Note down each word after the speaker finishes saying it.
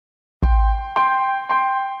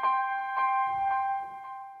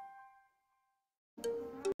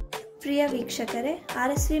ಪ್ರಿಯ ವೀಕ್ಷಕರೇ,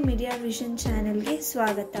 RSV media vision ಚಾನೆಲ್ಗೆ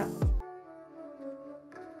ಸ್ವಾಗತ.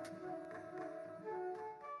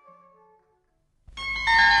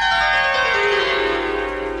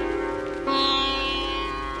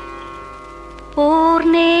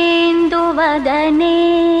 ಪೂರ್ಣೇಂದು ವದನೆ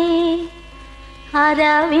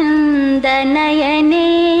ಅರವಿಂದ ನಯನೆ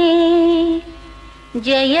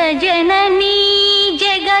ಜಯ ಜನನೀ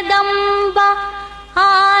ಜಗದಂಬ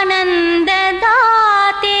ಆನಂದದಾತೆ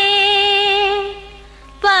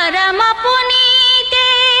ಪರಮ ಪುನೀತೆ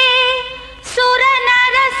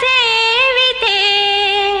ಸುರನರ ಸೇವಿತೆ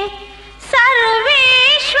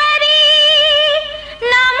ಸರ್ವೇಶ್ವರಿ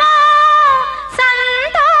ನಮೋ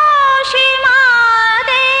ಸಂತೋಷಿ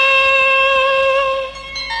ಮಾತೆ.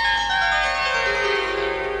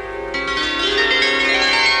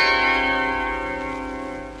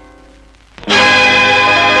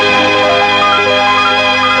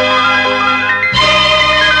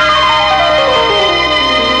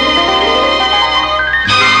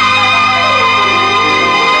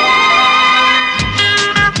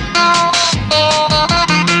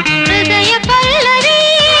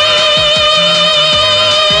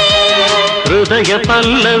 ಹೃದಯ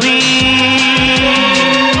ಪಲ್ಲವಿ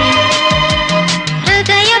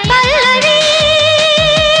ಹೃದಯ ಪಲ್ಲವಿ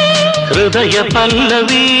ಹೃದಯ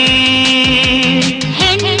ಪಲ್ಲವಿ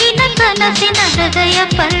ಹೆಣ್ಣಿನ ಕನಸಿನ ಹೃದಯ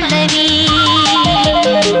ಪಲ್ಲವಿ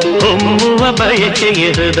ಹೊಮ್ಮುವ ಬಯಕೆಯ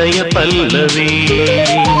ಹೃದಯ ಪಲ್ಲವಿ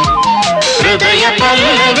ಹೃದಯ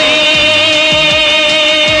ಪಲ್ಲವಿ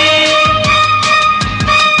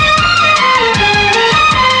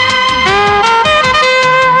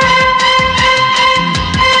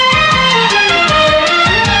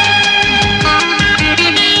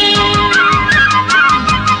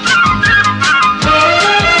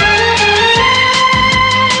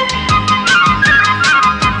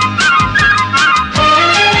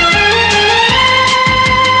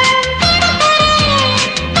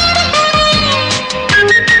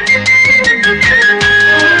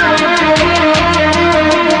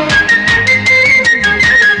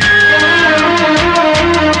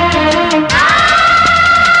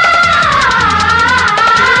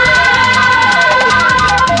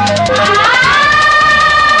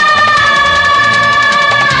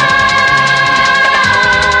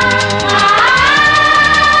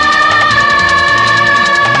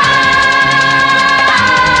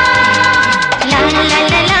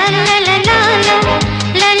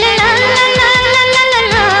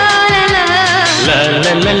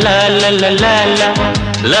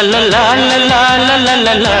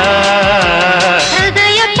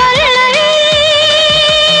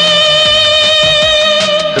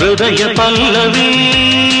ಹೃದಯ ಪಲ್ಲವಿ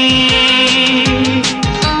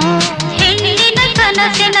ಹೆಣ್ಣಿನ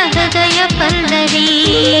ಕನಸಿನ ಹೃದಯ ಪಲ್ಲವಿ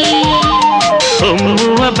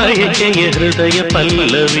ಹೊಮ್ಮುವ ಬಯಕೆಯ ಹೃದಯ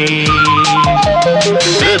ಪಲ್ಲವಿ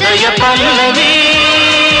ಹೃದಯ ಪಲ್ಲವಿ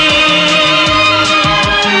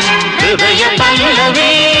ಹೃದಯ ಪಲ್ಲವಿ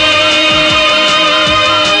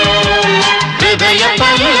ಹೃದಯ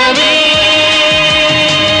ಪಲ್ಲವಿ.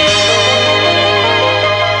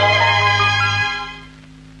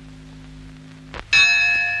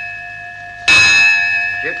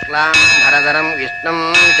 ಶುಕ್ಲಾಂ ಭರಧರಂ ವಿಷ್ಣುಂ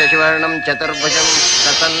ಶಶಿವರ್ಣಂ ಚತುರ್ಭುಜಂ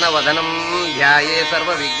ಪ್ರಸನ್ನವದನಂ ಧ್ಯಾಯೇ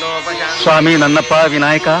ಸರ್ವವಿಘ್ನೋಪಶಾಂತಯೇ. ಸ್ವಾಮಿ ನನ್ನಪ್ಪ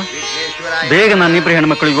ವಿನಾಯಕ, ಬೇಗ ನನ್ನಿಬ್ಬರು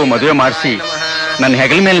ಹೆಣ್ಮಕ್ಳಿಗೂ ಮದುವೆ ಮಾಡಿಸಿ ನನ್ನ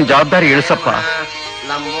ಹೆಗಲ ಮೇಲಿನ ಜವಾಬ್ದಾರಿ ಇಳಿಸಪ್ಪ.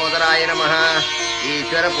 ಲಂಬೋದರಾಯ ನಮಃ,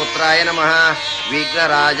 ಈಶ್ವರ ಪುತ್ರಾಯ ನಮಃ,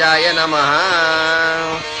 ವಿಘ್ನರಾಜಾಯ ನಮಃ.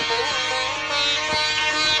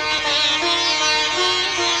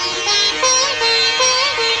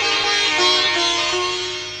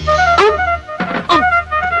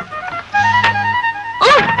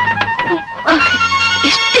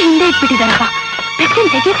 ಎಷ್ಟು ಹಿಂದೆ ಇಟ್ಬಿಟ್ಟಿದಾರಪ್ಪ, ಬೆಟ್ಟಿನ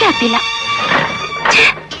ತೆಗಿಯೋಕೆ ಆಗ್ತಿಲ್ಲ.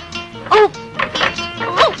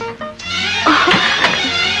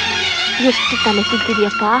 ಎಷ್ಟು ತಲೆ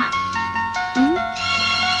ತಿಂತಿದ್ಯಪ್ಪ.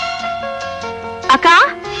 ಅಕ್ಕ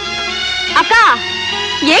ಅಕ್ಕ,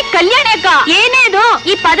 ಕಲ್ಯಾಣಿ ಅಕ್ಕ, ಏನೇ ಇದು?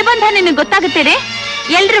 ಈ ಪದಬಂಧ ನಿನಗೆ ಗೊತ್ತಾಗುತ್ತೇನೆ.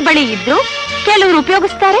 ಎಲ್ರ ಬಳಿ ಇದ್ದು ಕೆಲವರು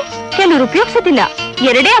ಉಪಯೋಗಿಸ್ತಾರೆ, ಕೆಲವರು ಉಪಯೋಗಿಸೋದಿಲ್ಲ.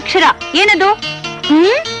 ಎರಡೇ ಅಕ್ಷರ. ಏನದು?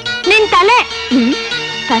 ನಿನ್ ತಲೆ.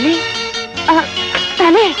 ತಲೆ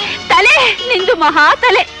ತಲೆ ತಲೆ ನಿಂದು ಮಹಾ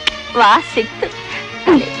ತಲೆ. ವಾ, ಸಿಕ್ತು.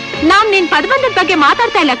 ನಾವ್ ನಿನ್ ಪದಬಂಧದ ಬಗ್ಗೆ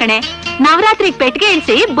ಮಾತಾಡ್ತಾ ಇಲ್ಲ ಕಣೆ. ನವರಾತ್ರಿಗೆ ಪೆಟ್ಟಿಗೆ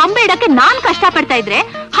ಇಳಿಸಿ ಬೊಂಬೆ ಇಡಕ್ಕೆ ನಾನ್ ಕಷ್ಟ ಪಡ್ತಾ ಇದ್ರೆ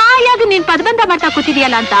ಹಾಯಾಗಿ ನೀನ್ ಪದಬಂಧ ಮಾಡ್ತಾ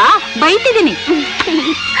ಕೂತಿದ್ಯಲ್ಲ ಅಂತ ಬೈತಿದೀನಿ.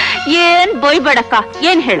 ಏನ್ ಬೈಬೇಡಕ್ಕ.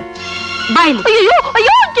 ಏನ್ ಹೇಳು? ಬಾಯ್ಲಿ. ಅಯ್ಯೋ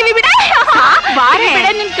ಅಯ್ಯೋ, ಕಿವಿ ಬಿಡ.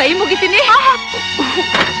 ನಿನ್ ಕೈ ಮುಗಿತೀನಿ.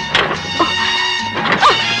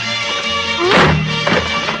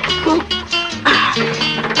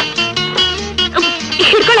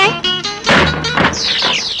 ಹಿಡ್ಕೊಳೆ.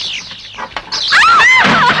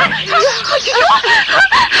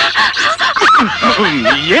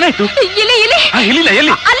 ಏನಾಯ್ತು? ಇಲ್ಲಿ ಇಲ್ಲಿ ಇಲ್ಲಿಲ್ಲ,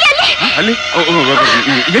 ಎಲ್ಲಿ ಅಲ್ಲಿ ಅಲ್ಲಿ ಅಲ್ಲಿ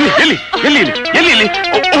ಎಲ್ಲಿ ಎಲ್ಲಿ ಎಲ್ಲಿ ಎಲ್ಲಿ ಎಲ್ಲಿ ಎಲ್ಲಿ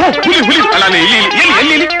ಹುಲಿ ಹುಲಿ ಅಲ್ಲ ಇಲ್ಲಿ ಎಲ್ಲಿ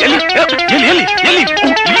ಎಲ್ಲಿ ಎಲ್ಲಿ ಎಲ್ಲಿ ಎಲ್ಲಿ ಎಲ್ಲಿ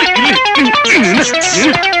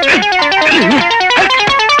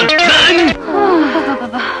ಎಲ್ಲಿ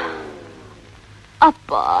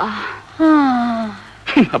ಅಪ್ಪ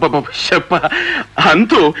ಶಪ್ಪ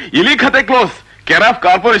ಅಂತೂ ಇಲಿ ಕತೆ ಕ್ಲೋಸ್. ಕೇರ್ ಆಫ್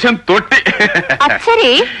ಕಾರ್ಪೊರೇಷನ್ ತೊಟ್ಟಿ. ಸರಿ,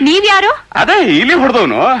 ನೀವ್ಯಾರು? ಅದೇ ಇಲ್ಲಿ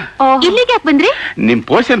ಹೊಡೆದವನು. ಇಲ್ಲಿಗೆ ಯಾಕೆ ಬಂದ್ರಿ? ನಿಮ್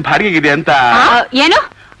ಪೋಷನ್ ಬಾಡಿಗೆಗಿದೆ ಅಂತ. ಏನು?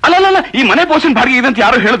 ಅಲ್ಲ, ಈ ಮನೆ ಪೋಷನ್ ಬಾಡಿಗೆಗಿದೆ ಅಂತ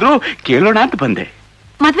ಯಾರು ಹೇಳಿದ್ರು, ಕೇಳೋಣ ಅಂತ ಬಂದೆ.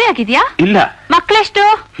 ಮದ್ವೆ ಆಗಿದ್ಯಾ? ಇಲ್ಲ. ಮಕ್ಳೆಷ್ಟು?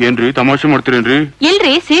 ಏನ್ರಿ ತಮಾಷೆ ಮಾಡ್ತೀರೇನ್ರಿ?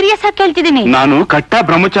 ಇಲ್ರಿ, ಸೀರಿಯಸ್ ಆಗಿ ಕೇಳ್ತಿದ್ದೀನಿ. ನಾನು ಕಟ್ಟ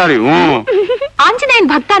ಬ್ರಹ್ಮಚಾರಿ.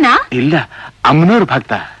 ಆಂಜನೇಯನ್ ಭಕ್ತನ? ಇಲ್ಲ, ಅಮ್ಮನವ್ರ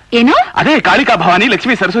ಭಕ್ತ. ಏನು? ಅದೇ ಕಾಳಿಕಾ ಭವಾನಿ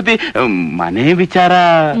ಲಕ್ಷ್ಮೀ ಸರಸ್ವತಿ. ಮನೆ ವಿಚಾರ.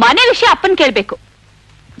 ಮನೆ ವಿಷಯ ಅಪ್ಪನ್ ಕೇಳ್ಬೇಕು.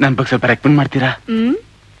 ನನ್ ಬಗ್ಗೆ ಸ್ವಲ್ಪ ರೆಕಮೆಂಡ್ ಮಾಡ್ತೀರಾ?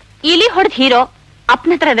 ಇಲ್ಲಿ ಹೊಡೆದ್ ಹೀರೋ,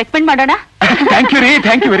 ಅಪ್ಪನ ಹತ್ರ ರೆಕಮೆಂಡ್ ಮಾಡೋಣ. ಥ್ಯಾಂಕ್ ಯು ರೀ,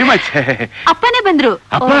 ಥ್ಯಾಂಕ್ ಯು ವೆರಿ ಮಚ್. ಅಪ್ಪನೇ ಬಂದ್ರು.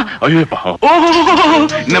 ಅಪ್ಪ, ಅಯ್ಯಪ್ಪ.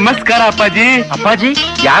 ನಮಸ್ಕಾರ ಅಪ್ಪಾಜಿ. ಅಪ್ಪಾಜಿ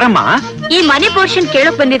ಯಾರಮ್ಮ? ಈ ಮನೆ ಪೋರ್ಷನ್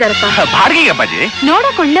ಕೇಳಕ್ ಬಂದಿದಾರಪ್ಪ. ಬಾಡಿಗೆ ಅಪ್ಪಾಜಿ.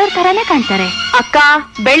 ನೋಡಕ್ ಒಳ್ಳೆಯವ್ರ ತರಾನೇ ಕಾಣ್ತಾರೆ. ಅಕ್ಕ,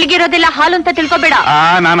 ಬೆಳ್ಗಿರೋದೆಲ್ಲ ಹಾಲು ಅಂತ ತಿಳ್ಕೊಬೇಡ.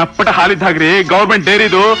 ನಾನು ಅಪ್ಪಟ ಹಾಲಿದ್ದಾಗ್ರಿ, ಗವರ್ಮೆಂಟ್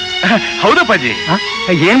ಡೈರಿದು. ಹೌದಪ್ಪಾಜಿ.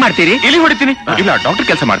 ಏನ್ ಮಾಡ್ತೀರಿ? ಇಲ್ಲಿ ಹೊಡಿತೀನಿ. ಇಲ್ಲ, ಡಾಕ್ಟರ್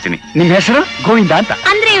ಕೆಲಸ ಮಾಡ್ತೀನಿ. ನಿಮ್ ಹೆಸರು? ಗೋವಿಂದ ಅಂತ.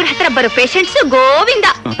 ಅಂದ್ರೆ ಇವ್ರ ಹತ್ರ ಬರೋ ಪೇಷಂಟ್ಸ್ ಗೋವಿಂದ.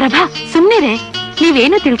 ಪ್ರಭಾ, ಸುಮ್ನಿರೆ,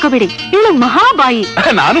 ನೀವೇನು ತಿಳ್ಕೊಬೇಡಿ. ಇವಳು ಮಹಾಬಾಯಿ.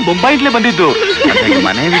 ನಾನು ಬೊಂಬಾಯಿಟ್ಲೆ ಬಂದಿದ್ದು.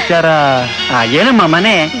 ಮನೆ ವಿಚಾರ. ಏನಮ್ಮ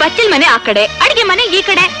ಮನೆ? ಬಚ್ಚಲ್ ಮನೆ ಆ ಕಡೆ, ಅಡಿಗೆ ಮನೆ ಈ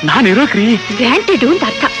ಕಡೆ. ನಾನಿರೋಕ್ರಿ ಗ್ರಾಂಟೆಡ್ ಅಂತ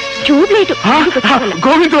ಅರ್ಥ. ಟ್ಯೂಬ್ಲೈಟ್.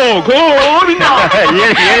 ಗೋವಿಂದ ಗೋವಿಂದ.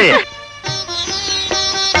 ಹೇಳಿ.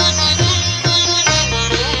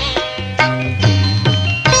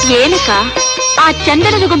 ಏನಕ್ಕ ಆ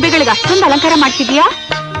ಚಂದನದ ಗೊಂಬೆಗಳಿಗೆ ಅಷ್ಟೊಂದು ಅಲಂಕಾರ ಮಾಡ್ತಿದ್ಯಾ?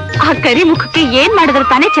 ಆ ಕರಿ ಮುಖಕ್ಕೆ ಏನ್ ಮಾಡಿದ್ರು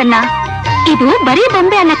ತಾನೇ ಚೆನ್ನ? ಇದು ಬರೀ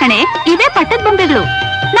ಬೊಂಬೆ ಅಲ್ಲ ಕಣೆ, ಇವೇ ಪಟ್ಟದ ಬೊಂಬೆಗಳು.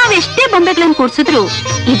 ನಾವೆಷ್ಟೇ ಬೊಂಬೆಗಳನ್ನ ಕೂಡ್ಸಿದ್ರು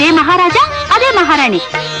ಇದೇ ಮಹಾರಾಜ ಅದೇ ಮಹಾರಾಣಿ.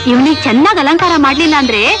 ಇವನಿಗೆ ಚೆನ್ನಾಗ್ ಅಲಂಕಾರ ಮಾಡ್ಲಿಲ್ಲ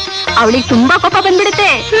ಅಂದ್ರೆ ಅವಳಿಗೆ ತುಂಬಾ ಕೋಪ ಬಂದ್ಬಿಡುತ್ತೆ.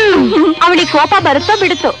 ಅವಳಿಗೆ ಕೋಪ ಬರುತ್ತೋ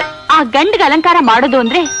ಬಿಡುತ್ತೋ, ಆ ಗಂಡ್ಗೆ ಅಲಂಕಾರ ಮಾಡೋದು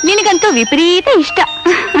ಅಂದ್ರೆ ನಿನಗಂತೂ ವಿಪರೀತ ಇಷ್ಟ.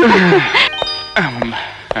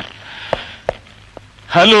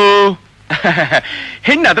 ಹಲೋ.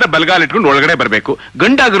 ಹೆಣ್ಣಾದ್ರೆ ಬಲಗಾಲ ಇಟ್ಕೊಂಡು ಒಳಗಡೆ ಬರ್ಬೇಕು,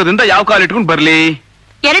 ಗಂಡಾಗಿರೋದ್ರಿಂದ ಯಾವ ಕಾಲು ಇಟ್ಕೊಂಡು ಬರ್ಲಿ?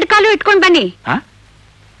 2 ಕಾಲು ಇಟ್ಕೊಂಡ್ ಬನ್ನಿ.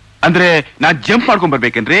 ಅಂದ್ರೆ ನಾನ್ ಜಂಪ್ ಮಾಡ್ಕೊಂಡ್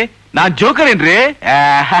ಬರ್ಬೇಕೇನ್ರಿ? ನಾನ್ ಜೋಕರ್ ಏನ್ರಿ?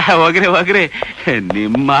 ಹೋಗ್ರಿ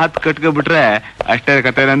ನಿಮ್ ಮಾತ್ ಕಟ್ಕೊಬಿಟ್ರೆ ಅಷ್ಟೇ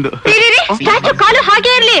ಕತೆ ನಂದು. ಕಾಲು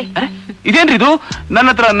ಹಾಗೆ ಇರ್ಲಿ. ಇದೇನ್ರಿ ಇದು? ನನ್ನ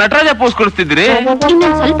ಹತ್ರ ನಟರಾಜ ಪೋಸ್ ಕೊಡಿಸ್ತಿದ್ರಿ.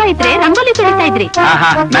 ಇನ್ನೊಂದ್ ಸ್ವಲ್ಪ ಇದ್ರೆ ರಂಗೋಲಿ ತುಳಿತಾ ಇದ್ರಿ.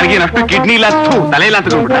 ನನಗೇನು ಅಷ್ಟು ಕಿಡ್ನಿ ಇಲ್ಲ, ತಲೆ ಇಲ್ಲ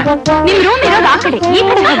ಅಂತ ಹೇಳ್ಬಿಟ್ಟ. ನಿಮ್ ರೂಮ್ ಇರೋದು ಆ ಕಡೆ, ಈ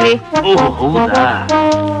ಕಡೆ ಹೋಗ್ರಿ. ಹೌದಾ?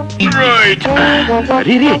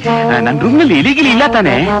 ರೀ ನನ್ ರೂಮ್ ನಲ್ಲಿ ಇಲಿಗಿಲಿ ಇಲ್ಲ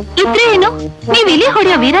ತಾನೆ? ಇದ್ರೆ ಏನು, ನೀವ್ ಇಲಿ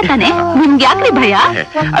ಹೊಡೆಯೋ ವೀರ ತಾನೆ, ನಿಮ್ಗೆ ಯಾಕ್ರಿ ಭಯ?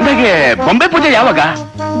 ಅದಾಗೆ ಬೊಂಬೆ ಪೂಜೆ ಯಾವಾಗ?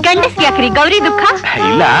 ಗಂಡಸ್ಗೆ ಯಾಕ್ರಿ ಗೌರಿ ದುಃಖ?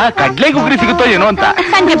 ಇಲ್ಲ, ಕಡ್ಲೆ ಗುಗ್ರಿ ಸಿಗುತ್ತೋ ಏನೋ ಅಂತ.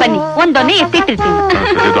 ಸಂಜೆ ಬನ್ನಿ, ಒಂದೊನ್ನೆ ಎತ್ತಿಟ್ಟಿರ್ತೀನಿ.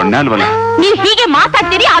 ದೊಣ್ಣೆ ಅಲ್ವಲ್ಲ? ನೀವ್ ಹೀಗೆ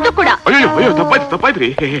ಮಾತಾಡ್ತೀರಿ, ಅದು ಕೂಡ. ಅಯ್ಯೋ ತಪ್ಪಾಯ್ತ್ರಿ.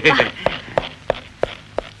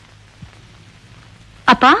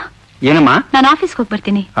 ಅಪ್ಪ. ಏನಮ್ಮ? ನಾನು ಆಫೀಸ್ಗೆ ಹೋಗಿ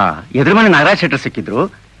ಬರ್ತೀನಿ. ಎದುರು ಮನೆ ನಾಗರಾಜ್ ಶೆಟ್ಟರ್ ಸಿಕ್ಕಿದ್ರು.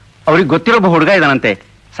 ಅವ್ರಿಗೆ ಗೊತ್ತಿರೋ ಹುಡುಗ ಇದಾನಂತೆ.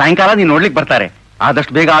 ಸಾಯಂಕಾಲ ನೀನ್ ನೋಡ್ಲಿಕ್ ಬರ್ತಾರೆ.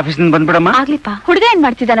 ಆದಷ್ಟು ಬೇಗ ಆಫೀಸ್ ನಿಂದ ಬಂದ್ಬಿಡಮ್ಮ. ಆಗ್ಲಿಪ್ಪ. ಹುಡುಗ ಏನ್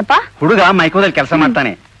ಮಾಡ್ತಿದ್ದಾನಪ್ಪ? ಹುಡುಗ ಮೈಕೋದಲ್ಲಿ ಕೆಲಸ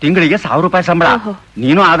ಮಾಡ್ತಾನೆ. ತಿಂಗಳಿಗೆ 1000 ರೂಪಾಯಿ ಸಂಬಳ.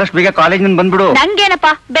 ನೀನು ಆದಷ್ಟು ಬೇಗ ಕಾಲೇಜ್ ನಿಂದ ಬಂದ್ಬಿಡು. ನಂಗೇನಪ್ಪ,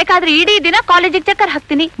 ಬೇಕಾದ್ರೆ ಇಡೀ ದಿನ ಕಾಲೇಜಿಗೆ ಚಕ್ಕರ್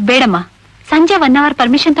ಹಾಕ್ತೀನಿ. ಬೇಡಮ್ಮ, ಸಂಜೆ 1 ಅವರ್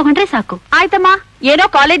ಪರ್ಮಿಷನ್ ತಗೊಂಡ್ರೆ ಸಾಕು. ಆಯ್ತಮ್ಮ. ಏನೋ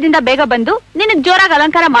ಕಾಲೇಜಿಂದ ಬೇಗ ಬಂದು ನಿನಗ್ ಜೋರಾಗಿ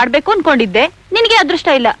ಅಲಂಕಾರ ಮಾಡ್ಬೇಕು ಅನ್ಕೊಂಡಿದ್ದೆ. ನಿನ್ಗೆ ಅದೃಷ್ಟ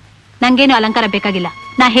ಇಲ್ಲ. ನಂಗೇನು ಅಲಂಕಾರ ಬೇಕಾಗಿಲ್ಲ.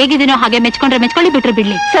 ನಾ ಹೇಗಿದ್ದೀನೋ ಹಾಗೆ ಮೆಚ್ಕೊಂಡ್ರೆ ಮೆಚ್ಕೊಳ್ಳಿ, ಬಿಟ್ರೆ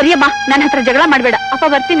ಬಿಡ್ಲಿ. ಸರಿಯಮ್ಮ, ನನ್ನ ಹತ್ರ ಜಗಳ ಮಾಡ್ಬೇಡ. ಅಪ್ಪ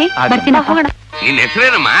ಬರ್ತೀನಿ. ಹೋಗೋಣ. ನಿನ್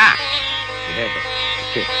ಹೆಸರೇನಮ್ಮ?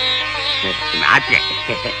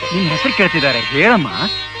 ನಿನ್ ಹೆಸರು ಕೇಳ್ತಿದ್ದಾರೆ, ಹೇಳಮ್ಮ.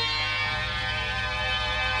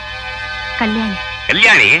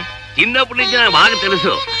 ಕಲ್ಯಾಣಿ. ಚಿನ್ನಪ್ಪನ ಭಾಗ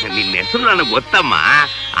తెలుసు. ನಿನ್ನ ಹೆಸರು ನನಗೆ ಗೊತ್ತಮ್ಮ,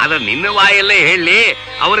 ಆದ್ರೆ ನಿನ್ನ ಬಾಯಲ್ಲೇ ಹೇಳಿ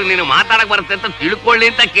ಅವ್ರಿಗೆ ನೀನು ಮಾತಾಡಕ್ ಬರುತ್ತೆ ಅಂತ ತಿಳ್ಕೊಳ್ಳಿ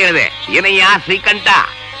ಅಂತ ಕೇಳಿದೆ. ಏನಯ್ಯ ಶ್ರೀಕಂಠ,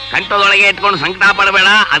 ಕಂಠದೊಳಗೆ ಇಟ್ಕೊಂಡು ಸಂಕಟ ಪಡಬೇಡ.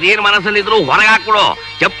 ಅದೇನು ಮನಸ್ಸಲ್ಲಿದ್ರು ಹೊರಗೆ ಹಾಕ್ಬಿಡು.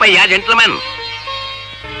 ಚಪ್ಪಯ್ಯ ಜೆಂಟ್ಲ್ಮನ್.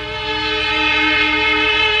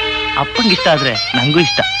 ಅಪ್ಪಂಗಿಷ್ಟ ಆದ್ರೆ ನಂಗೂ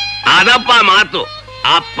ಇಷ್ಟ. ಅದಪ್ಪ ಮಾತು.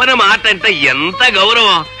 ಅಪ್ಪನ ಮಾತಂತ ಎಂತ ಗೌರವ.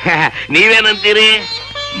 ನೀವೇನಂತೀರಿ?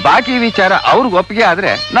 ಬಾಕಿ ವಿಚಾರ ಅವ್ರಿಗೆ ಒಪ್ಪಿಗೆ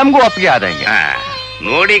ಆದ್ರೆ ನಮ್ಗೂ ಒಪ್ಪಿಗೆ ಆದಂಗೆ.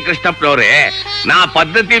 ನೋಡಿ కృష్ణప్పనవరే, నా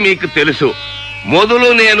పద్ధతి మీకు తెలుసు. మొదలు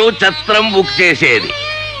నేను చత్రం బుక్ చేసేది,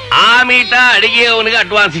 ఆ మీట అడిగేవనికి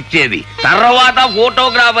అడ్వాన్స్ ఇచ్చేది, తర్వాత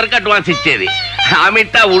ఫోటోగ్రాఫర్ కి అడ్వాన్స్ ఇచ్చేది, ఆ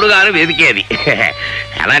మీట ఉడుగాను వెతికేది.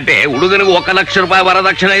 అలాంటే ಹುಡುಗನಿಗೆ 1 ಲಕ್ಷ ರೂಪಾಯಿ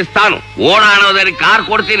ವರದಕ್ಷಿಣೆ ಇಸ್ತಾನು. ಓಡಾಡೋದಕ್ಕೆ ಕಾರ್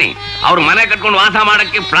ಕೊಡ್ತೀನಿ, ಅವ್ರ ಮನೆ ಕಟ್ಕೊಂಡು ವಾಸ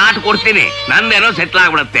ಮಾಡಕ್ಕೆ ಫ್ಲಾಟ್ ಕೊಡ್ತೀನಿ. ನಂದೇನೋ ಸೆಟ್ಲ್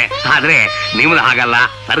ಆಗ್ಬಿಡತ್ತೆ. ಆದ್ರೆ ನಿಮ್ದು ಹಾಗಲ್ಲ.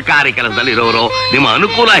 ಸರ್ಕಾರಿ ಕೆಲಸದಲ್ಲಿ ಇರೋರು, ನಿಮ್ಮ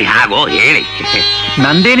ಅನುಕೂಲ ಹೇಗೋ ಹೇಳಿ.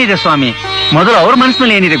 ನಂದೇನಿದೆ ಸ್ವಾಮಿ, ಮೊದಲು ಅವ್ರ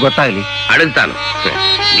ಮನಸ್ಸಿನಲ್ಲಿ ಏನಿದೆ ಗೊತ್ತಾಗ್ಲಿ. ಅಡುತ್ತಾನು.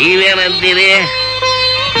 ನೀವೇನಂತೀರಿ?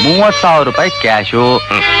 30,000 ರೂಪಾಯಿ ಕ್ಯಾಶು,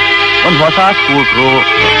 ಒಂದು ಹೊಸ ಸ್ಕೂಟ್ರು,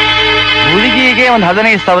 ಹುಡುಗಿಗೆ ಒಂದು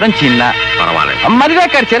 15,000 ಚಿನ್ನ. ಪರವಾಗಿಲ್ಲ, ಮದುವೆ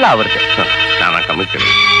ಖರ್ಚೆಲ್ಲ ಅವ್ರದ್ದೆ. ನಾನು ಕಮಿತೀನಿ.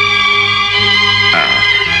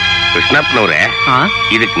 ಕೃಷ್ಣಪ್ಪನವ್ರೆ,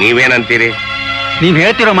 ಇದಕ್ ನೀವೇನಂತೀರಿ? ನೀವ್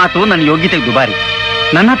ಹೇಳ್ತಿರೋ ಮಾತು ನನ್ನ ಯೋಗ್ಯತೆಗೆ ದುಬಾರಿ.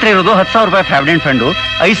 ನನ್ನ ಹತ್ರ ಇರೋದು 10,000 ರೂಪಾಯಿ ಪ್ರಾವಿಡೆಂಟ್ ಫಂಡು,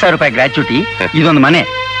 5,000 ರೂಪಾಯಿ ಗ್ರಾಚ್ಯುಟಿ, ಇದೊಂದು ಮನೆ.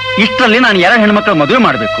 ಇಷ್ಟರಲ್ಲಿ ನಾನು 2 ಹೆಣ್ಮಕ್ಳು ಮದುವೆ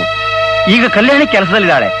ಮಾಡ್ಬೇಕು. ಈಗ ಕಲ್ಯಾಣಿ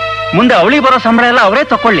ಕೆಲಸದಲ್ಲಿದ್ದಾಳೆ, ಮುಂದೆ ಅವಳಿಗೆ ಬರೋ ಸಂಬಳ ಎಲ್ಲ ಅವರೇ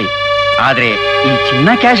ತಕೊಳ್ಳಿ. ಆದ್ರೆ ಈ ಚಿನ್ನ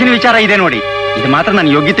ಕ್ಯಾಶಿನ ವಿಚಾರ ಇದೆ ನೋಡಿ, ಇದು ಮಾತ್ರ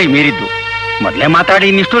ನನ್ನ ಯೋಗ್ಯತೆಗೆ ಮೀರಿದ್ದು. ಮೊದಲೇ ಮಾತಾಡಿ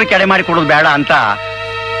ಇನ್ನಿಷ್ಟೂರು ಕೆಡೆ ಮಾಡಿ ಕೊಡೋದು ಬೇಡ ಅಂತ.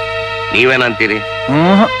 ನೀವೇನಂತೀರಿ?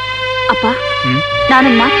 ಅಪ್ಪ,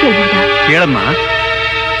 ನಾನೊಂದು ಮಾತು ಕೇಳ್ಬೋದಾ? ಹೇಳಮ್ಮ.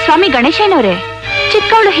 ಸ್ವಾಮಿ ಗಣೇಶನವರೇ,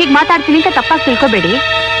 ಚಿಕ್ಕವಳು ಹೀಗ್ ಮಾತಾಡ್ತೀನಿ ಅಂತ ತಪ್ಪಾಗಿ ತಿಳ್ಕೊಬೇಡಿ.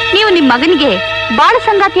 ನೀವು ನಿಮ್ ಮಗನಿಗೆ ಬಾಳ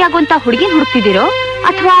ಸಂಗಾತಿ ಆಗುವಂತ ಹುಡುಗಿನ ಹುಡುಕ್ತಿದ್ದೀರೋ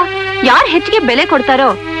ಅಥವಾ ಯಾರು ಹೆಚ್ಚಿಗೆ ಬೆಲೆ ಕೊಡ್ತಾರೋ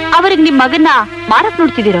ಅವ್ರಿಗೆ ನಿಮ್ ಮಗನ್ನ ಮಾರಕ್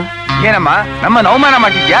ನೋಡ್ತಿದ್ದೀರೋ? ಏನಮ್ಮ ನಮ್ಮನ್ನ ಅವಮಾನ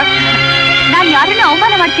ಮಾಡಿದ್ಯಾ? ನಾನ್ ಯಾರನ್ನ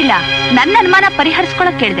ಅವಮಾನ ಮಾಡ್ತಿಲ್ಲ, ನನ್ನ ಅನುಮಾನ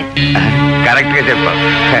ಪರಿಹರಿಸ್ಕೊಳಕ್ ಕೇಳಿದೆ. ಕರೆಕ್ಟ್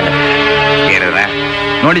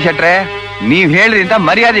ನೋಡಿ ಶೆಟ್ರೆ, ನೀವ್ ಹೇಳ್ರಿಂದ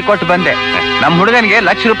ಮರ್ಯಾದೆ ಕೊಟ್ಟು ಬಂದೆ. ನಮ್ ಹುಡುಗನಿಗೆ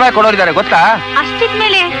ಲಕ್ಷ ರೂಪಾಯಿ ಕೊಡೋರಿದ್ದಾರೆ ಗೊತ್ತಾ?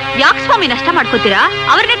 ಅಷ್ಟಿದ್ಮೇಲೆ ಯಾಕೆ ಸ್ವಾಮಿ ನಷ್ಟ ಮಾಡ್ಕೋತೀರಾ?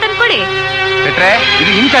 ಅವ್ರನ್ನೇ ತಂದ್ಕೊಡಿ. ಶೆಟ್ರೆ,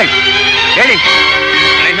 ಇದು ಇನ್ಸೈಟ್ ಹೇಳಿ.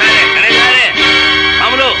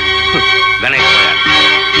 ಗಣೇಶ್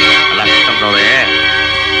ಅಲ್ಲ ಕೃಷ್ಣಪ್ಪನವ್ರೆ,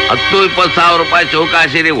 10-20 ರೂಪಾಯಿ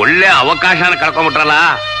ಚೌಕಾಸಿರಿ ಒಳ್ಳೆ ಅವಕಾಶನ ಕಳ್ಕೊಂಡ್ಬಿಟ್ರಲ್ಲ.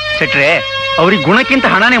 ಶೆಟ್ರೆ, ಅವ್ರಿಗೆ ಗುಣಕ್ಕಿಂತ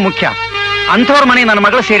ಹಣನೇ ಮುಖ್ಯ. ಅಂಥವ್ರ ಮನೆ ನನ್ನ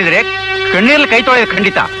ಮಗಳು ಸೇರಿದ್ರೆ ಕಣ್ಣೀರಲ್ಲಿ ಕೈ ತೊಳೆಯೋದು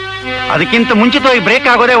ಖಂಡಿತ. ಅದಕ್ಕಿಂತ ಮುಂಚಿತವಾಗಿ ಬ್ರೇಕ್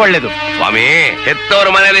ಆಗೋದೇ ಒಳ್ಳೇದು. ಸ್ವಾಮಿ, ಹೆತ್ತವ್ರ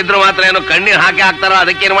ಮನೇಲಿ ಇದ್ರು ಮಾತ್ರ ಏನು ಕಣ್ಣೀರ್ ಹಾಕಿ ಹಾಕ್ತಾರೋ,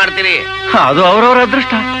 ಅದಕ್ಕೇನು ಮಾಡ್ತೀರಿ? ಅದು ಅವ್ರವ್ರ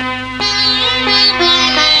ಅದೃಷ್ಟ.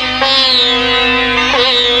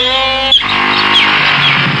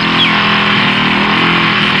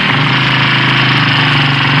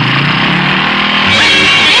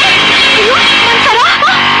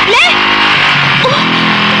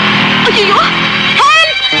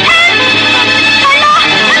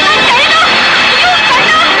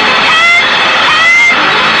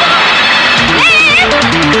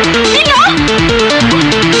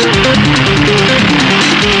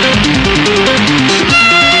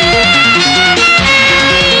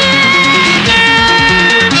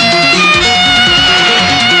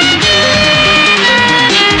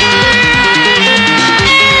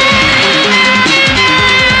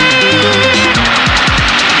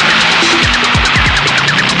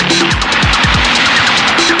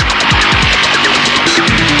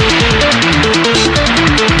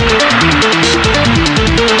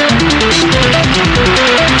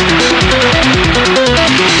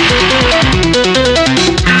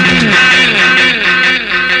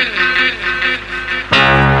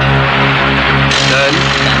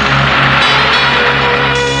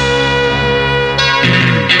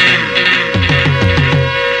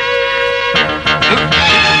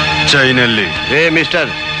 ಚೈನಲ್ಲಿ ಮಿಸ್ಟರ್,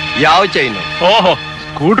 ಯಾವ ಚೈನ್? ಓಹೋ,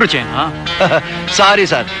 ಸ್ಕೂಟ್ರ್ ಚೈನ್. ಸಾರಿ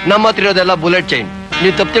ಸರ್, ನಮ್ಮ ಹತ್ರ ಇರೋದೆಲ್ಲ ಬುಲೆಟ್ ಚೈನ್.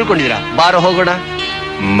 ನೀವು ತಪ್ಪು ತಿಳ್ಕೊಂಡಿದ್ದೀರಾ. ಬಾರ ಹೋಗೋಣ.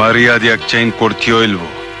 ಮರ್ಯಾದೆಯಾಗಿ ಚೈನ್ ಕೊಡ್ತೀಯೋ ಇಲ್ವೋ?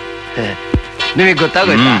 ನಿಮಗೆ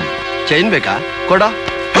ಗೊತ್ತಾಗೋಯ್ತಾ? ಚೈನ್ ಬೇಕಾ? ಕೊಡ.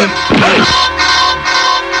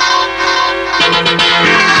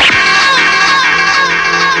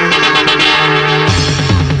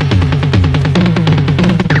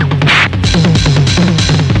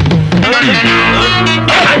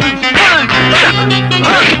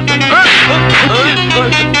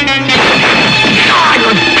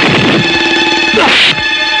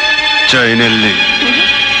 ಚೈನಲ್ಲಿ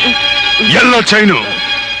ಎಲ್ಲ ಚೈನು.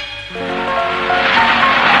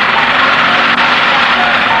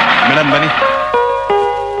 ಮೇಡಮ್ ಬನ್ನಿ,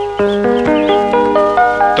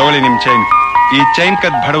 ತಗೊಳ್ಳಿ ನಿಮ್ ಚೈನ್. ಈ ಚೈನ್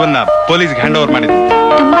ಕದ್ ಬಡವನ್ನ ಪೊಲೀಸ್ಗೆ ಹ್ಯಾಂಡ್ ಓವರ್ ಮಾಡಿದ್ವಿ.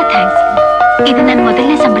 ತುಂಬಾ ಥ್ಯಾಂಕ್ಸ್. ಇದು ನನ್ನ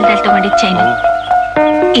ಮೊದಲನೇ ಸಂಬಳದಲ್ಲಿ ತಗೊಂಡಿದ್ದ ಚೈನು.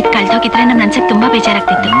 ಇದು ಕಳ್ದೋಗಿದ್ರೆ ನಮ್ ಮನ್ಸಿಗೆ ತುಂಬಾ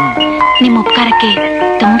ಬೇಜಾರಾಗ್ತಿತ್ತು. ನಿಮ್ಮ ಉಪಕಾರಕ್ಕೆ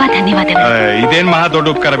ತುಂಬಾ ಧನ್ಯವಾದಗಳು. ಇದೇನ್ ಮಹಾ ದೊಡ್ಡ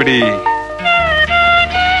ಉಪಕಾರ ಬಿಡಿ.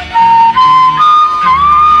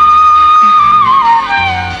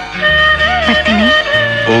 ಬರ್ತೀನಿ.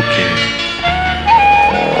 ಓಕೆ.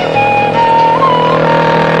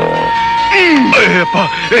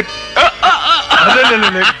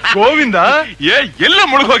 ಗೋವಿಂದ, ಎಲ್ಲ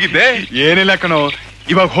ಮುಳುಗೋಗಿದ್ದೆ? ಏನಿಲ್ಲ ಕಣೋ,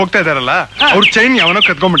 ಇವಾಗ ಹೋಗ್ತಾ ಇದಾರಲ್ಲ, ಅವ್ರ ಚೈನ್ ಯಾವನೋ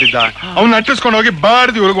ಕತ್ಕೊಂಡ್ಬಿಟ್ಟಿದ್ದ. ಅವ್ನ ಅಟ್ಟಿಸ್ಕೊಂಡು ಹೋಗಿ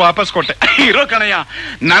ಬಾರ್ದು ಇವ್ರಿಗೆ ವಾಪಸ್ ಕೊಟ್ಟೆ. ಇರೋ ಕಣಯ್ಯ,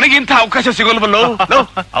 ನನಗಿಂತ ಅವಕಾಶ ಸಿಗೋಲ್ವಲ್ಲೋ.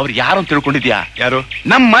 ಅವ್ರು ಯಾರು ಅಂತ ತಿಳ್ಕೊಂಡಿದ್ಯಾ? ಯಾರು?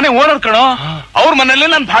 ನಮ್ ಮನೆ ಓನರ್ ಕಣೋ. ಅವ್ರ ಮನೇಲಿ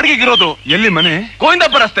ನನ್ ಬಾಡಿಗೆಗಿರೋದು. ಎಲ್ಲಿ ಮನೆ?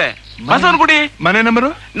 ಗೋವಿಂದಪ್ಪ ರಸ್ತೆ, ಬಸವನಗುಡಿ. ಮನೆ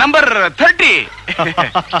ನಂಬರ್ 30.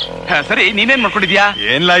 ಸರಿ, ನೀನೇನ್ ಮಾಡ್ಕೊಂಡಿದ್ಯಾ?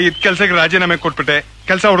 ಏನ್ಲಾ, ಇದ್ ಕೆಲ್ಸಕ್ಕೆ ರಾಜೀನಾಮೆ ಕೊಟ್ಬಿಟ್ಟೆ.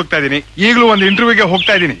 ಕೆಲಸ ಹುಡುಕ್ತಾ ಇದೀನಿ. ಈಗಲೂ ಒಂದು ಇಂಟರ್ವ್ಯೂಗೆ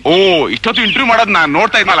ಹೋಗ್ತಾ ಇದೀನಿ. ಓ, ಇಷ್ಟೊತ್ತು ಇಂಟರ್ವ್ಯೂ ಮಾಡೋದ್ ನಾನ್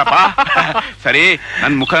ನೋಡ್ತಾ ಇದ್ನಲ್ಲಪ್ಪ. ಸರಿ,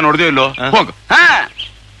 ನನ್ ಮುಖ ನೋಡ್ದೇ ಇಲ್ಲೋ? ಹೋಗು.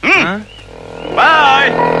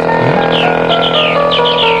 ಬಾಯ್.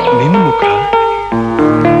 ನಿನ್ ಮುಖ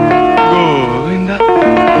ಗೋವಿಂದ.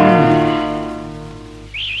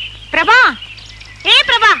 ಪ್ರಭಾ, ಏ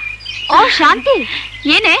ಪ್ರಭಾ. ಓ ಶಾಂತಿ,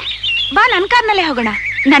 ಏನೇ? ಬಾ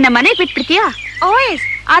ನನ್ನ ಮನೆಗೆ ಬಿಟ್ಬಿಡ್ತೀಯಾ? ಓಎಸ್.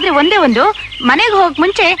 ಆದ್ರೆ ಒಂದೇ ಒಂದು, ಮನೆಗೆ ಹೋಗಕ್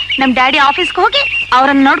ಮುಂಚೆ ನಮ್ ಡ್ಯಾಡಿ ಆಫೀಸ್ಗೆ ಹೋಗಿ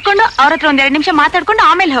ಅವ್ರನ್ನ ನೋಡ್ಕೊಂಡು ಅವ್ರ ಹತ್ರ 1-2 ನಿಮಿಷ ಮಾತಾಡ್ಕೊಂಡು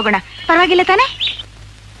ಆಮೇಲೆ ಹೋಗೋಣ. ಪರವಾಗಿಲ್ಲ ತಾನೆ?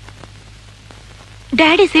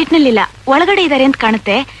 ಡ್ಯಾಡಿ ಸೀಟ್ ನಲ್ಲಿಲ್ಲ, ಒಳಗಡೆ ಇದಾರೆ ಅಂತ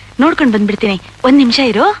ಕಾಣುತ್ತೆ. ನೋಡ್ಕೊಂಡ್ ಬಂದ್ಬಿಡ್ತೀನಿ. 1 ನಿಮಿಷ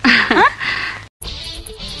ಇರು.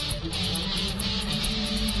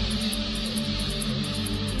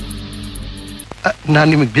 ನಾನ್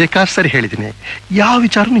ನಿಮಗ್ ಬೇಕಾದ ಸರಿ ಹೇಳಿದ್ದೀನಿ, ಯಾವ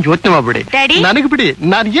ವಿಚಾರನು ಯೋಚನೆ ಮಾಡ್ಬಿಡಿ. ನನಗೆ ಬಿಡಿ,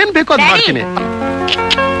 ನಾನ್ ಏನ್ ಬೇಕೋ ಅದು ಮಾಡ್ತೀನಿ.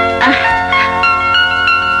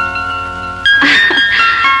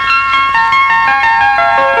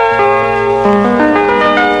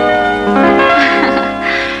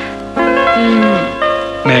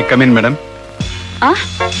 Come in madam.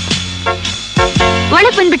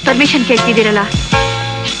 ಒಳಗ್ ಬಂದ್ಬಿಟ್ಟು ಪರ್ಮಿಷನ್ ಕೇಳ್ತಿದ್ದೀರಲ್ಲ,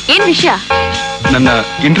 ಏನ್ ವಿಷಯ? ನನ್ನ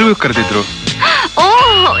ಇಂಟರ್ವ್ಯೂ ಕರೆದಿದ್ರು. ಓ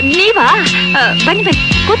ನೀವಾ? ಬನ್ನಿ ಬನ್ನಿ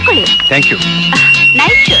ಕೂತ್ಕೊಳ್ಳಿ. Thank you.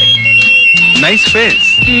 Nice shirt, nice face.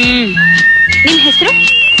 ನಿಮ್ ಹೆಸರು?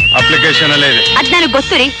 ಅಪ್ಲಿಕೇಶನ್ ಅಲ್ಲೇ ಇದೆ. ಅದ್ ನನಗೆ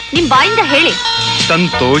ಗೊತ್ತು ರೀ, ನಿಮ್ ಬಾಯಿಂದ ಹೇಳಿ.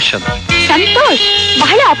 ಸಂತೋಷ್. ಸಂತೋಷ್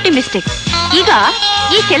ಬಹಳ ಆಪ್ಟಿಮಿಸ್ಟಿಕ್. ಈಗ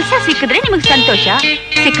ಈ ಕೆಲಸ ಸಿಕ್ಕಿದ್ರೆ ನಿಮಗ್ ಸಂತೋಷ,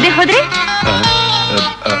 ಸಿಕ್ಕದೆ ಹೋದ್ರೆ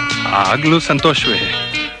ಆಗ್ಲೂ ಸಂತೋಷವೇ.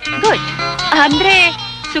 ಗುಡ್. ಅಂದ್ರೆ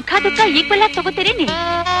ಸುಖ ದುಃಖ ಈಕ್ವಲ್ ಆಗಿ ತಗೋತೀರಿ ನೀವು.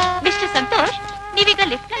 ಮಿಸ್ಟರ್ ಸಂತೋಷ್, ನೀವೀಗ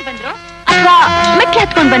ಲಿಫ್ಟ್ ನಲ್ಲಿ ಬಂದ್ರು ಅಥವಾ ಮೆಟ್ಲು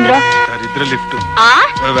ಹತ್ಕೊಂಡ್ ಬಂದ್ರು? ಇದ್ರ ಲಿಫ್ಟ್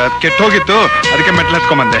ಕೆಟ್ಟ ಹೋಗಿತ್ತು, ಅದಕ್ಕೆ ಮೆಟ್ಲು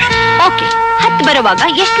ಹತ್ಕೊಂಡ್ ಬಂದೆ. ಓಕೆ. ಹತ್ ಬರುವಾಗ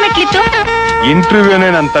ಎಷ್ಟ್ ಮೆಟ್ಲಿತ್ತು? ಇಂಟರ್ವ್ಯೂನೇ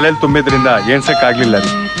ನನ್ನ ತಲೆಯಲ್ಲಿ ತುಂಬಿದ್ರಿಂದ ಎಣ್ಸಕ್ ಆಗ್ಲಿಲ್ಲ.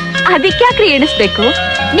 ಅದಕ್ಕೆ ಯಾಕ್ರಿ ಎಣಿಸ್ಬೇಕು?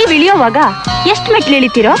 ನೀವ್ ಇಳಿಯೋವಾಗ ಎಷ್ಟ್ ಮೆಟ್ಲು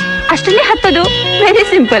ಇಳಿತೀರೋ ಅಷ್ಟಲ್ಲೇ ಹತ್ತೋದು. Very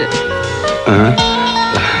simple.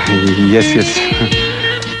 S S.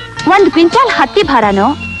 1 quintal ಹತ್ತಿ ಭಾರನೋ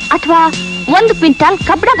ಅಥವಾ 1 ಕ್ವಿಂಟಾಲ್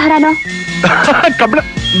ಕಬ್ಬಣ ಭಾರನೋ? ಕಬ್ಬಣ.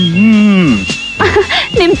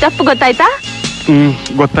 ನಿಮ್ ತಪ್ಪು ಗೊತ್ತಾಯ್ತಾ?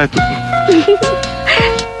 ಗೊತ್ತಾಯ್ತು.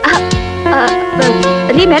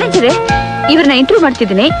 ರೀ ಮ್ಯಾನೇಜರೇ, ಇವ್ರನ್ನ ಇಂಟರ್ವ್ಯೂ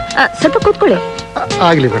ಮಾಡ್ತಿದ್ದೀನಿ, ಸ್ವಲ್ಪ ಕೂತ್ಕೊಳ್ಳಿ.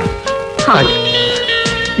 ಆಗ್ಲಿ ಮೇಡಮ್,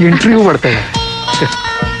 ಇಂಟರ್ವ್ಯೂ ಮಾಡ್ತಾ ಇದ್ದಾರೆ.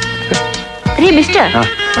 ರೀ ಮಿಸ್ಟರ್,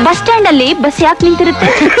 ಬಸ್ ಸ್ಟ್ಯಾಂಡ್ ಅಲ್ಲಿ ಬಸ್ ಯಾಕೆ ನಿಂತಿರುತ್ತೆ?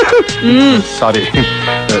 ಸಾರಿ,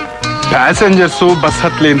 ಪ್ಯಾಸೆಂಜರ್ಸು ಬಸ್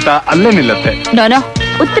ಹತ್ಲಿ ಅಂತ ಅಲ್ಲೇ ನಿಲ್ಲತ್ತೆ. ನೋನೋ,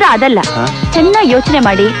 ಉತ್ತರ ಅದಲ್ಲ. ಚೆನ್ನಾಗಿ ಯೋಚನೆ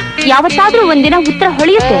ಮಾಡಿ, ಯಾವತ್ತಾದ್ರೂ ಒಂದಿನ ಉತ್ತರ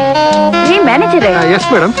ಹೊಳೆಯುತ್ತೆ. ರೀ ಮ್ಯಾನೇಜರ್, ಎಸ್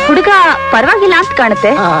ಮೇಡಮ್. ಹುಡುಗ ಪರವಾಗಿಲ್ಲ ಅಂತ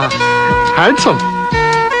ಕಾಣುತ್ತೆ. ಹ್ಯಾಂಡ್ಸಮ್.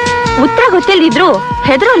 ಉತ್ತರ ಗೊತ್ತಿಲ್ದಿದ್ರು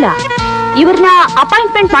ಹೆದರೋಲ್ಲ. ಇವ್ರನ್ನ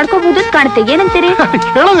ಅಪಾಯಿಂಟ್ಮೆಂಟ್ ಮಾಡ್ಕೋಬಹುದು ಅಂತ ಕಾಣುತ್ತೆ. ಏನಂತೀರಿ?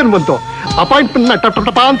 ಹೇಳೋದೇನ್ ಬಂತು? ಅಪಾಯಿಂಟ್ಮೆಂಟ್ ನ ಟಪ್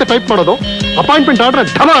ಟಪ ಅಂತ ಟೈಪ್ ಮಾಡೋದು, ಅಪಾಯಿಂಟ್ಮೆಂಟ್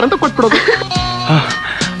ಆರ್ಡರ್ ಢಮಾರ್ ಅಂತ ಕೊಟ್ಬಿಡೋದು.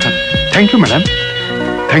 Thank you madam.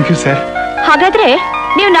 Thank you sir. ಹಾಗಾದ್ರೆ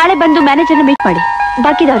ನೀವು ನಾಳೆ ಬಂದು ಮ್ಯಾನೇಜರ್ನ ಮೀಟ್ ಮಾಡಿ,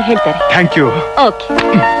 ಬಾಕಿದವ್ರು ಹೇಳ್ತಾರೆ. Thank you. Okay.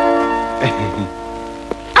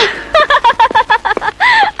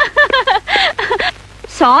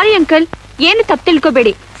 Sorry uncle, ಏನು ತಪ್ಪು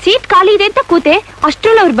ತಿಳ್ಕೋಬೇಡಿ. ಸೀಟ್ ಖಾಲಿ ಇದೆ ಅಂತ ಕೂತೆ,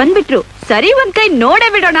 ಅಷ್ಟ್ರಲ್ಲಿ ಅವ್ರು ಬಂದ್ಬಿಟ್ರು. ಸರಿ, ಒಂದ್ ಕೈ ನೋಡೇ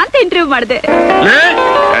ಬಿಡೋಣ ಅಂತ ಇಂಟರ್ವ್ಯೂ ಮಾಡಿದೆ.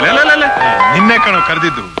 ನಿನ್ನೆ ಕಣೋ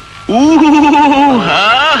ಕರೆದಿದ್ದು.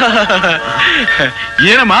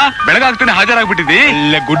 ಏನಮ್ಮ ಬೆಳಗಾಗ್ತಾನೆ ಹಾಜರಾಗ್ಬಿಟ್ಟಿದ್ದಿ?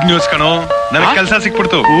 ಇಲ್ಲ, ಗುಡ್ ನ್ಯೂಸ್ ಕಣೋ, ನನಗೆ ಕೆಲಸ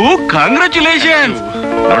ಸಿಕ್ಬಿಡ್ತು. ಕಂಗ್ರಾಚುಲೇಷನ್.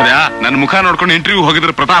 ನೋಡ್ದ್ಯಾ, ನನ್ನ ಮುಖ ನೋಡ್ಕೊಂಡು ಇಂಟರ್ವ್ಯೂ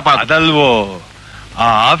ಹೋಗಿದ್ರು ಪ್ರತಾಪ. ಅದಲ್ವೋ, ಆ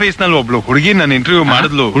ಆಫೀಸ್ ನಲ್ಲಿ ಒಬ್ಳು ಹುಡುಗಿ ನನ್ನ ಇಂಟರ್ವ್ಯೂ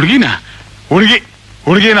ಮಾಡಿದ್ಲು.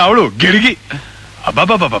 ಹುಡುಗಿನ ಅವಳು ಗಿಡ್ಗಿ.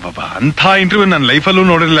 ಅಬ್ಬಬ್ಬಬ್ಬಬ್ಬ, ಅಂತ ಇಂಟರ್ವ್ಯೂ ನನ್ನ ಲೈಫಲ್ಲೂ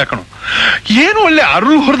ನೋಡಿರ್ಲಿಲ್ಲ ಕಣೋ. ಏನು ಒಳ್ಳೆ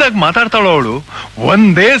ಅರುಳು ಹೊರದಾಗ ಮಾತಾಡ್ತಾಳು ಅವಳು.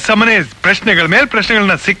 ಒಂದೇ ಸಮನೆ ಪ್ರಶ್ನೆಗಳ ಮೇಲೆ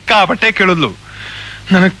ಪ್ರಶ್ನೆಗಳನ್ನ ಸಿಕ್ಕಾಪಟ್ಟೆ ಕೇಳಿದ್ಲು.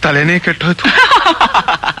 ನನಗ್ ತಲೆನೇ ಕೆಟ್ಟೋಯ್ತು.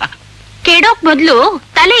 ಕೆಡೋಕ್ ಮೊದ್ಲು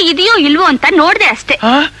ತಲೆ ಇದೆಯೋ ಇಲ್ವೋ ಅಂತ ನೋಡ್ದೆ ಅಷ್ಟೇ.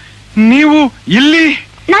 ನೀವು ಇಲ್ಲಿ?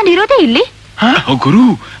 ನಾನಿರೋದೇ ಇಲ್ಲಿ. ಗುರು,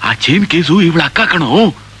 ಆ ಚೈನ್ ಕೇಸು ಇವಳ ಅಕ್ಕ ಕಣೋ.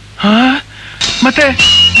 ಮತ್ತೆ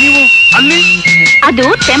ನೀವು ಅಲ್ಲಿ? ಅದು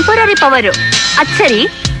ಟೆಂಪರರಿ ಪವರ್. ಅದ್ ಸರಿ,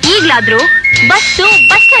 ಈಗ್ಲಾದ್ರೂ ಬಸ್ಸು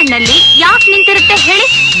ಬಸ್ ಸ್ಟ್ಯಾಂಡ್ ನಲ್ಲಿ ಯಾಕೆ ನಿಂತಿರುತ್ತೆ ಹೇಳಿ?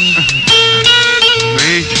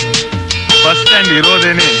 Bus stand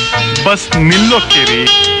ಇರೋದೇನೆ bus ನಿಲ್ಲೋಕ್ಕೇರಿ.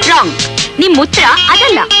 ರಾಂಗ್. ನಿಮ್ ಉತ್ತರ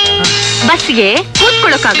ಅದಲ್ಲ. ಬಸ್ಗೆ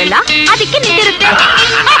ಕೂತ್ಕೊಳ್ಳೋಕಾಗಲ್ಲ, ಅದಕ್ಕೆ ನಿಂತಿರುತ್ತೆ.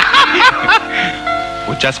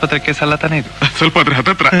 ಉಚ್ಚಾಸ್ಪತ್ರೆ ಕೇಸ್ ಅಲ್ಲ ತಾನೇ ಇದು? ಸ್ವಲ್ಪ ಅದ್ರ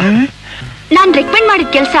ಹತ್ರ. ನಾನ್ ರೆಕಮೆಂಡ್ ಮಾಡಿದ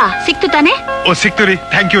ಕೆಲ್ಸ ಸಿಕ್ತು ತಾನೆ? ಓ, ಸಿಕ್ತು ರೀ.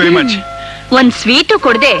 Thank you very much. ಒಂದ್ ಸ್ವೀಟು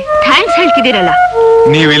ಕೊಡದೆ ಥ್ಯಾಂಕ್ಸ್ ಹೇಳ್ತಿದ್ದೀರಲ್ಲ.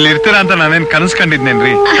 ನೀವ್ ಇಲ್ಲಿ ಇರ್ತೀರಾ ಅಂತ ನಾನೇನ್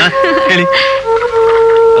ಕನಸ್ಕೊಂಡಿದ್ನೇನ್ರಿ? ಹೇಳಿ.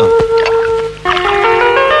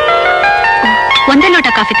 ಒಂದೇ ಲೋಟ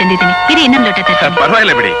ಕಾಫಿ ತಂದಿದ್ದೀನಿ, ಇರಿ ಇನ್ನೊಂದು ಲೋಟ ತರ್ತೀನಿ.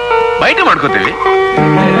 ಪರವಾಗಿಲ್ಲ ಬಿಡಿ, ಬೈಟ್ ಮಾಡ್ಕೋತೀವಿ.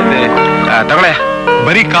 ತಗೊಳ್ಳೆ.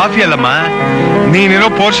 ಬರೀ ಕಾಫಿ ಅಲ್ಲಮ್ಮ, ನೀನಿರೋ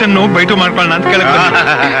ಪೋರ್ಷನ್ ಬೈಟು ಮಾಡ್ಕೊಳ್ಳೋಣ ಅಂತ ಕೇಳ.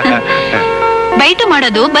 ಬೈಟು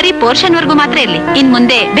ಮಾಡೋದು ಬರೀ ಪೋರ್ಷನ್ ವರ್ಗು ಮಾತ್ರ ಇರ್ಲಿ, ಇನ್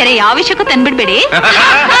ಮುಂದೆ ಬೇರೆ ಯಾವ ವಿಷಯಕ್ಕೂ ತಂದ್ಬಿಡ್ಬೇಡಿ.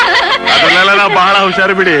 ಬಹಳ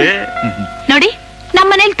ಹುಷಾರು ಬಿಡಿ. ನೋಡಿ,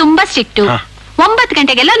 ನಮ್ಮನೇಲಿ ತುಂಬಾ ಸ್ಟ್ರಿಕ್ಟು. 9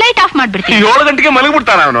 ಗಂಟೆಗೆಲ್ಲ ಲೈಟ್ ಆಫ್ ಮಾಡ್ಬಿಡ್ತೀನಿ. 7 ಗಂಟೆಗೆ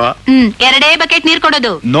ಮಲಗ್ಬಿಡ್ತಾನ ಅವನು. 2 ಬಕೆಟ್ ನೀರ್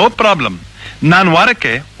ಕೊಡೋದು. No problem. ನಾನ್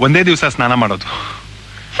ವಾರಕ್ಕೆ ಒಂದೇ ದಿವಸ ಸ್ನಾನ ಮಾಡೋದು.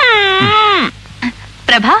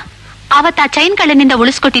 ಪ್ರಭಾ, ಅವತ್ತ ಚೈನ್ ಕಳ್ಳನಿಂದ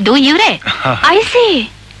ಉಳಿಸ್ಕೊಟ್ಟಿದ್ದು ಇವ್ರೆ? ಐಸಿ.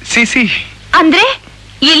 ಸಿ ಅಂದ್ರೆ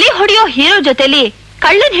ಇಲ್ಲಿ ಹೊಡಿಯೋ ಹೀರೋ ಜೊತೆಲಿ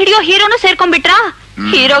ಕಳ್ಳನ್ ಹಿಡಿಯೋ ಹೀರೋನು ಸೇರ್ಕೊಂಡ್ಬಿಟ್ರಾ?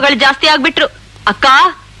 ಹೀರೋಗಳು ಜಾಸ್ತಿ ಆಗ್ಬಿಟ್ರು. ಅಕ್ಕ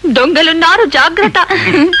ದೊಂಗಲು ನಾರು ಜಾಗ್ರತ.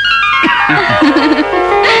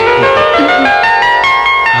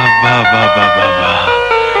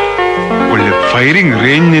 ಒಳ್ಳೆ ಫೈರಿಂಗ್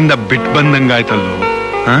ರೇಂಜ್ ನಿಂದ ಬಿಟ್ ಬಂದಂಗಾಯ್ತಲ್ಲೋ.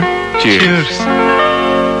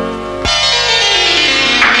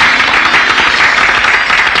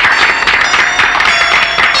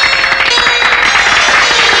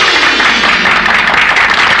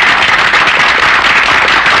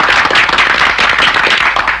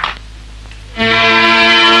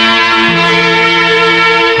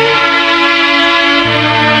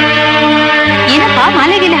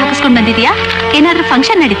 ಮಾಲೆಗೆಲ್ಲ ಹಾಕಿಸ್ಕೊಂಡ್ ಬಂದಿದ್ಯಾ? ಏನಾದ್ರೂ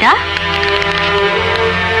ಫಂಕ್ಷನ್ ನಡೀತಾ?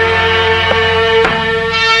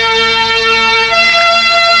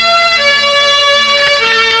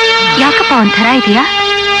 ಯಾಕಪ್ಪ ಒಂಥರ ಇದೆಯಾ?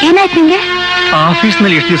 ಏನಾಯ್ತು ನಿಂಗೆ? ಆಫೀಸ್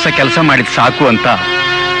ನಲ್ಲಿ ಎಷ್ಟು ದಿವಸ ಕೆಲಸ ಮಾಡಿದ್ ಸಾಕು ಅಂತ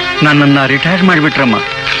ನನ್ನನ್ನ ರಿಟೈರ್ ಮಾಡಿಬಿಟ್ರಮ್ಮ.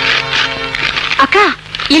 ಅಕ್ಕ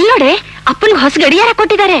ಇಲ್ಲಿ ನೋಡಿ, ಅಪ್ಪನ್ಗೆ ಹೊಸ ಗಡಿಯಾರ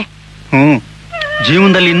ಕೊಟ್ಟಿದ್ದಾರೆ.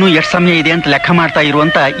 ಜೀವನದಲ್ಲಿ ಇನ್ನೂ ಎಷ್ಟು ಸಮಯ ಇದೆ ಅಂತ ಲೆಕ್ಕ ಮಾಡ್ತಾ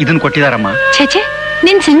ಇರುವಂತ ಇದನ್ ಕೊಟ್ಟಿದಾರಮ್ಮ. ಛೇಚೆ,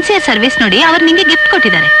 ನಿನ್ ಸಿನ್ಸಿಯರ್ ಸರ್ವಿಸ್ ನೋಡಿ ಅವ್ರು ನಿಂಗೆ ಗಿಫ್ಟ್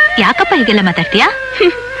ಕೊಟ್ಟಿದ್ದಾರೆ. ಯಾಕಪ್ಪ ಹೀಗೆಲ್ಲ ಮಾತಾಡ್ತೀಯಾ?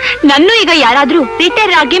 ನನ್ನೂ ಈಗ ಯಾರಾದ್ರೂ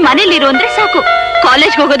ರಿಟೈರ್ ಆಗಿ ಮನೇಲಿ ಇರು ಅಂದ್ರೆ ಸಾಕು,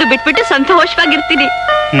 ಕಾಲೇಜ್ ಹೋಗೋದು ಬಿಟ್ಬಿಟ್ಟು ಸಂತೋಷವಾಗಿರ್ತೀನಿ.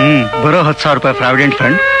 ಬರೋ 10,000 ರೂಪಾಯಿ ಪ್ರಾವಿಡೆಂಟ್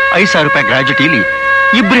ಫಂಡ್, 5,000 ರೂಪಾಯಿ ಗ್ರಾಜ್ಯುಟಿಲಿ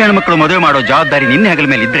ಇಬ್ರು ಹೆಣ್ಮಕ್ಳು ಮದುವೆ ಮಾಡೋ ಜವಾಬ್ದಾರಿ ನಿನ್ನೆ ಹೆಗಲ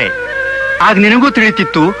ಮೇಲೆ ಇದ್ರೆ ಆಗ ನಿನಗೂ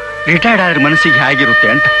ತಿಳಿತಿತ್ತು ರಿಟೈರ್ಡ್ ಆದ್ರೆ ಮನಸ್ಸಿಗೆ ಹೇಗಿರುತ್ತೆ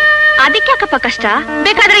ಅಂತ. ಅದಕ್ಕೆ ಯಾಕಪ್ಪ ಕಷ್ಟ?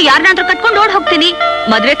 ಬೇಕಾದ್ರೆ ಯಾರನ್ನಾದ್ರೂ ಕಟ್ಕೊಂಡು ಓಡ್ ಹೋಗ್ತೀನಿ,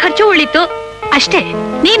 ಮದ್ವೆ ಖರ್ಚು ಉಳಿತು ಅಷ್ಟೇ.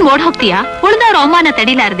 ನೀನ್ ಓಡ್ ಹೋಗ್ತೀಯಾ? ಉಳ್ದವ್ರ ಅವಮಾನ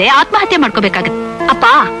ತಡಿಲಾರ್ದೆ ಆತ್ಮಹತ್ಯೆ ಮಾಡ್ಕೋಬೇಕಾಗತ್ತೆ. ಅಪ್ಪ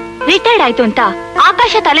ರಿಟೈರ್ಡ್ ಆಯ್ತು ಅಂತ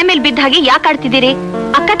ಆಕಾಶ ತಲೆ ಮೇಲೆ ಬಿದ್ದ ಹಾಗೆ ಯಾಕೆ ಆಡ್ತಿದ್ದೀರಿ?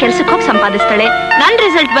 ಅಕ್ಕ ಕೆಲ್ಸಕ್ಕೆ ಹೋಗಿ ಸಂಪಾದಿಸ್ತಾಳೆ. ನನ್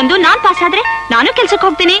ರಿಸಲ್ಟ್ ಬಂದು ನಾನ್ ಪಾಸ್ ಆದ್ರೆ ನಾನು ಕೆಲ್ಸಕ್ಕೆ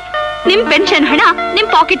ಹೋಗ್ತೀನಿ. ನಿಮ್ ಪೆನ್ಷನ್ ಹಣ ನಿಮ್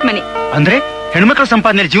ಪಾಕೆಟ್ ಮನಿ. ಅಂದ್ರೆ ಹೆಣ್ಮಕ್ಳ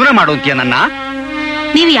ಸಂಪಾದನೆ ಜೀವನ ಮಾಡೋಂತೀಯ ನನ್ನ?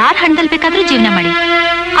 ನೀವ್ ಯಾರ ಹಣದಲ್ಲಿ ಬೇಕಾದ್ರೂ ಜೀವನ ಮಾಡಿ,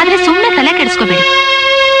 ಆದ್ರೆ ಸುಮ್ನೆ ತಲೆ ಕೆಡಿಸ್ಕೋಬೇಡಿ.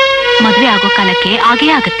 ಮದ್ವೆ ಆಗೋ ಕಾಲಕ್ಕೆ ಆಗೇ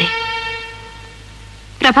ಆಗತ್ತೆ.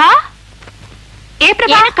 ಪ್ರಭಾ, ಏ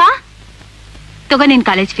ಪ್ರಭಾ, ತಗೋ ನಿನ್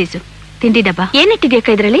ಕಾಲೇಜ್ ಫೀಸು. ತಿಂಡಿ ಡಬ್ಬ ಏನಿಟ್ಟಿದ್ಯಕ್ಕ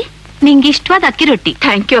ಇದ್ರಲ್ಲಿ? ನಿಂಗೆ ಇಷ್ಟವಾದ ಅಕ್ಕಿ ರೊಟ್ಟಿ.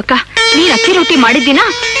 ಥ್ಯಾಂಕ್ ಯು ಅಕ್ಕ. ನೀನ್ ಅಕ್ಕಿ ರೊಟ್ಟಿ ಮಾಡಿದ್ದೀನ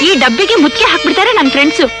ಈ ಡಬ್ಬಿಗೆ ಮುದ್ಕೆ ಹಾಕ್ಬಿಡ್ತಾರೆ ನನ್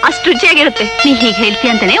ಫ್ರೆಂಡ್ಸ್. ಅಷ್ಟು ರುಚಿಯಾಗಿರುತ್ತೆ. ನೀ ಹೀಗೆ ಹೇಳ್ತೀಯ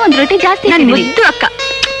ಅಂತಾನೆ ಒಂದ್ ರೊಟ್ಟಿ ಜಾಸ್ತಿ. ನನ್ ಮುದ್ದು ಅಕ್ಕ.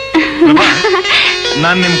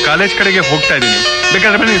 ನಾನ್ ನಿಮ್ ಕಾಲೇಜ್ ಕಡೆಗೆ ಹೋಗ್ತಾ ಇದ್ದೀನಿ,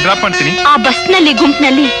 ಬೇಕಾದ್ರೆ ಡ್ರಾಪ್ ಮಾಡ್ತೀನಿ. ಆ ಬಸ್ ನಲ್ಲಿ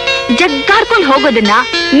ಗುಂಪ್ನಲ್ಲಿ ಜಗ್ಗಾಡ್ಕೊಂಡು ಹೋಗೋದನ್ನ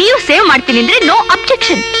ನೀವು ಸೇವ್ ಮಾಡ್ತೀನಿ ಅಂದ್ರೆ ನೋ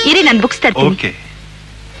ಅಬ್ಜೆಕ್ಷನ್. ಇರಿ ನನ್ ಬುಕ್ಸ್ ತರ್ತೀನಿ. ಓಕೆ.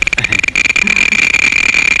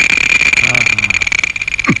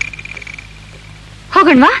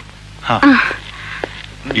 ಹೋಗೋಣವಾ?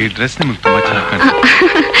 ಈ ಡ್ರೆಸ್ ನಿಮಗೆ ತುಂಬಾ ಚೆನ್ನಾಗಿ ಕಾಣುತ್ತೆ.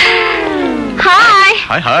 Hi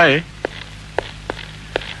hi hi.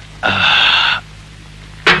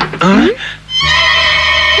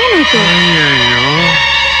 ಏನಾಯ್ತು? ಅಯ್ಯೋ,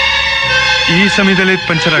 ಈ ಸಮಯದಲ್ಲಿ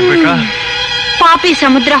ಪಂಚರ್ ಆಗ್ಬೇಕಾ? ಪಾಪಿ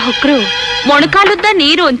ಸಮುದ್ರ ಹೊಕ್ರು ಮೊಣಕಾಲುದ್ದ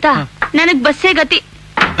ನೀರು ಅಂತ ನನಗ್ ಬಸ್ಸೇ ಗತಿ.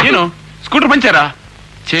 ಏನು ಸ್ಕೂಟರ್ ಪಂಚರಾ?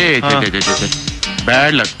 ಛೇ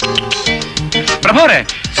ಬ್ಯಾಡ್ ಲಕ್. ಪ್ರಭಾವ್ರೆ,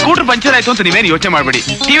 ಸ್ಕೂಟರ್ ಪಂಚರ್ ಆಯ್ತು ಅಂತ ನೀವೇನು ಯೋಚನೆ ಮಾಡ್ಬೇಡಿ.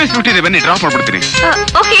 ಟಿವಿಎಸ್ 50 ಇದೆ, ಬನ್ನಿ ಡ್ರಾಪ್ ಮಾಡ್ಬಿಡ್ತೀನಿ.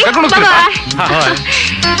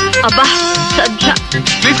 ಅಬ್ಬಾ ಸದ್ಯ.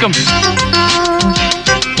 Please come.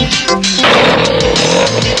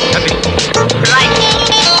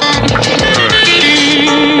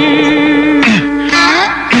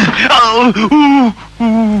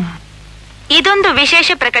 ಇದೊಂದು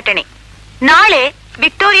ವಿಶೇಷ ಪ್ರಕಟಣೆ. ನಾಳೆ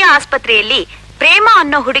ವಿಕ್ಟೋರಿಯಾ ಆಸ್ಪತ್ರೆಯಲ್ಲಿ ಪ್ರೇಮ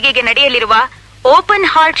ಅನ್ನೋ ಹುಡುಗಿಗೆ ನಡೆಯಲಿರುವ open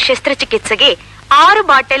heart ಶಸ್ತ್ರಚಿಕಿತ್ಸೆಗೆ 6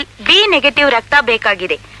 bottle B negative ರಕ್ತ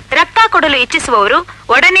ಬೇಕಾಗಿದೆ. ರಕ್ತ ಕೊಡಲು ಇಚ್ಛಿಸುವವರು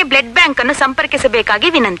ಒಡನೆ ಬ್ಲಡ್ ಬ್ಯಾಂಕ್ ಅನ್ನು ಸಂಪರ್ಕಿಸಬೇಕಾಗಿ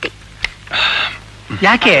ವಿನಂತಿ.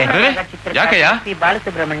 ಯಾಕೆ ಯಾಕಯ್ಯ?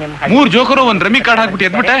 3 ಜೋಕರು ಒಂದ್ ರಮ್ಮಿ ಕಾರ್ಡ್ ಹಾಕ್ಬಿಟ್ಟು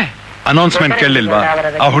ಎದ್ಬಿಟ್ಟೆ. ಅನೌನ್ಸ್ಮೆಂಟ್ ಕೇಳಲಿಲ್ವಾ?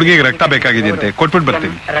 ಆ ಹುಡುಗಿಗೆ ರಕ್ತ ಬೇಕಾಗಿದೆಯಂತೆ, ಕೊಟ್ಬಿಟ್ಟು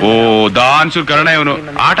ಬರ್ತೀನಿ. ಓ ದಾನ್ಸೂರ್ ಕರ್ಣ ಇವನು.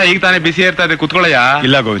 ಆಟ ಈಗ ತಾನೇ ಬಿಸಿ ಇರ್ತಾ ಇದೆ, ಕುತ್ಕೊಳ್ಳಯ್ಯ.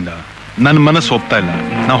 ಇಲ್ಲ ಗೋವಿಂದ, ನನ್ ಮನಸ್ಸು ಒಪ್ತಾ ಇಲ್ಲ,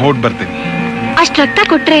 ನಾ ಹೊಡ್ ಬರ್ತೀನಿ. ಅಷ್ಟ್ ರಕ್ತ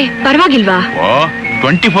ಕೊಟ್ರೆ ಪರವಾಗಿಲ್ವಾ? ಓ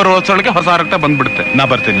 24 hours ಒಳಗೆ ಹೊಸ ರಕ್ತ ಬಂದ್ಬಿಡುತ್ತೆ. ನಾ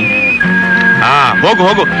ಬರ್ತೀನಿ. ಹಾ ಹೋಗು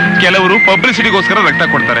ಹೋಗು. ಕೆಲವರು ಪಬ್ಲಿಸಿಟಿಗೋಸ್ಕರ ರಕ್ತ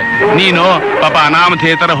ಕೊಡ್ತಾರೆ, ನೀನು ಪಾಪ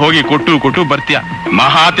ಅನಾಮಧೇಯತರ ಹೋಗಿ ಕೊಟ್ಟು ಬರ್ತೀಯ.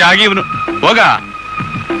 ಮಹಾತ್ಯಾಗಿ ಇವನು. ಹೋಗ,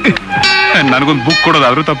 ನನಗೊಂದು ಬುಕ್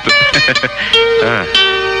ಕೊಡೋದಾದ್ರೂ ತಪ್ಪು.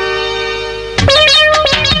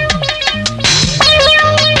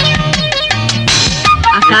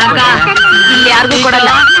 ಇಲ್ಲಿ ಯಾರಿಗೂ ಕೊಡಲ್ಲ,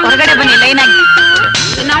 ಹೊರಗಡೆ ಬನ್ನಿ ಲೈನ್ ಆಗಿ.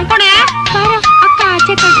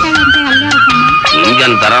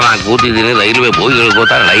 ಹಿಂಗಂತರ ನಾ ಕೂತಿದ್ದೀನಿ, ರೈಲ್ವೆ ಬೋಗಿಗಳು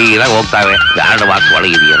ಕೂತಾರೆ ಲೈನಾಗಿ ಹೋಗ್ತಾವೆ. Guard box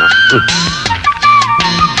ಒಳಗಿದೆಯೇನೋ.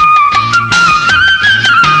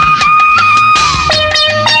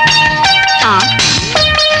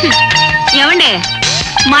 ಯವಂಡೆ,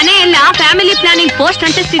 ಮನೆ ಎಲ್ಲ ಫ್ಯಾಮಿಲಿ ಪ್ಲಾನಿಂಗ್ ಪೋಸ್ಟ್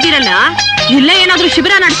ಅಂಟಿಸ್ತಿದ್ದೀರಲ್ಲ, ಇಲ್ಲ ಏನಾದ್ರೂ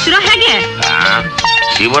ಶಿಬಿರ ನಡೆಸ್ತಿರೋ ಹೇಗೆ?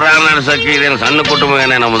 ಶಿಬಿರ ನಡೆಸಕ್ಕೆ ಇದೇನು ಸಣ್ಣ ಕುಟುಂಬ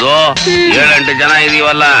ಏನೇ ನಮ್ದು? 7-8 ಜನ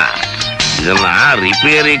ಇದೀವಲ್ಲ. ಇದನ್ನ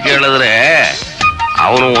ರಿಪೇರಿ ಕೇಳಿದ್ರೆ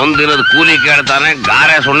ಅವನು ಒಂದಿನದ ಕೂಲಿ ಕೇಳ್ತಾನೆ,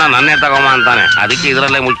 ಗಾರೆ ಸುಣ್ಣ ನನ್ನೇ ತಗೊಂಬ ಅಂತಾನೆ. ಅದಕ್ಕೆ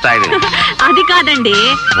ಇದ್ರಲ್ಲೇ ಮುಚ್ತಾ ಇದ್ದೀನಿ. ಅದಕ್ಕಾದಂಡಿ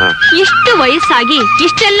ಇಷ್ಟು ವಯಸ್ಸಾಗಿ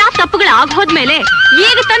ಇಷ್ಟೆಲ್ಲಾ ತಪ್ಪುಗಳು ಆಗೋದ್ಮೇಲೆ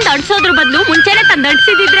ಈಗ ತಂದು ಅಡ್ಸೋದ್ರ ಬದಲು ಮುಂಚೆನೆ ತಂದು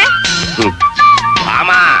ಅಡ್ಸಿದಿದ್ರೆ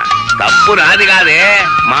ಮಾಮ ತಪ್ಪು ನಾದಿಗಾದೆ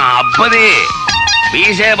ಮಾ ಅಪ್ಪದಿ.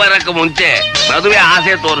 ಮೀಸೆ ಬರಕ್ಕೆ ಮುಂಚೆ ಮದುವೆ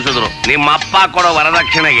ಆಸೆ ತೋರಿಸಿದ್ರು ನಿಮ್ಮಪ್ಪ ಕೊಡೋ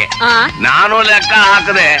ವರದಕ್ಷಿಣೆಗೆ. ನಾನು ಲೆಕ್ಕ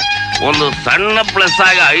ಹಾಕದೆ ಒಂದು ಸಣ್ಣ ಪ್ಲಸ್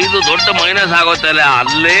ಆಗಿ 5 ದೊಡ್ಡ ಮೈನಸ್ ಆಗೋತ್ತಲ್ಲ,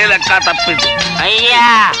 ಅಲ್ಲೇ ಲೆಕ್ಕ ತಪ್ಪಿತ್ತು. ಅಯ್ಯ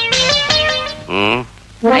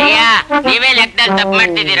ನೀವೇ ಲೆಕ್ಕದಲ್ಲಿ ತಪ್ಪು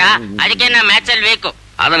ಮಾಡ್ತಿದ್ದೀರಾ, ಅದಕ್ಕೆ ನಾ ಮ್ಯಾಚ್ ಅಲ್ಲಿ ಬೇಕು.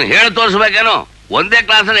 ಅದನ್ನ ಹೇಳಿ ತೋರಿಸ್ಬೇಕೇನು? ಒಂದೇ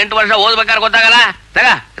ಕ್ಲಾಸಲ್ಲಿ 8 ವರ್ಷ ಓದ್ಬೇಕಾದ್ರೆ ಗೊತ್ತಾಗಲ್ಲ.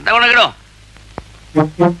 ತಗೊಂಡೋಗಿಡು.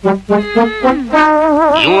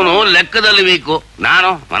 ಇವನು ಲೆಕ್ಕದಲ್ಲಿ ವೀಕು,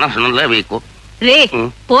 ನಾನು ಮನಸ್ಸಿನಲ್ಲೇ ವೀಕು. ರೇ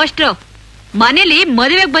ಪೋಸ್ಟ್ರು, ಮನೇಲಿ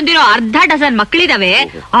ಮದುವೆಗೆ ಬಂದಿರೋ 1/2 ಡಜನ್ ಮಕ್ಕಳಿದಾವೆ,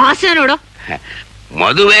 ಆಸೆ ನೋಡು.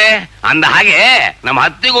 ಮದುವೆ ಅಂದ ಹಾಗೆ ನಮ್ಮ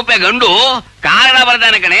ಹತ್ತಿಗುಪ್ಪೆ ಗಂಡು ಕಾರಣ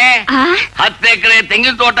ಬರ್ತಾನೆ ಕಣೆ. 10 ಎಕರೆ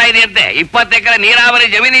ತೆಂಗಿನ ತೋಟ ಇದೆಯಂತೆ, 20 ಎಕರೆ ನೀರಾವರಿ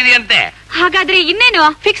ಜಮೀನ್ ಇದೆಯಂತೆ. ಹಾಗಾದ್ರೆ ಇನ್ನೇನು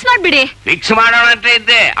ಫಿಕ್ಸ್ ಮಾಡ್ಬಿಡಿ. ಫಿಕ್ಸ್ ಮಾಡೋಣ ಅಂತ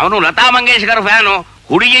ಇದ್ದೆ. ಅವನು ಲತಾ ಮಂಗೇಶ್ಕರ್ ಫ್ಯಾನು,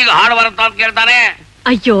 ಹುಡುಗಿಗೆ ಹಾಡು ಬರುತ್ತಾ ಅಂತ ಕೇಳ್ತಾನೆ.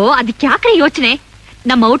 ಅಯ್ಯೋ ಅದಕ್ಕೆ ಯಾಕ್ರೆ ಯೋಚನೆ?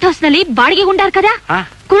 ನಮ್ಮ ಔಟ್ ಹೌಸ್ ನಲ್ಲಿ ಬಾಡಿಗೆ ಗುಂಡಾರ್ ಕದ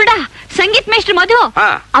ಕುರುಡ ಸಂಗೀತ್ ಮೇಷ್ಟ್ರ ಮಧು,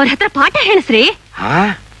 ಅವ್ರ ಹತ್ರ ಪಾಠ ಹೇಳಿಸ್ರಿ.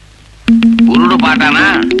 ಕುರುಡು ಪಾಠನ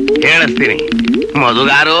ಹೇಳಿಸ್ತೀನಿ.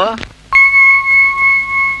 ಮಧುಗಾರು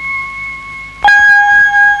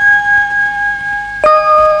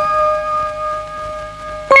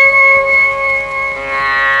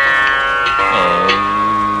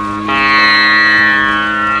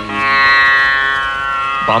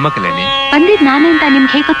ಬಾಮಕಲೇನಿ ಬಂದಿದ್ ನಾನೇ ಅಂತ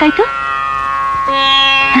ನಿಮ್ಗೆ ಹೇಗೆ ಗೊತ್ತಾಯ್ತು?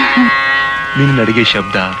 ನಿನ್ನ ನಡಿಗೆ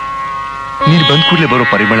ಶಬ್ದ, ನೀನ್ ಬಂದ್ ಕೂಡ್ಲೆ ಬರೋ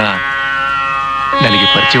ಪರಿಮಳ ನನಗೆ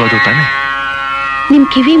ಪರಿಚಯವಾದ ತಾನೆ. ನಿಮ್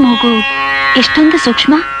ಕಿವಿ ಮೂಗು ಎಷ್ಟೊಂದು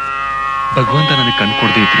ಸೂಕ್ಷ್ಮ. ಭಗವಂತ ನನಗೆ ಕಣ್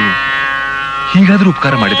ಕೊಡದೇ ಇದ್ರು ಹೀಗಾದ್ರೂ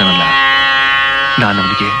ಉಪಕಾರ ಮಾಡಿದಾನಲ್ಲ, ನಾನು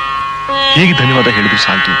ಅವನಿಗೆ ಹೇಗೆ ಧನ್ಯವಾದ ಹೇಳಿದ್ರು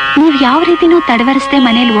ಸಾಲ್ತು. ನೀವ್ ಯಾವ ರೀತಿನೂ ತಡವರಿಸದೆ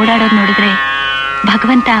ಮನೇಲಿ ಓಡಾಡೋದ್ ನೋಡಿದ್ರೆ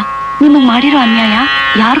ಭಗವಂತ ನಿಮಗ್ ಮಾಡಿರೋ ಅನ್ಯಾಯ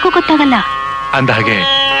ಯಾರಿಗೂ ಗೊತ್ತಾಗಲ್ಲ. ಅಂದ ಹಾಗೆ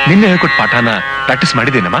ನಿನ್ನೆ ಹೇಳ್ಕೊಟ್ ಪಾಠನ ಪ್ರಾಕ್ಟೀಸ್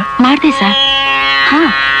ಮಾಡಿದ್ದೇನಮ್ಮ? ಮಾಡ್ದೆ ಸರ್. ಹಾ,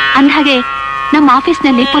 ಅಂದ್ಹಾಗೆ ನಮ್ಮ ಆಫೀಸ್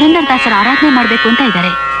ನಲ್ಲಿ ಪುರಂದರದಾಸರ ಆರಾಧನೆ ಮಾಡ್ಬೇಕು ಅಂತ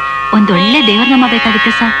ಇದ್ದಾರೆ. ಒಂದೊಳ್ಳೆ ದೇವರ ನಾಮ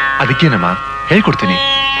ಬೇಕಾಗಿತ್ತು ಸರ್. ಅದಕ್ಕೇನಮ್ಮ, ಹೇಳ್ಕೊಡ್ತೀನಿ.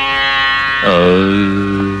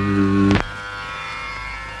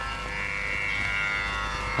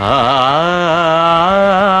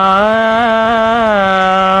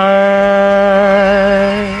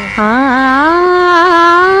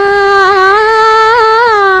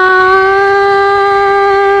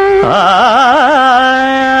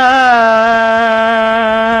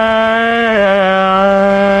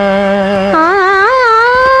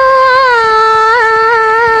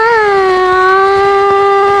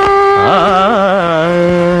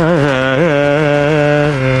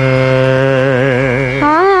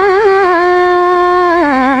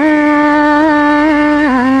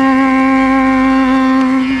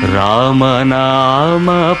 ರಾಮನಾಮ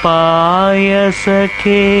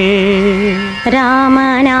ಪಾಯಸಕ್ಕೆ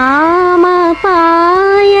ರಾಮನಾಮ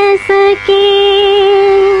ಪಾಯಸಕ್ಕೆ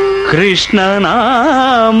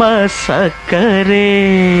ಕೃಷ್ಣನಾಮ ಸಕ್ಕರೆ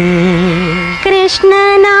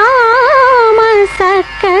ಕೃಷ್ಣನಾಮ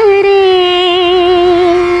ಸಕ್ಕರೆ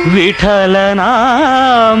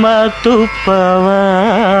ವಿಠಲನಾಮ ತುಪ್ಪವ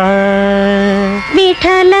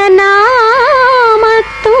ವಿಠಲನಾಮ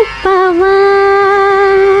ತುಪ್ಪವ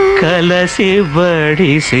ಕಲಸಿ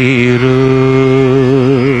ಬಡಿಸಿರು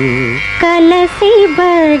ಕಲಸಿ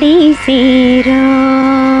ಬಡಿಸಿರು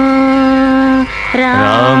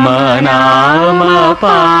ರಾಮನಾಮ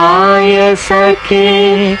ಪಾಯಸಕ್ಕೆ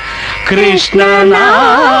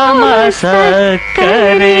ಕೃಷ್ಣನಾಮ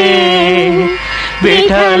ಸಕ್ಕರೆ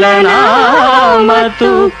ವಿಠಲನಾಮ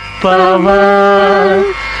ತುಪ್ಪವ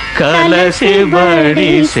ಕಲಸಿ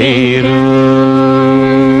ಬಡಿಸಿರು.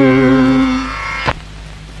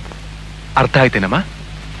 ಅರ್ಥ ಆಯ್ತೇನಮ್ಮ?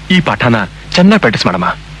 ಈ ಪಾಠನ ಚೆನ್ನಾಗಿ ಪ್ರಾಕ್ಟೀಸ್ ಮಾಡಮ್ಮ.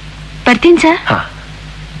 ಬರ್ತೀನಿ ಸರ್.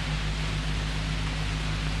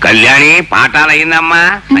 ಕಲ್ಯಾಣಿ ಪಾಠಾಲ ಏನಮ್ಮ?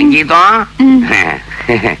 ಸಂಗೀತ.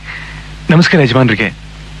 ನಮಸ್ಕಾರ ಯಜಮಾನ್ರಿಗೆ.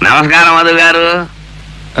 ನಮಸ್ಕಾರ ಮಧುಗಾರು.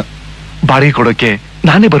 ಬಾಡಿಗೆ ಕೊಡೋಕೆ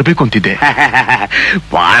ನಾನೇ ಬರ್ಬೇಕು ಅಂತಿದ್ದೆ.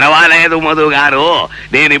 పర్వాలేదు మధుగారు,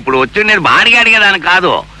 నేను ఇప్పుడు వచ్చి నేను బాడిಗೆ అడిగేదాను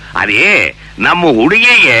కాదు. అది ನಮ್ಮ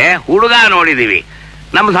ಹುಡುಗಿಗೆ ಹುಡುಗ ನೋಡಿದೀವಿ.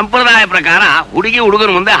 ನಮ್ಮ ಸಂಪ್ರದಾಯ ಪ್ರಕಾರ ಹುಡುಗಿ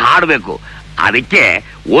ಹುಡುಗನ ಮುಂದೆ ಹಾಡಬೇಕು. ಅದಕ್ಕೆ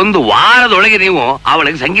 1 ವಾರದೊಳಗೆ ನೀವು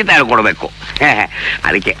ಅವಳಿಗೆ ಸಂಗೀತ ಹೇಳ್ಕೊಡ್ಬೇಕು.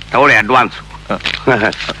 ಅದಕ್ಕೆ ತಗೊಳ್ಳಿ ಅಡ್ವಾನ್ಸ್.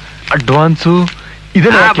 ಅಡ್ವಾನ್ಸು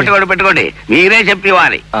పెట్టుకోండి, మీరే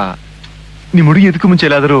చెప్పివ్వాలి. ನಿಮ್ ಹುಡುಗಿ ಇದಕ್ಕೂ ಮುಂಚೆ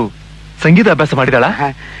ಎಲ್ಲಾದರೂ ಸಂಗೀತ ಅಭ್ಯಾಸ ಮಾಡಿದಾಳ?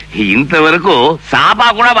 ಇಂತವರೆಗೂ ಸಾಪ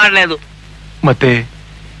ಕೂಡ ಮಾಡలేదు. ಮತ್ತೆ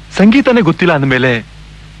ಸಂಗೀತನೇ ಗೊತ್ತಿಲ್ಲ ಅಂದ್ಮೇಲೆ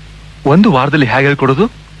 1 ವಾರದಲ್ಲಿ ಹೇಗೆ ಹೇಳ್ಕೊಡೋದು?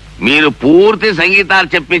 మీరు పూర్తి సంగీతాలు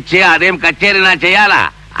చెప్పించి అదేం కచేరీనా చేయాలా?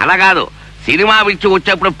 అలా కాదు, సినిమా పిచ్చి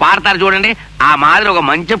వచ్చేప్పుడు పాడతారు చూడండి, ఆ మాదిరి ఒక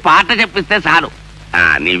మంచి పాట చెప్పిస్తే చాలు.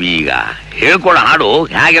 ನೀವೀಗ ಹೇಳ್ಕೊಡ ಹಾಡು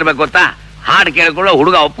ಹೇಗಿರ್ಬೇಕು ಗೊತ್ತಾ? ಹಾಡು ಕೇಳ್ಕೊಳ್ಳೋ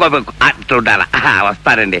ಹುಡುಗ ಒಪ್ಕೋಬೇಕು ಅಷ್ಟುಂಟಲ್ಲ.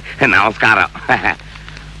 ವಸ್ತಾರಂడి, ನಮಸ್ಕಾರ.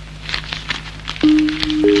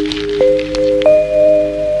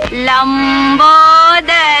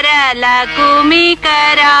 ಲಂಬೋದರ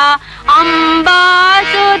ಲಕುಮಿಕರ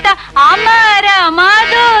ಅಂಬಾಸುತ ಅಮರ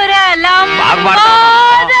ಮಧುರ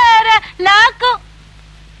ಲಂಬೋದರ ಲಕು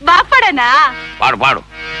ಬಾಪಡನಾ? ಪಾಡು ಪಾಡು.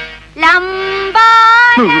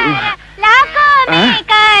 ಲಂಬೋದರ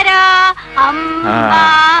ಲಕುಮಿಕರ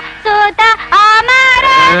ಅಂಬಾಸುತ ಅಮರ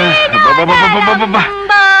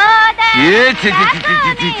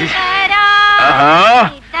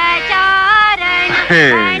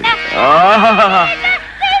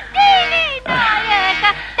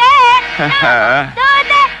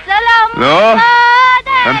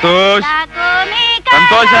ಸಂತೋಷ್,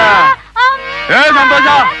 ಸಂತೋಷ, ಸಂತೋಷ.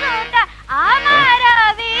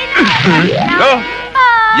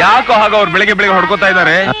 ಯಾಕೋ ಹಾಗ ಅವ್ರು ಬೆಳಿಗ್ಗೆ ಬೆಳಿಗ್ಗೆ ಹೊಡ್ಕೋತಾ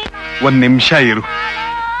ಇದ್ದಾರೆ? ಒಂದ್ ನಿಮಿಷ ಇರು.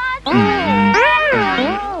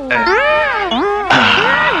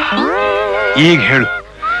 ಈಗ ಹೇಳು,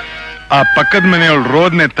 ಆ ಪಕ್ಕದ ಮನೆಯವಳು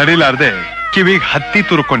ರೋದ್ನೆ ತಡಿಲಾರ್ದೆ ಕಿವಿಗೆ ಹತ್ತಿ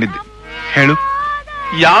ತುರ್ಕೊಂಡಿದ್ದೆ. ಹೇಳು,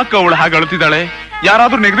 ಯಾಕೆ ಅವಳು ಹಾಗೆ ಅಳುತ್ತಿದ್ದಾಳೆ?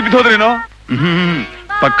 ಯಾರಾದ್ರೂ ನೆಗೆದು ಬಿದ್ದೋದ್ರೇನೋ?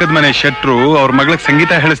 ಪಕ್ಕದ ಮನೆ ಶೆಟ್ರು ಅವ್ರ ಮಗಳಿಗೆ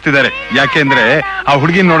ಸಂಗೀತ ಹೇಳಿಸ್ತಿದ್ದಾರೆ. ಯಾಕೆಂದ್ರೆ ಆ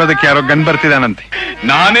ಹುಡುಗಿನ ನೋಡೋದಕ್ಕೆ ಯಾರೋ ಗಂಡ್ ಬರ್ತಿದಾನಂತೆ.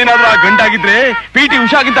 ನಾನೇನಾದ್ರೂ ಆ ಗಂಟಾಗಿದ್ರೆ PT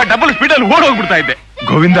ಉಷಾಗಿಂತ ಡಬಲ್ ಸ್ಪೀಡಲ್ಲಿ ಓಡೋಗ್ಬಿಡ್ತಾ ಇದ್ದೆ.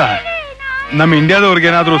 ಗೋವಿಂದ, ನಮ್ಮ ಇಂಡಿಯಾದವ್ರಿಗೆ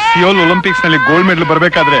ಏನಾದ್ರೂ ಸಿಯೋಲ್ ಒಲಿಂಪಿಕ್ಸ್ ನಲ್ಲಿ ಗೋಲ್ಡ್ ಮೆಡಲ್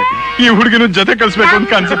ಬರ್ಬೇಕಾದ್ರೆ ಈ ಹುಡುಗಿನ ಜೊತೆ ಕಳ್ಸ್ಬೇಕು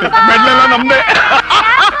ಅಂತ ಅನ್ಸುತ್ತೆ. ಮೆಡಲ್ ಎಲ್ಲ ನಮ್ದೇ.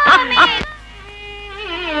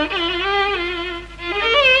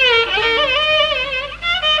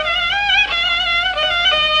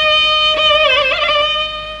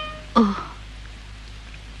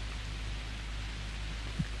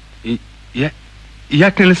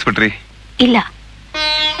 ಯಾಕೆ ನಿಲ್ಲಿಸ್ಬಿಟ್ರಿ? ಇಲ್ಲ,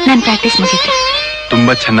 ನನ್ ಪ್ರಾಕ್ಟೀಸ್ ಮುಗಿತು.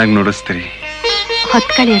 ತುಂಬಾ ಚೆನ್ನಾಗಿ ನುಡಿಸ್ತೀರಿ.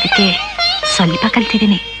 ಹೊತ್ತು ಕಳಿಯೋದಕ್ಕೆ ಸ್ವಲ್ಪ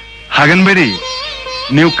ಕಲ್ತಿದ್ದೀನಿ. ಹಾಗನ್ಬೇಡಿ,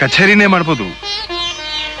 ನೀವು ಕಚೇರಿನೇ ಮಾಡ್ಬೋದು.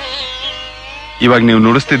 ಇವಾಗ ನೀವು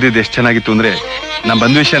ನುಡಿಸ್ತಿದ್ದಿದ್ದು ಎಷ್ಟು ಚೆನ್ನಾಗಿತ್ತು ಅಂದ್ರೆ ನಾ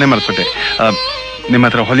ಬಂದ ವಿಷಯನೇ ಮರ್ತ್ಬಿಟ್ಟೆ. ನಿಮ್ಮ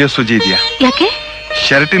ಹತ್ರ ಹೊಲಿಯೋ ಸೂಜಿ ಇದೆಯಾ? ಯಾಕೆ?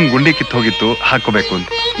 ಶರ್ಟಿನ ಗುಂಡಿ ಕಿತ್ತು ಹೋಗಿತ್ತು, ಹಾಕೋಬೇಕು ಅಂತ.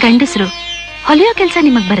 ಗಂಡಸರು ಹೊಲಿಯೋ ಕೆಲ್ಸ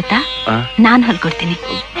ನಿಮಗ್ ಬರುತ್ತಾ? ನಾನ್ ಹೊಲ್ಕೊಡ್ತೀನಿ.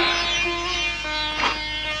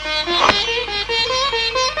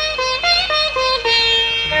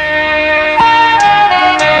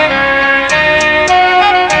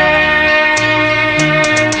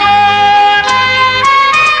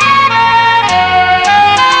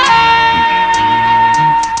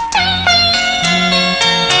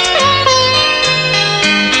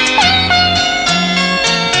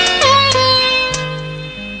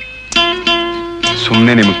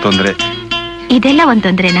 ಸುಮ್ನೆ ನಿಮಗ್ ತೊಂದ್ರೆ? ಇದೆಲ್ಲ ಒಂದ್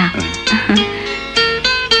ತೊಂದ್ರೆನಾ?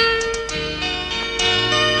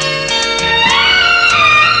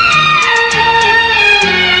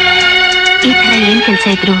 ಈ ತರ ಏನ್ ಕೆಲ್ಸ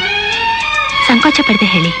ಇದ್ರು ಸಂಕೋಚ ಪಡದೆ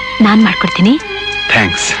ಹೇಳಿ, ನಾನ್ ಮಾಡ್ಕೊಡ್ತೀನಿ.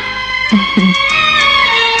 ಥ್ಯಾಂಕ್ಸ್.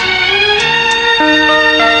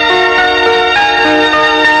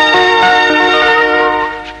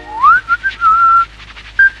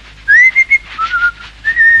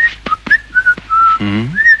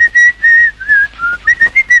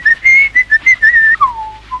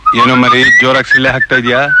 ಏನೋ ಮರಿ ಜೋರಾಗಿ ಸಿಳ್ಳೆ ಹಾಕ್ತಾ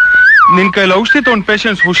ಇದೀಯಾ? ನಿನ್ ಕೈಲಿ ಔಷಧಿ ತಗೊಂಡ್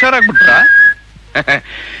ಪೇಷಂಟ್ಸ್ ಹುಷಾರಾಗ್ಬಿಟ್ರ?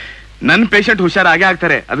 ನನ್ ಪೇಷಂಟ್ ಹುಷಾರಾಗೇ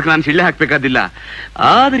ಆಗ್ತಾರೆ, ಅದಕ್ಕೆ ನಾನು ಸಿಳ್ಳೆ ಹಾಕ್ಬೇಕಾದಿಲ್ಲ.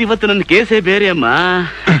 ಆದ್ರೆ ಇವತ್ತು ನನ್ನ ಕೇಸೇ ಬೇರೆ ಅಮ್ಮ.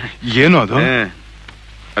 ಏನು ಅದು?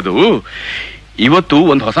 ಅದು ಇವತ್ತು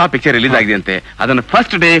ಒಂದು ಹೊಸ ಪಿಕ್ಚರ್ ರಿಲೀಸ್ ಆಗಿದೆ ಅಂತೆ. ಅದನ್ನ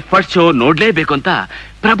ಫಸ್ಟ್ ಡೇ ಫಸ್ಟ್ ಶೋ ನೋಡ್ಲೇಬೇಕು ಅಂತ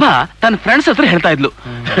ಪ್ರಭಾ ತನ್ನ ಫ್ರೆಂಡ್ಸ್ ಹತ್ರ ಹೇಳ್ತಾ ಇದ್ಲು.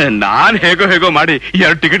 ನಾನ್ ಹೇಗೋ ಮಾಡಿ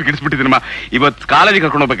 2 ಟಿಕೆಟ್ ಗಿಡಿಸ್ಬಿಟ್ಟಿದ್ದೀನಮ್ಮ. ಇವತ್ತು ಕಾಲೇಜಿಗೆ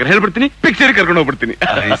ಕರ್ಕೊಂಡು ಹೋಗ್ಬೇಕಾದ್ರೆ ಹೇಳ್ಬಿಡ್ತೀನಿ, ಪಿಕ್ಚರ್ ಕರ್ಕೊಂಡು ಹೋಗ್ಬಿಡ್ತೀನಿ.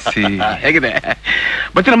 ಹೇಗಿದೆ?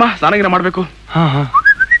 ಬರ್ತೀನಮ್ಮ, ಸ್ನಾನಗಿನ ಮಾಡ್ಬೇಕು.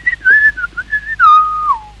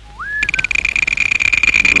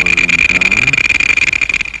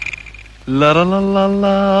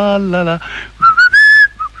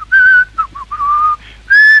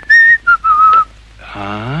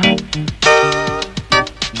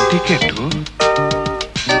 ಟಿಕೆಟು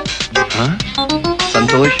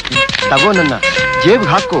ಸಂತೋಷ್, ತಗೋ, ನನ್ನ ಜೇಬ್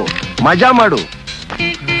ಹಾಕು, ಮಜಾ ಮಾಡು.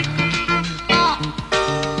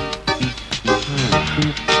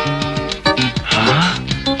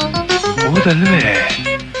 ಹೌದಲ್ವೇ?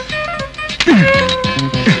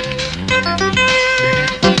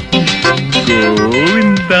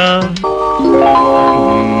 ಗೋವಿಂದ.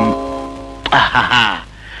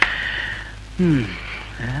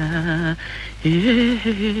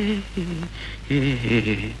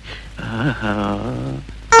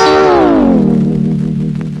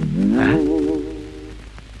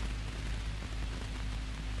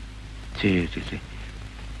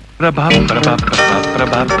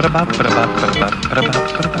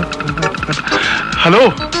 Hello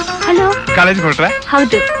hello, college ಹೊರಟ್ರ?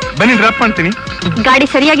 ಹೌದು. ಬನ್ನಿ, ಡ್ರಾಪ್ ಮಾಡ್ತೀನಿ. ಗಾಡಿ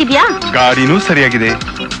ಸರಿಯಾಗಿದ್ಯಾ? ಗಾಡಿನೂ ಸರಿಯಾಗಿದೆ,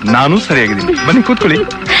 ನಾನು ಸರಿಯಾಗಿದ್ದೀನಿ. ಬನ್ನಿ ಕೂತ್ಕೊಳ್ಳಿ.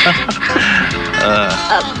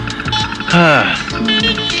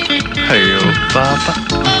 ಅಯ್ಯೋ ಪಾಪ.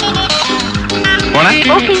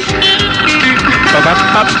 ಓಕೆ.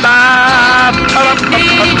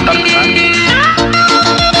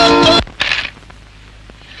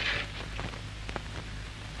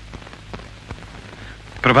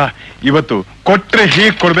 ಪ್ರಭಾ, ಇವತ್ತು ಕೊಟ್ರೆ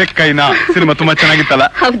ಹೀಗ್ ಕೊಡ್ಬೇಕು ಕೈನಾ ಸಿನಿಮಾ ತುಂಬಾ ಚೆನ್ನಾಗಿತ್ತಲ್ಲ?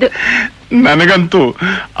 ಹೌದು. ನನಗಂತೂ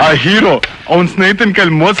ಆ ಹೀರೋ ಅವನ್ ಸ್ನೇಹಿತನ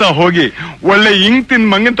ಕೈಲಿ ಮೋಸ ಹೋಗಿ ಒಳ್ಳೆ ಹಿಂಗ್ ತಿನ್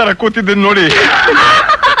ಮಂಗನ್ ತರ ಕೂತಿದ್ದ ನೋಡಿ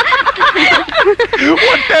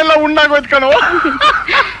ಹೊಟ್ಟೆ ಎಲ್ಲ ಉಣ್ಣಾಗೋಯ್ತು ಕಣೋ.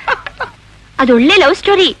 ಅದೊಳ್ಳೆ ಲವ್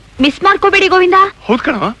ಸ್ಟೋರಿ, ಮಿಸ್ ಮಾಡ್ಕೋಬೇಡಿ ಗೋವಿಂದ. ಹೌದ್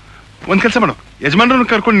ಕಣೋ. ಒಂದ್ ಕೆಲ್ಸ ಮಾಡು, ಯಜಮಾನ್ರನ್ನ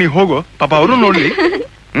ಕರ್ಕೊಂಡು ನೀ ಹೋಗು, ಪಾಪ ಅವರು ನೋಡ್ಲಿ.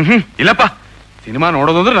 ಇಲ್ಲಪ್ಪ, ಸಿನಿಮಾ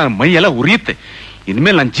ನೋಡೋದಂದ್ರೆ ನನ್ನ ಮೈ ಎಲ್ಲ ಉರಿಯುತ್ತೆ.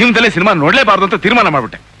 ಇನ್ಮೇಲೆ ನನ್ನ ಜೀವನದಲ್ಲೇ ಸಿನಿಮಾ ನೋಡ್ಲೇಬಾರ್ದು ಅಂತ ತೀರ್ಮಾನ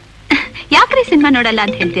ಮಾಡ್ಬಿಟ್ಟೆ. ಯಾಕ್ರಿ ಸಿನಿಮಾ ನೋಡಲ್ಲ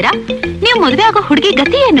ಅಂತ ಹೇಳ್ತೀರಾ? ನೀವು ಮದುವೆ ಆಗೋ ಹುಡುಗಿ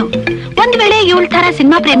ಗತಿ ಏನು? ಒಂದ್ ವೇಳೆ ಇವಳ ತರ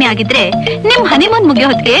ಸಿನಿಮಾ ಪ್ರೇಮಿ ಆಗಿದ್ರೆ ನಿಮ್ ಹನಿಮೂನ್ ಮುಗಿಯೋ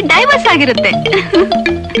ಹೊತ್ತಿಗೆ ಡೈವರ್ಸ್ ಆಗಿರುತ್ತೆ.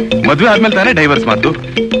 ಮದುವೆ ಆದ್ಮೇಲೆ ತಾನೇ ಡೈವರ್ಸ್ ಮಾತು.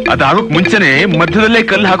 ಅದಾಗೋಕ್ ಮುಂಚೆನೆ ಮಧ್ಯದಲ್ಲೇ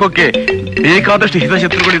ಕಲ್ಲು ಹಾಕೋಕೆ ಬೇಕಾದಷ್ಟು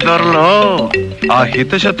ಹಿತಶತ್ರುಗಳಿದ್ದಾರಲ್ಲೋ. ಆ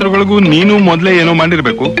ಹಿತಶತ್ರುಗಳಿಗೂ ನೀನು ಮೊದ್ಲೇ ಏನೋ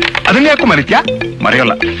ಮಾಡಿರ್ಬೇಕು, ಅದನ್ನ ಯಾಕೋ ಮರಿತ್ಯಾ?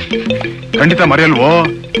 ಮರೆಯಲ್ಲ, ಖಂಡಿತ ಮರೆಯಲ್ವೋ.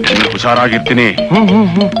 ಹುಷಾರಾಗಿರ್ತೀನಿ.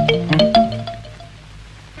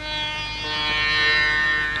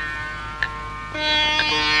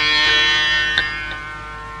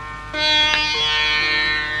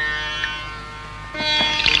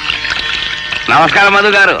 నమస్కారం మధు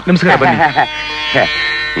గారు. నమస్కారం. బన్నీ,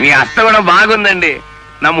 మీ అస్తగడం బాగుందండి.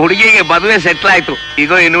 ನಮ್ಮ ಹುಡುಗಿಗೆ ಮದುವೆ ಸೆಟ್ಲ್ ಆಯ್ತು.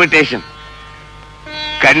 ಈಗ ಇನ್ವಿಟೇಷನ್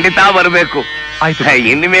ಖಂಡಿತ ಬರಬೇಕು.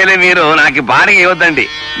 ಇನ್ನು ಮೇಲೆ మీరు నాకు ಬಾಡಿಗೆ ಇవ్వద్దండి.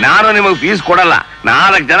 ನಾನು ನಿಮಗೆ ಫೀಸ್ ಕೊಡಲ್ಲ.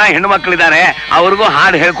 4 ಜನ ಹೆಣ್ಣು ಮಕ್ಕಳಿದ್ದಾರೆ, ಅವ್ರಿಗೂ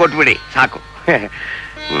ಹಾಡು ಹೇಳ್ಕೊಟ್ಬಿಡಿ ಸಾಕು.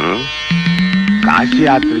 కాశీ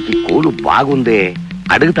యాత్రకి కోలు బాగుందే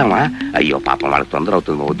అడుగుతామా? అయ్యో పాపం వాళ్ళకి తొందర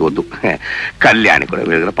అవుతుంది, వద్దు వద్దు. కళ్యాణి కూడా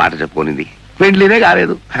వీళ్ళ దగ్గర పాట చెప్పుకోనింది, పెండ్లీనే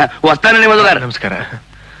కాలేదు. వస్తానండి మధు గారు. ನಮಸ್ಕಾರ.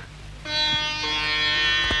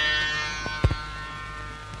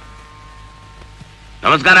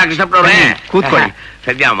 ನಮಸ್ಕಾರ ಕೃಷ್ಣಪ್ಪನವ್ರೆ, ಕೂತ್ಕೊಳ್ಳಿ.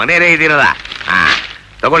 ಸದ್ಯ ಮನೇನೇ ಇದ್ದೀರಲ್ಲ,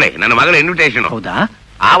 ತಗೊಳ್ಳಿ ನನ್ನ ಮಗಳ ಇನ್ವಿಟೇಷನ್. ಹೌದಾ?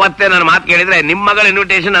 ಆವತ್ತೇ ನನ್ನ ಮಾತು ಕೇಳಿದ್ರೆ ನಿಮ್ ಮಗಳ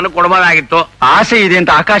ಇನ್ವಿಟೇಷನ್ ನನಗೆ ಕೊಡಬಹುದಾಗಿತ್ತು. ಆಸೆ ಇದೆ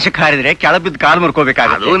ಅಂತ ಆಕಾಶಕ್ಕೆ ಹಾರಿದ್ರೆ ಕೆಳಬಿದ್ದು ಕಾಲು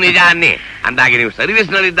ಮುರ್ಕೋಬೇಕಾಗುತ್ತೆ. ಅದು ನಿಜ ಅನ್ನಿ. ಅಂದಾಗಿ ನೀವು ಸರ್ವಿಸ್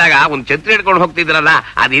ನಲ್ಲಿ ಇದ್ದಾಗ ಒಂದು ಛತ್ರಿ ಹಿಡ್ಕೊಂಡು ಹೋಗ್ತಿದ್ರಲ್ಲ,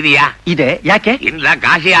 ಅದಿದೆಯಾ? ಇದೆ. ಯಾಕೆ? ಇಲ್ಲ,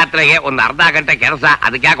 ಕಾಶಿ ಯಾತ್ರೆಗೆ ಒಂದು ಅರ್ಧ ಗಂಟೆ ಕೆಲಸ,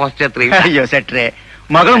 ಅದಕ್ಕೆ ಯಾಕೆ ಹೊಸ ಛತ್ರಿ? ಅಯ್ಯೋ ಸೆಟ್ರೆ,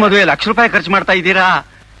 ಮಗಳ ಮದುವೆ ಲಕ್ಷ ರೂಪಾಯಿ ಖರ್ಚು ಮಾಡ್ತಾ ಇದ್ದೀರಾ?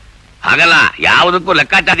 ಹಾಗಲ್ಲ, ಯಾವುದಕ್ಕೂ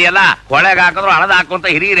ಲೆಕ್ಕಾಚಾರ ಅಲ್ಲ. ಹೊಳೆಗೆ ಹಾಕಿದ್ರು ಹಳದ ಹಾಕುವಂತ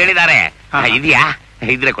ಹಿರಿಯರು ಹೇಳಿದ್ದಾರೆ. ಇದೆಯಾ?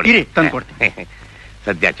 ಇದ್ರೆ ಕೊಡಿ, ತಂದು ಕೊಡ್ತೀನಿ.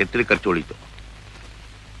 ಸದ್ಯ ಛತ್ರಿ ಖರ್ಚು ಉಳಿತು.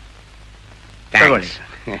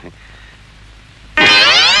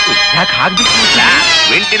 ಯಾಕೆ ಹಾಕ್ಬಿಟ್ಟು?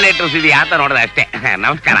 ವೆಂಟಿಲೇಟರ್ಸ್ ಇದೆಯಾ ಅಂತ ನೋಡಿದೆ ಅಷ್ಟೇ.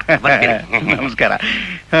 ನಮಸ್ಕಾರ. ನಮಸ್ಕಾರ.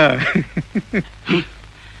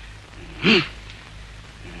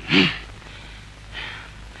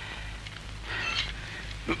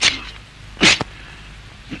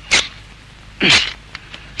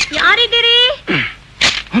 ಯಾರಿದ್ದೀರಿ?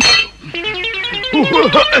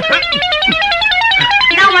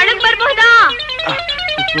 ನಾವು ಒಳಗ್ ಬರ್ಬಹುದಾ?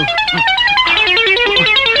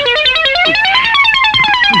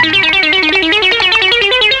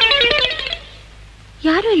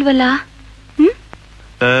 ಯಾರು ಇಲ್ವಲ್ಲ?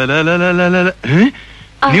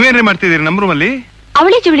 ನೀವೇನ್ರಿ ಮಾಡ್ತಿದ್ದೀರಿ ನಮ್ಮ ರೂಮಲ್ಲಿ?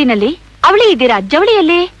 ಅವಳಿ ಜವಳಿನಲ್ಲಿ. ಅವಳಿ ಇದ್ದೀರಾ?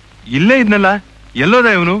 ಜವಳಿಯಲ್ಲಿ ಇಲ್ಲೇ ಇದ್ನಲ್ಲ. ಎಲ್ಲೋದ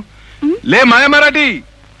ಇವನು? ಲೇ ಮಾಯ ಮರಾಠಿ,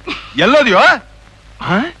 ಎಲ್ಲೋದ್ಯೋ?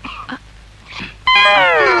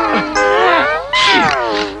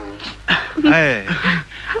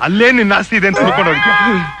 ಅಲ್ಲೇ ನಿನ್ನ ಆಸ್ತಿ ಇದೆ ಅಂತ ಹುಡ್ಕೊಂಡು ಹೋಗಿದ್ಯಾ?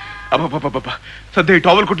 ಅಬ್ಬಬ್ಬಬ್ಬ, ಸದ್ಯ ಈ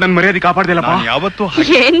ಟಾವಲ್ ಕೊಟ್ಟು ನನ್ನ ಮರ್ಯಾದೆ ಕಾಪಾಡ್ದಿಲ್ಲಪ್ಪ. ಯಾವತ್ತು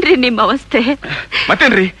ಏನ್ರಿ ನಿಮ್ಮ ಅವಸ್ಥೆ?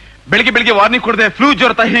 ಮತ್ತೇನ್ರಿ, ಬೆಳಿಗ್ಗೆ ಬೆಳಿಗ್ಗೆ ವಾರ್ನಿಂಗ್ ಕೊಡದೆ ಫ್ಲೂ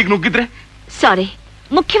ಜ್ವರ ಹೀಗೆ ನುಗ್ಗಿದ್ರೆ? ಸಾರಿ,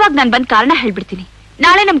 ಮುಖ್ಯವಾಗಿ ನಾನು ಬಂದ್ ಕಾರಣ ಹೇಳ್ಬಿಡ್ತೀನಿ.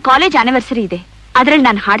 ನಾಳೆ ನಮ್ ಕಾಲೇಜ್ ಆನಿವರ್ಸರಿ ಇದೆ, ಅದ್ರಲ್ಲಿ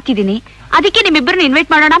ನಾನು ಹಾಡ್ತಿದ್ದೀನಿ. ಅದಕ್ಕೆ ನಿಮ್ಮಿಬ್ಬರನ್ನ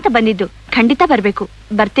ಇನ್ವೈಟ್ ಮಾಡೋಣ ಅಂತ ಬಂದಿದ್ದು. ಖಂಡಿತ ಬರ್ಬೇಕು.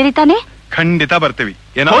 ಬರ್ತೀರಿ ತಾನೇ? ಖಂಡಿತ ಬರ್ತೀವಿ.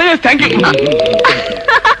 ಏನೋ? Thank you.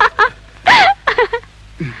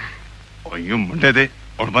 ಅಯ್ಯೋ ಮುಂಡೆದೆ,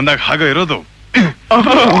 ಅವ್ರು ಬಂದಾಗ ಹಾಗೆ ಇರೋದು.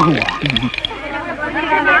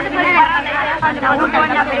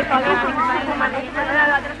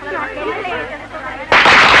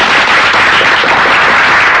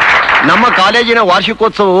 ನಮ್ಮ ಕಾಲೇಜಿನ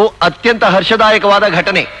ವಾರ್ಷಿಕೋತ್ಸವವು ಅತ್ಯಂತ ಹರ್ಷದಾಯಕವಾದ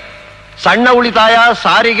ಘಟನೆ. ಸಣ್ಣ ಉಳಿತಾಯ,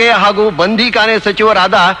 ಸಾರಿಗೆ ಹಾಗೂ ಬಂದೀಖಾನೆ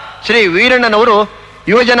ಸಚಿವರಾದ ಶ್ರೀ ವೀರಣ್ಣನವರು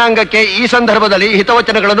ಯೋಜನಾಂಗಕ್ಕೆ ಈ ಸಂದರ್ಭದಲ್ಲಿ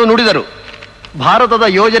ಹಿತವಚನಗಳನ್ನು ನುಡಿದರು. ಭಾರತದ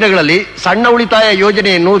ಯೋಜನೆಗಳಲ್ಲಿ ಸಣ್ಣ ಉಳಿತಾಯ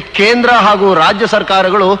ಯೋಜನೆಯನ್ನು ಕೇಂದ್ರ ಹಾಗೂ ರಾಜ್ಯ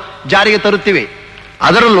ಸರ್ಕಾರಗಳು ಜಾರಿಗೆ ತರುತ್ತಿವೆ.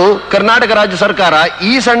 ಅದರಲ್ಲೂ ಕರ್ನಾಟಕ ರಾಜ್ಯ ಸರ್ಕಾರ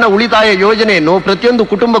ಈ ಸಣ್ಣ ಉಳಿತಾಯ ಯೋಜನೆಯನ್ನು ಪ್ರತಿಯೊಂದು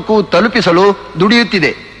ಕುಟುಂಬಕ್ಕೂ ತಲುಪಿಸಲು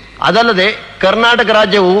ದುಡಿಯುತ್ತಿದೆ. ಅದಲ್ಲದೆ ಕರ್ನಾಟಕ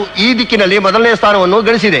ರಾಜ್ಯವು ಈ ದಿಕ್ಕಿನಲ್ಲಿ ಮೊದಲನೇ ಸ್ಥಾನವನ್ನು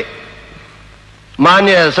ಗಳಿಸಿದೆ.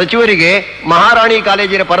 ಮಾನ್ಯ ಸಚಿವರಿಗೆ ಮಹಾರಾಣಿ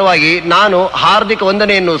ಕಾಲೇಜಿನ ಪರವಾಗಿ ನಾನು ಹಾರ್ದಿಕ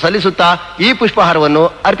ವಂದನೆಯನ್ನು ಸಲ್ಲಿಸುತ್ತಾ ಈ ಪುಷ್ಪಹಾರವನ್ನು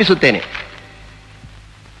ಅರ್ಪಿಸುತ್ತೇನೆ.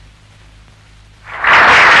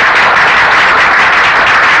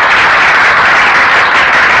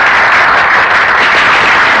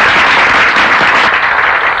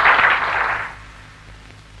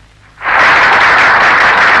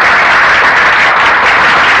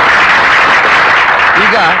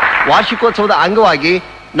 ಈಗ ವಾರ್ಷಿಕೋತ್ಸವದ ಅಂಗವಾಗಿ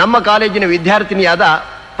ನಮ್ಮ ಕಾಲೇಜಿನ ವಿದ್ಯಾರ್ಥಿನಿಯಾದ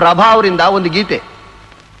ಪ್ರಭಾ ಅವರಿಂದ ಒಂದು ಗೀತೆ.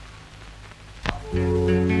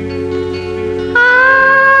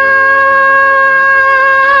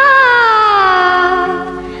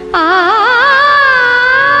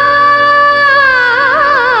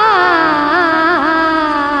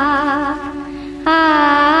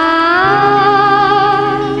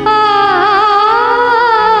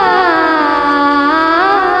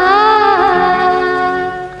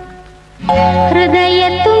 ಹೃದಯ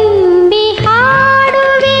ತುಂಬಿ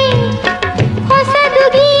ಹಾಡುವೆ ಹೊಸದು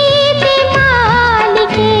ಗೀತೆ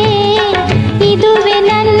ಮಾಲಿಕೆ, ಇದುವೆ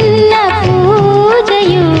ನನ್ನ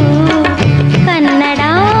ಪೂಜೆಯು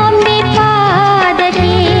ಕನ್ನಡಾಂಬೆ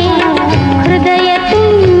ಪಾದಕ್ಕೆ. ಹೃದಯ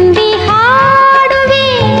ತುಂಬಿ ಹಾಡುವೆ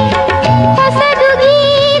ಹೊಸದು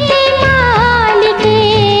ಗೀತೆ ಮಾಲಿಕೆ,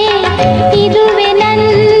 ಇದುವೆ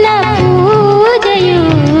ನನ್ನ ಪೂಜೆಯು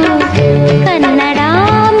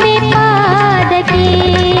ಕನ್ನಡಾಂಬೆ ಪಾದಕ್ಕೆ.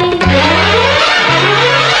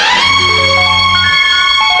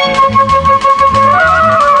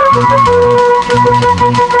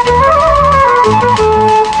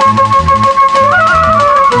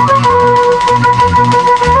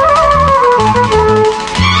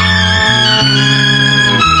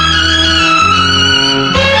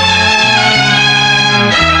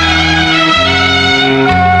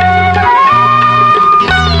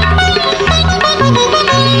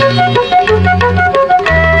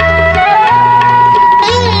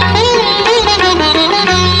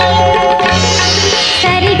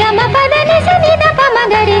 ಸರಿಗಮ ಪದನಿ ಸನಿದ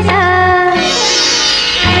ಪಮಗರಿಸ,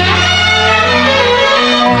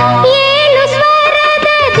 ಏಳು ಸ್ವರದ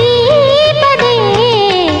ದೀಪದೇ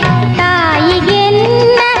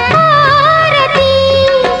ತಾಯಿಗೆನ್ನ ಆರತಿ.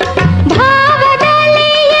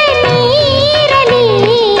 ಭಾವದಲೆಯ ನೀರಲಿ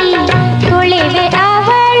ತೊಳೆವೆ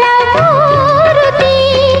ಅವಳ ಮೂರುತಿ.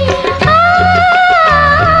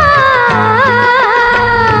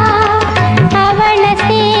 ಅವಳ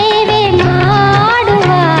ಸೇವೆ ಮಾಡುವ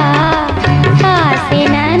ಆಸೆ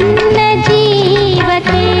ನನ್ನ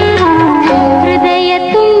ಜೀವಕ್ಕೆ. ಹೃದಯ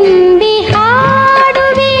ತುಂಬಿ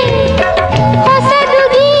ಹಾಡುವೆ ಹೊಸದು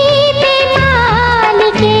ಗೀತೆ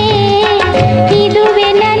ಮಾಲಿಕೆ, ಇದುವೆ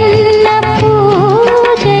ನನ್ನ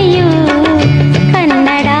ಪೂಜೆಯು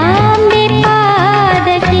ಕನ್ನಡಾಂಬೆ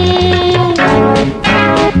ಪಾದಕ್ಕೆ.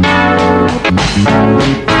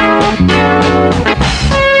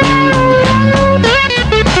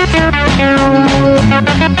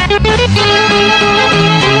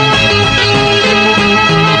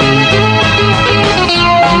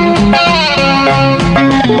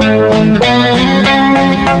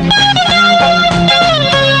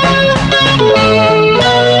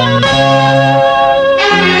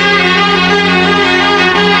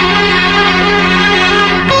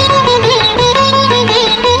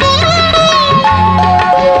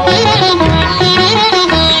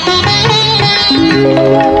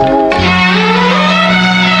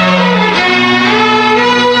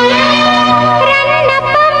 ರನ್ನ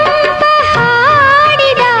ಪಂಪ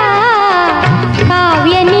ಹಾಡಿದ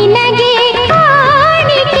ಕಾವ್ಯ ನಿನಗೆ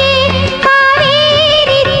ಕಾಣಿಕೆ.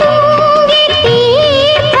 ಕಾವೇರಿ ತುಂಗೆ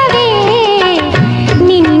ತೀರ್ಥವೇ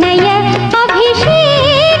ನಿನ್ನಯ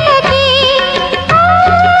ಅಭಿಷೇಕಕ್ಕೆ.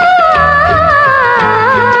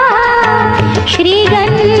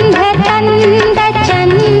 ಶ್ರೀಗಂಧ ತಂದ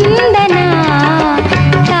ಚಂದನ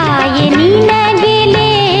ತಾಯಿ ನಿನಗೆ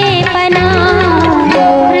ಲೇಪನ.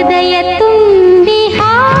 ಹೃದಯ ತುಂಬಿ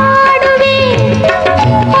ಹಾಡುವೆ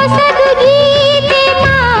ಹೊಸದು ಗೀತೆ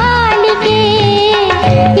ಮಾಲಿಕೆ,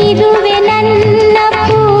 ಇದುವೆ ನನ್ನ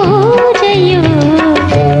ಪೂಜೆಯು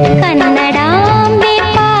ಕನ್ನಡಾಂಬೆ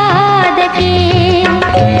ಪಾದಕ್ಕೆ.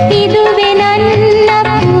 ಇದುವೆ ನನ್ನ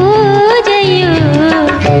ಪೂಜೆಯು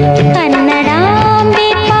ಕನ್ನಡಾಂಬೆ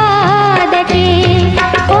ಪಾದಕ್ಕೆ.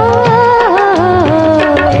 ಓ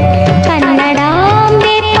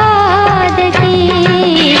ಕನ್ನಡಾಂಬೆ ಪಾದಕ್ಕೆ.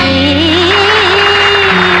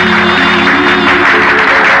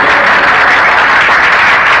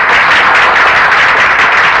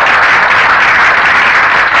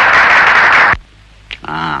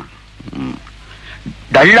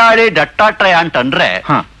 ದಳ್ಳಾಳಿ ದಟ್ಟಾಟ್ರಯ ಅಂತಂದ್ರೆ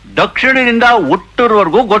ದಕ್ಷಿಣದಿಂದ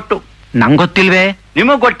ಉತ್ತರವರೆಗೂ ಗೊತ್ತು. ನಂಗೆ ಗೊತ್ತಿಲ್ವೇ?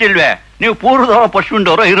 ನಿಮಗ್ ಗೊತ್ತಿಲ್ವೇ? ನೀವು ಪೂರ್ವದವರ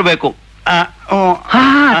ಪಶ್ಚಿಮದವರ ಇರಬೇಕು.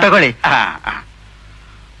 ತಗೊಳ್ಳಿ.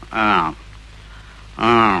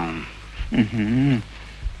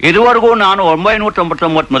 ಇದುವರೆಗೂ ನಾನು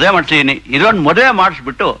 999 ಮದುವೆ ಮಾಡ್ತಿದ್ದೀನಿ. ಇದೊಂದು ಮದುವೆ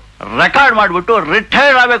ಮಾಡಿಸ್ಬಿಟ್ಟು ರೆಕಾರ್ಡ್ ಮಾಡ್ಬಿಟ್ಟು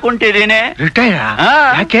ರಿಟೈರ್ ಆಗ್ಬೇಕು ಅಂತಿದ್ದೀನಿ. ರಿಟೈರ್?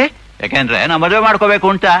 ಯಾಕೆ? ಯಾಕೆಂದ್ರೆ ನಾ ಮದುವೆ ಮಾಡ್ಕೋಬೇಕು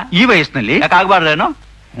ಅಂತ. ಈ ವಯಸ್ಸಿನಲ್ಲಿ ಯಾಕೆ ಆಗ್ಬಾರ್ದೇನು?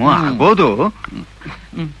 ಆಗ್ಬೋದು.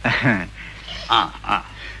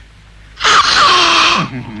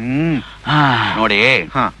 ನೋಡಿ,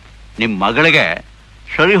 ನಿಮ್ ಮಗಳಿಗೆ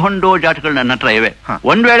ಸರಿ ಹೊಂದೋ ಜಾತಗಳು ನನ್ನ ಹತ್ರ ಇವೆ.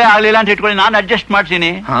 ಒಂದ್ ವೇಳೆ ಆಗ್ಲಿಲ್ಲ ಅಂತ ಇಟ್ಕೊಳ್ಳಿ, ನಾನು ಅಡ್ಜಸ್ಟ್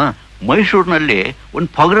ಮಾಡ್ತೀನಿ. ಮೈಸೂರಿನಲ್ಲಿ ಒಂದು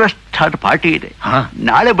ಪಗರಸ್ಥಾದ ಪಾರ್ಟಿ ಇದೆ,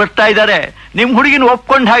 ನಾಳೆ ಬರ್ತಾ ಇದ್ದಾರೆ. ನಿಮ್ ಹುಡುಗಿನ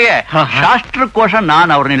ಒಪ್ಕೊಂಡ್ ಹಾಗೆ ಶಾಸ್ತ್ರಕೋಶ ನಾನು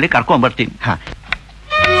ಅವ್ರನ್ನಲ್ಲಿ ಕರ್ಕೊಂಡ್ ಬರ್ತೀನಿ.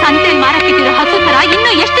 ಸಂತೆ ಮಾರಕ್ಕಿಟ್ಟಿರೋ ಹಸು ತರ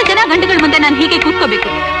ಇನ್ನೂ ಎಷ್ಟು ಜನ ಗಂಡುಗಳ ಮುಂದೆ ನಾನು ಹೀಗೆ ಕೂತ್ಕೋಬೇಕು?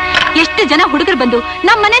 ಎಷ್ಟು ಜನ ಹುಡುಗರು ಬಂದು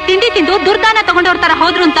ನಮ್ಮನೆ ತಿಂಡಿ ತಿಂದು ದುರ್ದಾನ ತಗೊಂಡವ್ರ ತರ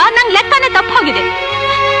ಹೋದ್ರು ಅಂತ ನಂಗ್ ಲೆಕ್ಕನೇ ತಪ್ಪ ಹೋಗಿದೆ.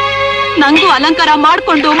 ನಂಗೂ ಅಲಂಕಾರ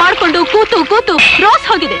ಮಾಡ್ಕೊಂಡು ಮಾಡ್ಕೊಂಡು ಕೂತು ಕೂತು ರೋಸ್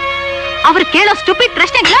ಹೋಗಿದೆ. ಅವ್ರು ಕೇಳೋ ಸ್ಟುಪಿಡ್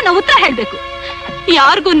ಪ್ರಶ್ನೆಗಳ ನಾವು ಉತ್ತರ ಹೇಳ್ಬೇಕು.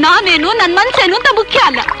 ಯಾರಿಗೂ ನಾನೇನು ನನ್ ಮನ್ಸೇನು ಅಂತ ಮುಖ್ಯ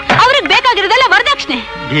ಅಲ್ಲ, ಅವ್ರಿಗೆ ಬೇಕಾಗಿರೋದೆಲ್ಲ ವರದಕ್ಷಿಣೆ.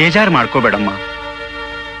 ಬೇಜಾರು ಮಾಡ್ಕೋಬೇಡಮ್ಮ,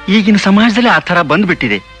 ಈಗಿನ ಸಮಾಜದಲ್ಲಿ ಆ ತರ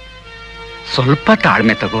ಬಂದ್ಬಿಟ್ಟಿದೆ. ಸ್ವಲ್ಪ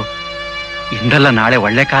ತಾಳ್ಮೆ ತಗೋ, ಇಂದಲ್ಲ ನಾಳೆ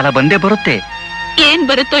ಒಳ್ಳೆ ಕಾಲ ಬಂದೇ ಬರುತ್ತೆ. ಏನ್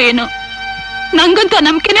ಬರುತ್ತೋ ಏನೋ, ನಂಗಂತೂ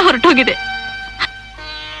ನಂಬಿಕೆನೆ ಹೊರಟೋಗಿದೆ.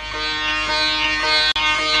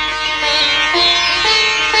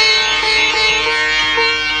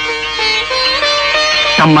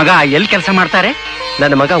 ತಮ್ಮ ಮಗ ಎಲ್ಲಿ ಕೆಲಸ ಮಾಡ್ತಾರೆ?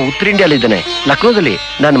 ನನ್ನ ಮಗ ಉತ್ತರ ಇಂಡಿಯಾಲಿ ಇದ್ದಾನೆ, ಲಕ್ನೋದಲ್ಲಿ.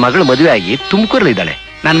 ನನ್ನ ಮಗಳು ಮದುವೆ ಆಗಿ ತುಮಕೂರಲ್ಲಿ ಇದ್ದಾಳೆ.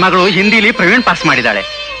 ನನ್ನ ಮಗಳು ಹಿಂದಿಲಿ ಪ್ರವೀಣ್ ಪಾಸ್ ಮಾಡಿದ್ದಾಳೆ.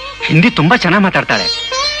 ಹಿಂದಿ ತುಂಬಾ ಚೆನ್ನಾಗಿ ಮಾತಾಡ್ತಾಳೆ.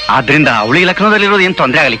 ಆದ್ರಿಂದ ಅವಳಿಗೆ ಲಕ್ನೋದಲ್ಲಿರೋದು ಏನ್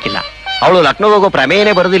ತೊಂದರೆ ಆಗ್ಲಿಕ್ಕಿಲ್ಲ. ಅವಳು ಲಕ್ನೋಗೆ ಹೋಗೋ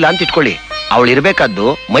ಪ್ರಮೇಯನೇ ಬರೋದಿಲ್ಲ ಅಂತ ಇಟ್ಕೊಳ್ಳಿ. ಅವಳು ಇರ್ಬೇಕಾದ್ದು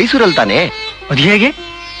ಮೈಸೂರಲ್ಲಿ ತಾನೆ. ಅದು ಹೇಗೆ?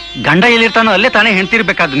 ಗಂಡ ಎಲ್ಲಿರ್ತಾನೋ ಅಲ್ಲೇ ತಾನೇ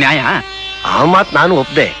ಹೆಂಡ್ತಿರ್ಬೇಕಾದ್ದು ನ್ಯಾಯ. ಆ ಮಾತ್ ನಾನು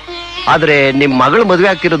ಒಪ್ದೆ. ಆದ್ರೆ ನಿಮ್ ಮಗಳು ಮದುವೆ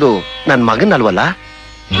ಆಗ್ತಿರೋದು ನನ್ ಮಗನ್ ಅಲ್ವಲ್ಲ?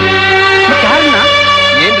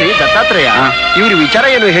 ಏನ್ರಿ ದತ್ತಾತ್ರೇಯ, ಇವ್ರ ವಿಚಾರ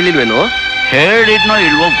ಏನು ಹೇಳಿಲ್ವೇನು? ಹೇಳಿದ್ನೋ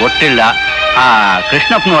ಇಲ್ವೋ ಗೊತ್ತಿಲ್ಲ.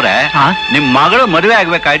 ಕೃಷ್ಣಪ್ಪನವ್ರೆ, ನಿಮ್ ಮಗಳು ಮದುವೆ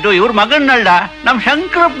ಆಗ್ಬೇಕಾಯ್ತು. ಇವ್ರ ಮಗನ್ನಲ್ಲ, ನಮ್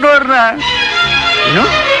ಶಂಕರಪ್ಪನವ್ರನ್ನ. ಏನು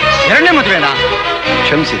ಎರಡನೇ ಮದುವೆನಾ?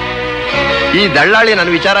 ಕ್ಷಮಿಸಿ, ಈ ದಳ್ಳಾಳಿ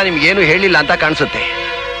ನನ್ನ ವಿಚಾರ ನಿಮ್ಗೇನು ಹೇಳಿಲ್ಲ ಅಂತ ಕಾಣಿಸುತ್ತೆ.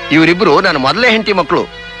 ಇವರಿಬ್ರು ನನ್ನ ಮೊದಲೇ ಹೆಂಡತಿ ಮಕ್ಕಳು.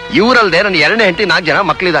 ಇವರಲ್ದೆ ನನ್ನ ಎರಡನೇ ಹೆಂಡತಿ 4 ಜನ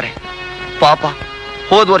ಮಕ್ಕಳಿದ್ದಾರೆ. ಪಾಪ,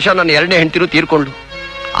 ಹೋದ್ ವರ್ಷ ನನ್ನ ಎರಡನೇ ಹೆಂಡತಿನೂ ತೀರ್ಕೊಂಡು.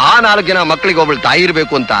 ಆ 4 ಜನ ಮಕ್ಕಳಿಗೆ ಒಬ್ಬಳು ತಾಯಿ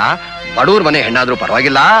ಇರ್ಬೇಕು ಅಂತ ಬಡವ್ರ ಮನೆ ಹೆಣ್ಣಾದ್ರೂ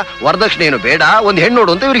ಪರವಾಗಿಲ್ಲ, ವರದಕ್ಷಿಣೆ ಏನು ಬೇಡ, ಒಂದ್ ಹೆಣ್ಣು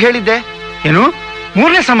ನೋಡು ಅಂತ ಇವ್ರಿಗೆ ಹೇಳಿದ್ದೆ. ಏನು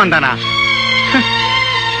 3ನೇ ಸಂಬಂಧನ?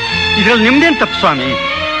 ಇದ್ರಲ್ಲಿ ನಿಮ್ದೇನ್ ತಪ್ಪು ಸ್ವಾಮಿ?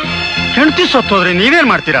 ಹೆಂಡತಿ ಸತ್ತೋದ್ರೆ ನೀವೇನ್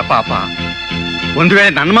ಮಾಡ್ತೀರಾ ಪಾಪ? ಒಂದ್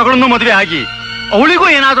ವೇಳೆ ನನ್ನ ಮಗಳನ್ನು ಮದುವೆ ಆಗಿ ಅವಳಿಗೂ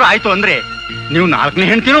ಏನಾದ್ರೂ ಆಯ್ತು ಅಂದ್ರೆ ನೀವು 4ನೇ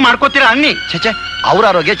ಹೆಂಡತಿನೂ ಮಾಡ್ಕೋತೀರಾ ಅನ್ನಿ. ಛೆ, ಅವ್ರ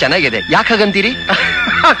ಆರೋಗ್ಯ ಚೆನ್ನಾಗಿದೆ, ಯಾಕಾಗಂತೀರಿ?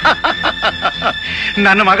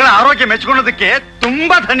 ನನ್ನ ಮಗಳ ಆರೋಗ್ಯ ಮೆಚ್ಕೊಳ್ಳೋದಕ್ಕೆ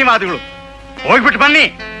ತುಂಬಾ ಧನ್ಯವಾದಗಳು. ಹೋಗ್ಬಿಟ್ಟು ಬನ್ನಿ.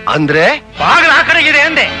 ಅಂದ್ರೆ ಬಾಗಿಲು ಆ ಕಡೆಗಿದೆ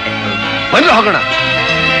ಅಂದೆ. ಬಂದ್ರು ಹೋಗೋಣ.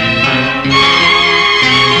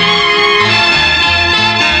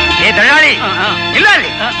 ಏ ದಳ್ಳಾಳಿ, ಇಲ್ಲ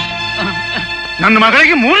ಅಲ್ಲಿ. ನನ್ನ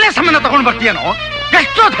ಮಗಳಿಗೆ 3ನೇ ಸಂಬಂಧ ತಗೊಂಡ್ ಬರ್ತೀಯನೋ?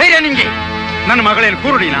 ಎಷ್ಟೋ ಧೈರ್ಯ ನಿಂಗೆ? ನನ್ನ ಮಗಳೇನು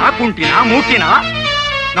ಕುರುಡಿನ, ಕುಂಟಿನ, ಮೂಟಿನ?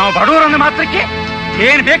 ನಾವು ಬಡವರನ್ನ ಮಾತ್ರಕ್ಕೆ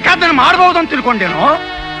ಏನ್ ಬೇಕಾದ್ದನ್ನು ಮಾಡಬಹುದು ಅಂತ ತಿಳ್ಕೊಂಡೇನೋ?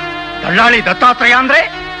 ದಳ್ಳಾಳಿ ದತ್ತಾತ್ರೇಯ ಅಂದ್ರೆ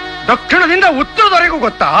ದಕ್ಷಿಣದಿಂದ ಉತ್ತರದವರೆಗೂ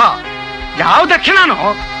ಗೊತ್ತಾ? ಯಾವ ದಕ್ಷಿಣನೋ?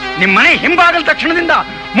 ನಿಮ್ಮನೆ ಹಿಂಬಾಗಲ್ ದಕ್ಷಿಣದಿಂದ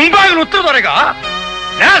ಮುಂಬಾಗಲು ಉತ್ತರದವರೆಗ?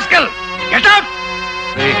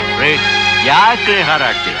 ಯಾಕ್ರಿ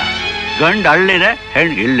ಹಾರಾಡ್ತೀರಾ? ಗಂಡು ಅಳ್ಳಿದೆ,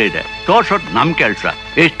 ಹೆಣ್ಣು ಇಲ್ಲಿದೆ. ತೋರ್ಸೋದ್ ನಮ್ ಕೆಲ್ಸ.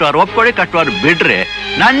 ಇಷ್ಟವ್ರು ಒಪ್ಕೊಳ್ಳಿ, ಕಟ್ಟೋರು ಬಿಡ್ರಿ.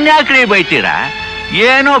 ನನ್ನ ಯಾಕ್ರಿ ಬೈತೀರಾ?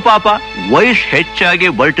 ಏನೋ ಪಾಪ, ವಯಸ್ಸು ಹೆಚ್ಚಾಗಿ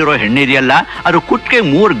ಬಲ್ಟಿರೋ ಹೆಣ್ಣಿದೆಯಲ್ಲ, ಅದು ಕುಟ್ಗೆ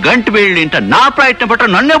 3 ಗಂಟು ಬೀಳ್ಲಿ ಅಂತ ನಾ ಪ್ರಯತ್ನ ಪಟ್ಟ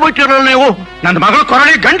ನನ್ನೇ ಬೈತಿರಲ್ಲ ನೀವು. ನನ್ನ ಮಗಳು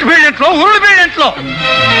ಕೊರಳಿ ಗಂಟು ಬೀಳ್ಲಿಂಟ್ಲೋ ಉರುಳು ಬೀಳ್ಲಿಂಟ್ಲೋ?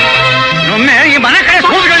 ಒಮ್ಮೆ ಈ ಮನೆ ಕಡೆ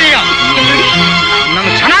ಸೂಸ್ಗಳೀಗ ನನ್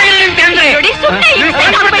ಚೆನ್ನಾಗಿಲ್ಲ ಅಂತಂದ್ರೆ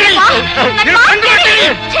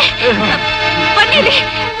ಬನ್ನಿ,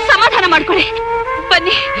 ಸಮಾಧಾನ ಮಾಡ್ಕೊಳ್ಳಿ.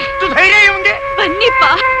 ಬನ್ನಿ, ಧೈರ್ಯ ಇವಂಗೆ. ಬನ್ನಿಪ್ಪ.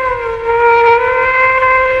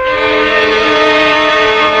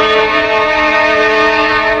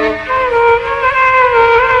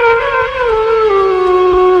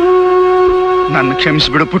 ನನ್ನ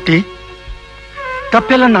ಕ್ಷಮಿಸ್ಬಿಡು ಪುಟ್ಟಿ,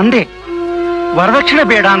 ತಪ್ಪೆಲ್ಲ ನಂದೇ. ವರದಕ್ಷಿಣೆ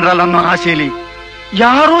ಬೇಡ ಅಂದ್ರಲ್ಲ ಅನ್ನೋ ಆಸೆಯಲ್ಲಿ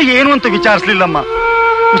ಯಾರೂ ಏನು ಅಂತ ವಿಚಾರಿಸ್ಲಿಲ್ಲಮ್ಮ.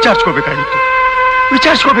 ವಿಚಾರಿಸ್ಕೋಬೇಕಾಗಿತ್ತು.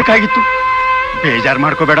 ಬೇಜಾರು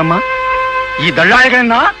ಮಾಡ್ಕೋಬೇಡಮ್ಮ. ಈ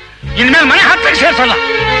ದಳ್ಳಾಳಿಗಳನ್ನ ಇನ್ಮೇಲೆ ಮನೆ ಹತ್ತಿರ ಸೇರ್ಸಲ್ಲ.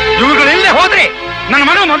 ಇವುಗಳಿಲ್ಲದೆ ಹೋದ್ರೆ ನನ್ನ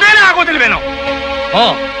ಮಗ ಮದುವೆನೇ ಆಗೋದಿಲ್ವೇನೋ?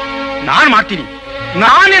 ನಾನ್ ಮಾಡ್ತೀನಿ.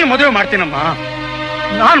 ನಾನೇನು ಮದುವೆ ಮಾಡ್ತೀನಮ್ಮ.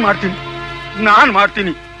 ನಾನ್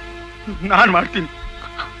ಮಾಡ್ತೀನಿ.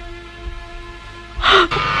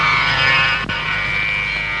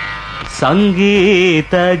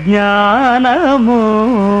 సంగీత జ్ఞానము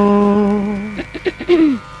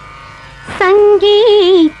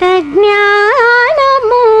సంగీత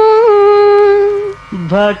జ్ఞానము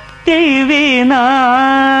ಭಕ್ತಿ ವಿನಾ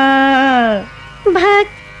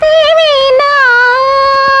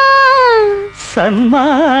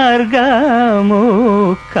ಸನ್ಮಾರ್ಗಮು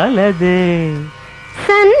ಕಲದೆ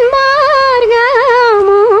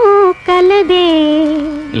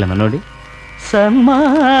ಇಲ್ಲಮ್ಮ ನೋಡಿ,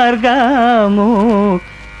 ಸನ್ಮಾರ್ಗಮು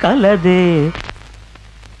ಕಲದೆ.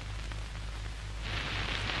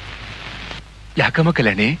 ಯಾಕಮ್ಮ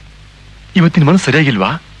ಕಲ್ಯಾಣಿ, ಇವತ್ತಿನ ಮನಸ್ಸು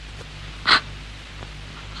ಸರಿಯಾಗಿಲ್ವಾ?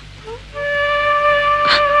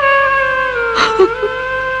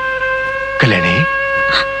 ಕಲ್ಯಾಣಿ,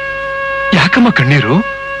 ಯಾಕಮ್ಮ ಕಣ್ಣೀರು?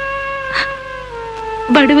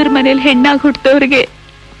 ಬಡವರ ಮನೇಲಿ ಹೆಣ್ಣಾಗಿ ಹುಟ್ಟೋರ್ಗೆ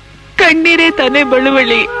ಕಣ್ಣೀರೇ ತಾನೇ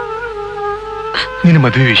ಬಳುವಳಿ. ನಿನ್ನ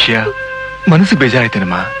ಮದುವೆ ವಿಷಯ ಮನಸ್ಸು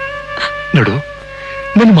ಬೇಜಾರಾಯ್ತೇನಮ್ಮ. ನೋಡು,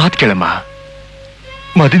 ನನ್ನ ಮಾತು ಕೇಳಮ್ಮ.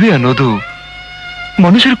 ಮದುವೆ ಅನ್ನೋದು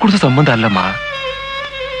ಮನುಷ್ಯರು ಕೊಡಿಸೋ ಸಂಬಂಧ ಅಲ್ಲಮ್ಮ,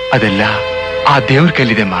 ಅದೆಲ್ಲ ಆ ದೇವ್ರ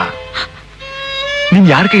ಕೈಲಿದೆಮ್ಮ. ನೀನ್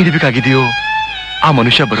ಯಾರ ಕೈ ಹಿಡಿಬೇಕಾಗಿದೆಯೋ ಆ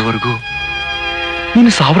ಮನುಷ್ಯ ಬರೋವರೆಗೂ ನೀನು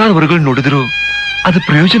ಸಾವಿರಾರು ವರ್ಗಗಳು ನೋಡಿದ್ರು ಅದು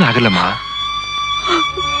ಪ್ರಯೋಜನ ಆಗಲ್ಲಮ್ಮ.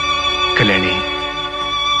 ಕಲ್ಯಾಣಿ,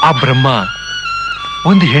 ಆ ಬ್ರಹ್ಮ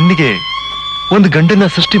ಒಂದು ಹೆಣ್ಣಿಗೆ ಒಂದು ಗಂಡನ್ನ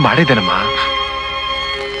ಸೃಷ್ಟಿ ಮಾಡಿದನಮ್ಮ.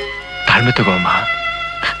 ತಾಳ್ಮೆ ತಗೋ ಅಮ್ಮ,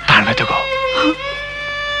 ತಾಳ್ಮೆ ತಗೋ.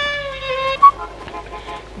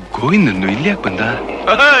 ಗೋವಿಂದನ್ನು ಇಲ್ಲಿ ಯಾಕೆ ಬಂದ?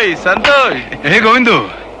 ಸಂತೋಷ್. ಹೇ ಗೋವಿಂದು,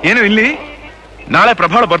 ಏನು ಇಲ್ಲಿ? ನಾಳೆ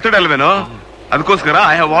ಪ್ರಭಾಳ ಬರ್ತ್ಡೇ ಅಲ್ವೇನೋ, ಅದಕ್ಕೋಸ್ಕರ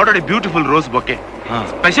I have ordered A beautiful rose bouquet.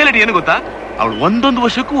 Speciality ಏನು ಗೊತ್ತಾ, ಅವಳು ಒಂದೊಂದು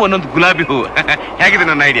ವರ್ಷಕ್ಕೂ ಒಂದೊಂದು ಗುಲಾಬಿ ಹೂವು. ಹೇಗಿದೆ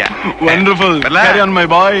ನನ್ನ idea? Wonderful. Carry on my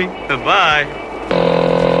ಬಾಯ್. ಬಾಯ್.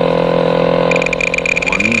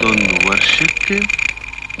 ಒಂದೊಂದು ವರ್ಷಕ್ಕೆ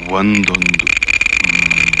ಒಂದೊಂದು.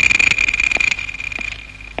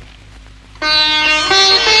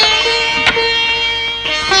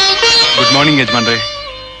 ಗುಡ್ ಮಾರ್ನಿಂಗ್ ಯಜಮಾನ್ರೆ.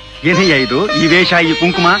 ಏನಯ್ಯ ಇದು, ಈ ವೇಷ, ಈ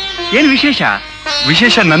ಕುಂಕುಮ, ಏನ್ ವಿಶೇಷ?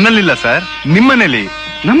 ವಿಶೇಷ ನನ್ನಲ್ಲಿಲ್ಲ ಸರ್, ನಿಮ್ಮನೇಲಿ.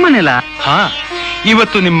 ನಮ್ಮನೆಲ್ಲ? ಹಾ,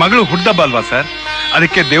 ಇವತ್ತು ನಿಮ್ ಮಗಳು ಹುಟ್ಟಹಬ್ಬ ಅಲ್ವಾ ಸರ್,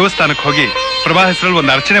 ಅದಕ್ಕೆ ದೇವಸ್ಥಾನಕ್ಕೆ ಹೋಗಿ ಪ್ರಭಾ ಹೆಸರಲ್ಲಿ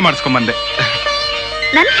ಒಂದು ಅರ್ಚನೆ ಮಾಡಿಸ್ಕೊಂಡ್ ಬಂದೆ.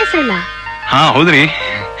 ನನ್ನ ಹೆಸರಲ್ಲ? ಹಾ ಹೌದ್ರಿ.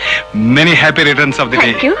 Many happy returns of the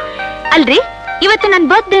day. ಅಲ್ರಿ, ಇವತ್ತು ನನ್ನ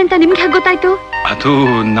ಬರ್ತ್ಡೇ ಅಂತ ನಿಮ್ಗೆ ಹೇಗೆ ಗೊತ್ತಾಯ್ತು? ಅದು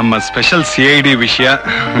ನಮ್ಮ ಸ್ಪೆಷಲ್ CID ವಿಷಯ.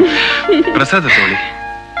 ಪ್ರಸಾದ ತಗೊಳ್ಳಿ.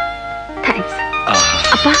 ಥ್ಯಾಂಕ್ಸ್.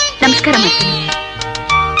 ಅಪ್ಪ ನಮಸ್ಕಾರ ಮಾಡ್ತೀನಿ.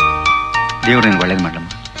 ದೇವ್ರ ಒಳ್ಳೇದ್ ಮಾಡಮ್ಮ.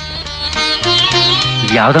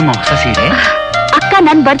 ಯಾವ್ದಮ್ಮ ಹೊಸ ಸೀರೆ? ಅಕ್ಕ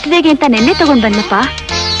ನನ್ ಬರ್ತ್ಡೇಗೆ ಅಂತ ನೆನ್ನೆ ತಗೊಂಡ್ ಬಂದಪ್ಪ.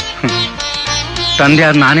 ತಂದೆ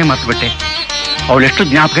ಆದ್ ನಾನೇ ಮರ್ತ್ಬಿಟ್ಟೆ. ಅವಳೆಷ್ಟು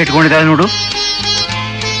ಜ್ಞಾಪಕ ಇಟ್ಕೊಂಡಿದ್ದಾಳೆ ನೋಡು.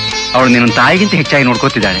 ಅವಳು ನಿನ್ನ ತಾಯಿಗಿಂತ ಹೆಚ್ಚಾಗಿ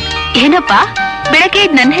ನೋಡ್ಕೋತಿದ್ದಾಳೆ. ಏನಪ್ಪಾ ಬೆಳಗ್ಗೆ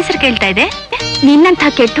ನನ್ನ ಹೆಸರು ಕೇಳ್ತಾ ಇದೆ? ನಿನ್ನಂತ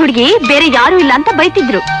ಕೆಟ್ಟ ಹುಡುಗಿ ಬೇರೆ ಯಾರು ಇಲ್ಲ ಅಂತ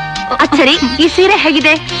ಬೈತಿದ್ರು. ಅದ್ ಸರಿ, ಈ ಸೀರೆ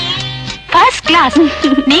ಹೇಗಿದೆ? First class.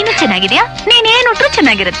 ನೀನು ಚೆನ್ನಾಗಿದ್ಯಾ? ನೀನೇನುಟ್ರು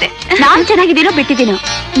ಚೆನ್ನಾಗಿರುತ್ತೆ. ನಾನ್ ಚೆನ್ನಾಗಿದ್ದೀನೋ ಬಿಟ್ಟಿದ್ದೀನೋ,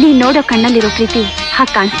 ನೀನ್ ನೋಡೋ ಕಣ್ಣಲ್ಲಿರೋ ಪ್ರೀತಿ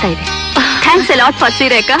ಹಾಗೆ ಕಾಣಿಸ್ತಾ ಇದೆ. ಥ್ಯಾಂಕ್ಸ್ ಅ ಲಾಟ್ ಫಾರ್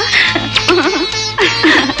ಸೀರೆ ಅಕ್ಕ.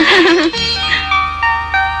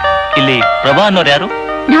 ಇಲ್ಲಿ ಪ್ರಭಾ ಅನ್ನೋರು ಯಾರು?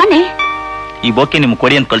 ನಾನೇ. ಈ ಬೋಕೆ ನಿಮ್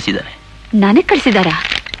ಕೊಡಿ ಅಂತ ಕಳ್ಸಿದ್ದಾರೆ. ನನಗ್ ಕಳ್ಸಿದಾರಾ?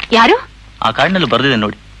 ಯಾರು? ಆ ಕಾರ್ಡ್ನಲ್ಲಿ ಬರ್ದಿದೆ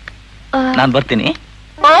ನೋಡಿ. ನಾನ್ ಬರ್ತೀನಿ.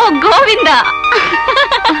 ಓ Govinda.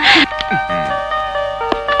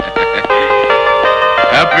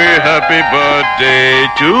 Happy happy birthday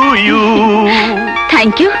to you.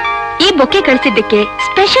 Thank you. ಈ ಬೊಕ್ಕೆ ಕಳಿಸಿದ್ದಕ್ಕೆ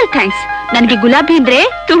ಸ್ಪೆಷಲ್ ಥ್ಯಾಂಕ್ಸ್. ನನಗೆ ಗುಲಾಬಿ ಅಂದ್ರೆ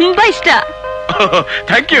ತುಂಬಾ ಇಷ್ಟ.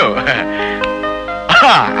 Thank you.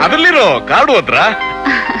 ಅದರಲ್ಲಿರೋ ಕಾರ್ಡು ಹತ್ರ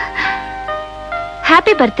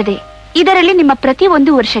ಹ್ಯಾಪಿ ಬರ್ತ್ಡೇ. ಇದರಲ್ಲಿ ನಿಮ್ಮ ಪ್ರತಿ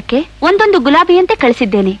ಒಂದು ವರ್ಷಕ್ಕೆ ಒಂದೊಂದು ಗುಲಾಬಿಯಂತೆ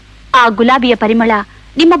ಕಳಿಸಿದ್ದೇನೆ. ಆ ಗುಲಾಬಿಯ ಪರಿಮಳ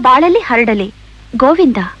ನಿಮ್ಮ ಬಾಳಲ್ಲಿ ಹರಡಲಿ.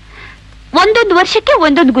 ಗೋವಿಂದ. ಒಂದೊಂದು ವರ್ಷಕ್ಕೆ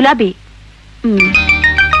ಒಂದೊಂದು ಗುಲಾಬಿ.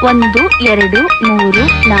 1 2 3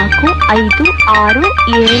 4 5 6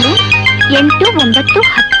 7 8 9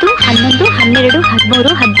 10 11 12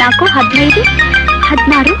 13 14 15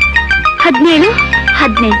 16 17 18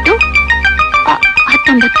 19 20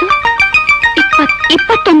 21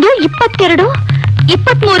 22 23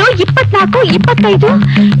 24 25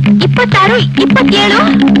 26 27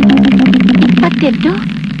 28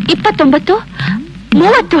 29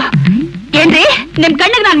 30. ಏನ್ರಿ ನಿಮ್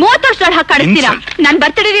ಕಣ್ಣಿಗೆ ನಾನ್ 30 ವರ್ಷ ಹಾಕಿ ಕಾಣಿಸ್ತೀರಾ? ನನ್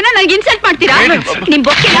ಬರ್ತ್ಡೇ ದಿನ ನನ್ಗೆ ಇನ್ಸಲ್ಟ್ ಮಾಡ್ತೀರಾ? ನಿಮ್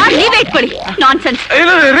ಬೊಕ್ಕೆನ ನೀವೇ ಇಟ್ಕೊಳ್ಳಿ. ನಾನ್ ಸೆನ್ಸ್.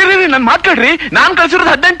 ನನ್ ಮಾತಾಡ್ರಿ, ನಾನ್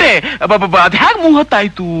ಕಳ್ಸಿರೋದು 18. ಅದ್ ಹ್ಯಾಗ್ 30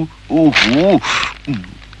 ಆಯ್ತು?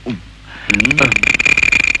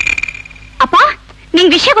 ಅಪ್ಪ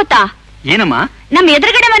ನಿಂಗ್ ವಿಷಯ ಗೊತ್ತಾ? ಏನಮ್ಮ? ನಮ್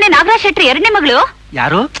ಎದುರುಗಡೆ ಮನೆ ನಾಗರಾಜ್ ಶೆಟ್ಟಿ 2ನೇ ಮಗಳು.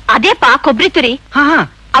 ಯಾರು? ಅದೇಪ್ಪ ಕೊಬ್ರಿ ತುರಿ.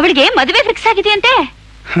 ಅವಳಿಗೆ ಮದುವೆ ಫಿಕ್ಸ್ ಆಗಿದೆಯಂತೆ.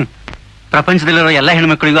 ಪ್ರಪಂಚದಲ್ಲಿರೋ ಎಲ್ಲ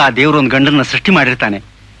ಹೆಣ್ಮಕ್ಳಿಗೂ ಆ ದೇವ್ರು ಒಂದು ಗಂಡನ್ನ ಸೃಷ್ಟಿ ಮಾಡಿರ್ತಾನೆ.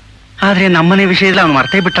 ಆದ್ರೆ ನಮ್ಮನೆ ವಿಷಯದಲ್ಲಿ ಅವನು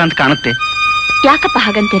ಮರ್ತೇ ಬಿಟ್ಟ ಅಂತ ಕಾಣುತ್ತೆ. ಯಾಕಪ್ಪ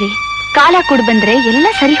ಹಾಗಂತೀರಿ? ಕಾಲ ಕೂಡ್ ಬಂದ್ರೆ ಎಲ್ಲ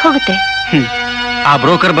ಸರಿ ಹೋಗುತ್ತೆ. ಆ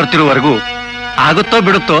ಬ್ರೋಕರ್ ಬರ್ತಿರೋವರೆಗೂ ಆಗುತ್ತೋ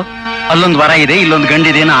ಬಿಡುತ್ತೋ, ಅಲ್ಲೊಂದು ವರ ಇದೆ, ಇಲ್ಲೊಂದು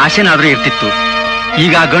ಗಂಡಿದೆ ಅನ್ನೋ ಆಸೆನಾದ್ರೂ ಇರ್ತಿತ್ತು.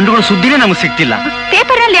 ಈಗ ಆ ಗಂಡುಗಳು ಸುದ್ದಿನೇ ನಮಗ್ ಸಿಗ್ತಿಲ್ಲ.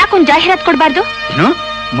 ಪೇಪರ್ ನಲ್ಲಿ ಯಾಕೊಂದ್ ಜಾಹೀರಾತ್ ಕೊಡ್ಬಾರ್ದು? ಏನು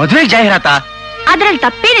ಮದುವೆ ಜಾಹೀರಾತ? ಅದ್ರಲ್ಲಿ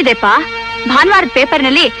ತಪ್ಪೇನಿದೆಪ್ಪ? ಭಾನುವಾರದ ಪೇಪರ್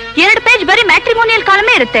ನಲ್ಲಿ 2 ಪೇಜ್ ಬರೀ ಮ್ಯಾಟ್ರಿಮೋನಿಯಲ್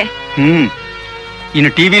ಕಾಲಮೇ ಇರುತ್ತೆ. ಇನ್ನು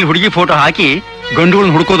ಟಿವಿಲಿ ಹುಡುಗಿ ಫೋಟೋ ಹಾಕಿ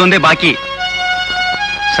ಗಂಡುಗಳನ್ನ ಹುಡುಕೋದೊಂದೇ ಬಾಕಿ.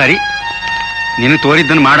 ಸರಿ, ನೀನು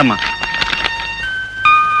ತೋರಿದ್ದನ್ನು ಮಾಡಮ್ಮ.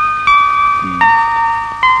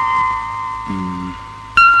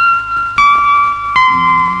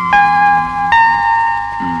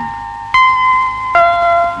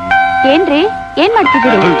 ಏನ್ರಿ, ಏನ್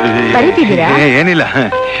ಮಾಡ್ತಿದ್ದೀರಿ? ಬರೀತಿದ್ದೀರಾ? ಏನಿಲ್ಲ.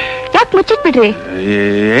 ಯಾಕೆ ಮುಚ್ಚಿಟ್ಬಿಡ್ರಿ?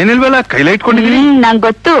 ಏನಿಲ್ವಲ್ಲ, ಕೈಲೇ ಇಟ್ಕೊಂಡಿದ್ದೀನಿ. ನಂಗ್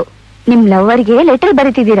ಗೊತ್ತು, ನಿಮ್ ಲವ್ವರ್ಗೆ ಲೆಟರ್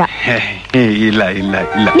ಬರೀತಿದ್ದೀರಾ. ಇಲ್ಲ ಇಲ್ಲ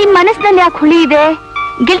ಇಲ್ಲ. ನಿಮ್ ಮನಸ್ಸಿನಲ್ಲಿ ಯಾಕೆ ಹುಳಿ ಇದೆ?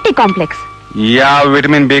 Guilty complex? ಯಾವ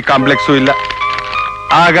ವಿಟಮಿನ್ ಬಿ ಕಾಂಪ್ಲೆಕ್ಸು ಇಲ್ಲ.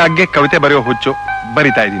 ಆಗಾಗ್ಗೆ ಕವಿತೆ ಬರೆಯೋ ಹುಚ್ಚು,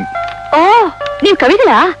 ಬರಿತಾ ಇದ್ದೀನಿ. ಓ, ನೀವ್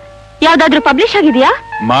ಕವಿಗಳಾ? ಯಾವ್ದಾದ್ರು ಪಬ್ಲಿಷ್ ಆಗಿದ್ಯಾ?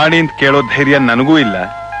 ಮಾಡಿ ಅಂತ ಕೇಳೋ ಧೈರ್ಯ ನನಗೂ ಇಲ್ಲ,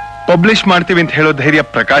 ಪಬ್ಲಿಷ್ ಮಾಡ್ತೀವಿ ಅಂತ ಹೇಳೋ ಧೈರ್ಯ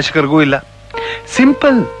ಪ್ರಕಾಶಕರಿಗೂ ಇಲ್ಲ.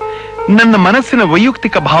 ಸಿಂಪಲ್, ನನ್ನ ಮನಸ್ಸಿನ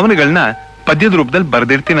ವೈಯಕ್ತಿಕ ಭಾವನೆಗಳನ್ನ ಪದ್ಯದ ರೂಪದಲ್ಲಿ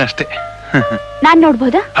ಬರ್ದಿರ್ತೀನಿ ಅಷ್ಟೇ. ನಾನ್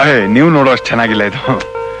ನೋಡ್ಬೋದಾ? ನೀವು ನೋಡೋ ಅಷ್ಟು ಚೆನ್ನಾಗಿಲ್ಲ ಇದು.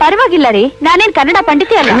 ಪರವಾಗಿಲ್ಲ ರೀ, ನಾನೇನ್ ಕನ್ನಡ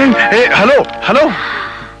ಪಂಡಿತಿ ಅಲ್ಲ. ಹಲೋ ಹಲೋ,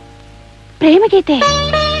 ಪ್ರೇಮಗೀತೆ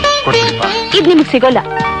ಇದ್ ನಿಮಗ್ ಸಿಗೋಲ್ಲ.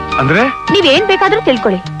 ಅಂದ್ರೆ ನೀವೇನ್ ಬೇಕಾದ್ರೂ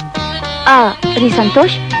ತಿಳ್ಕೊಳ್ಳಿ. ರೀ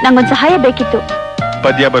ಸಂತೋಷ್, ನಂಗೊಂದ್ ಸಹಾಯ ಬೇಕಿತ್ತು.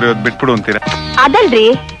 ಪದ್ಯ ಬರೆಯೋದ್ ಬಿಟ್ಬಿಡು ಅಂತೀರಾ? ಅದಲ್ರಿ,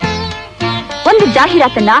 ಒಂದು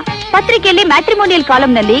ಜಾಹೀರಾತನ್ನ ಪತ್ರಿಕೆಯಲ್ಲಿ ಮ್ಯಾಟ್ರಿಮೋನಿಯಲ್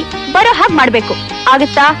ಕಾಲಮ್ ನಲ್ಲಿ ಬರೋ ಹಾಗೆ ಮಾಡ್ಬೇಕು.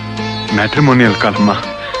 ಆಗುತ್ತಾ? ಮ್ಯಾಟ್ರಿಮೋನಿಯಲ್ ಕಾಲಮ್ಮ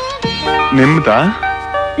ನಿಮ್ದಾ?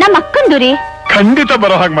 ನಮ್ಮ ಅಕ್ಕಂದು ರೀ. ಖಂಡಿತ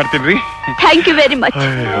ಬರೋ ಹಾಗೆ ಮಾಡ್ತೀನಿ. Thank you very much.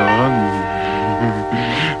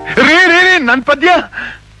 ರೀ ನನ್ ಪದ್ಯ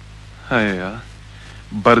ಅಯ್ಯ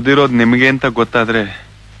ಬರ್ದಿರೋದ್ ನಿಮ್ಗೆ ಅಂತ ಗೊತ್ತಾದ್ರೆ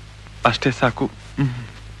ಅಷ್ಟೇ ಸಾಕು.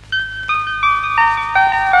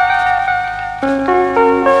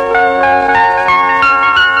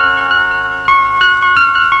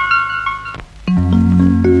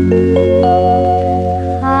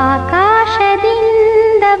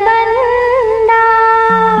 ಆಕಾಶದಿಂದ ಬಂದ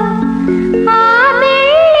ಆ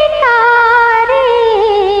ಬೆಳ್ಳಿ ತಾರೆ,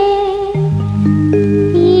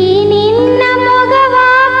 ಈ ನಿನ್ನ ಮೊಗವ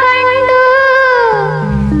ಕಂಡು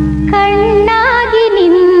ಕಣ್ಣಾಗಿ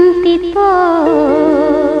ನಿಂತಿತೋ.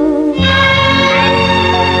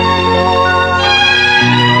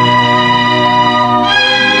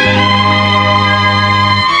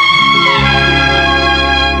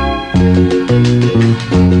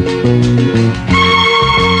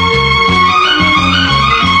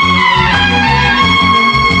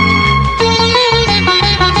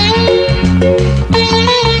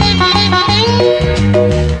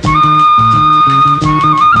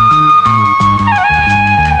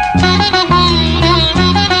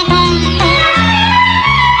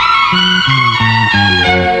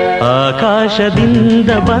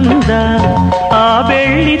 ಆಕಾಶದಿಂದ ಬಂದ ಆ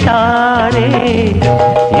ಬೆಳ್ಳಿ ತಾರೆ,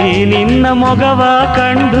 ಈ ನಿನ್ನ ಮೊಗವ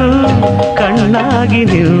ಕಂಡು ಕಣ್ಣಾಗಿ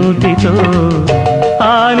ನಿಂತಿತು.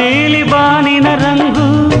 ಆ ನೀಲಿ ಬಾನಿನ ರಂಗು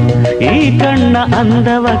ಈ ಕಣ್ಣ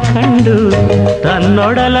ಅಂದವ ಕಂಡು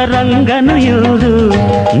ತನ್ನೊಡಲ ರಂಗನು ಇರುವುದು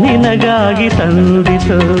ನಿನಗಾಗಿ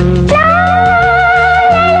ತಂದಿತು.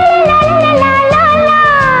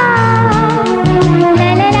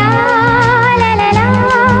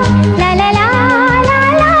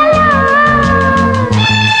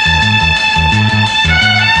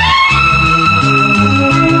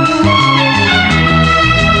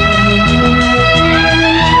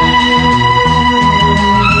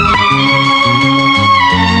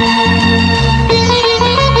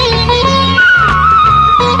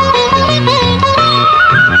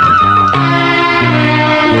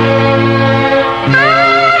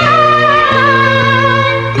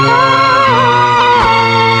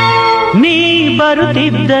 ನೀ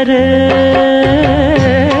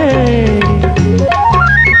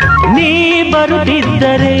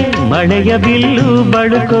ಬರುತ್ತಿದ್ದರೆ ಮಳೆಯ ಬಿಲ್ಲು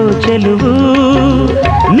ಬಳುಕೋ ಚೆಲುವು,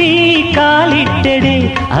 ನೀ ಕಾಲಿಟ್ಟೆಡೆ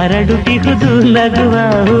ಅರಡುತ್ತಿಹುದು ನಗುವ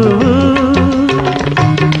ಹೂವು.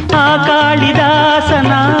 ಆ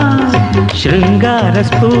ಕಾಳಿದಾಸನ ಶೃಂಗಾರ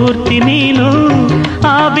ಸ್ಫೂರ್ತಿ ನೀನು,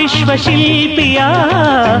 ಆ ವಿಶ್ವಶಿಲ್ಪಿಯ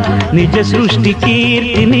ನಿಜ ಸೃಷ್ಟಿ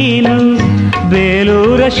ಕೀರ್ತಿ ನೀನು.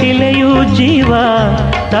 ಬೇಲೂರ ಶಿಲೆಯು ಜೀವ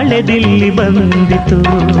ತಳೆದಿಲ್ಲಿ ಬಂದಿತು.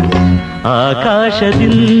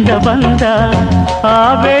 ಆಕಾಶದಿಂದ ಬಂದ ಆ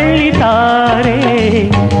ಬೆಳ್ಳಿ ತಾರೆ,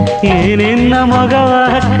 ಏನೆನ್ನ ಮಗವ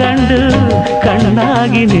ಕಂಡು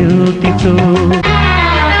ಕಣ್ಣಾಗಿ ನಿಂತಿತು.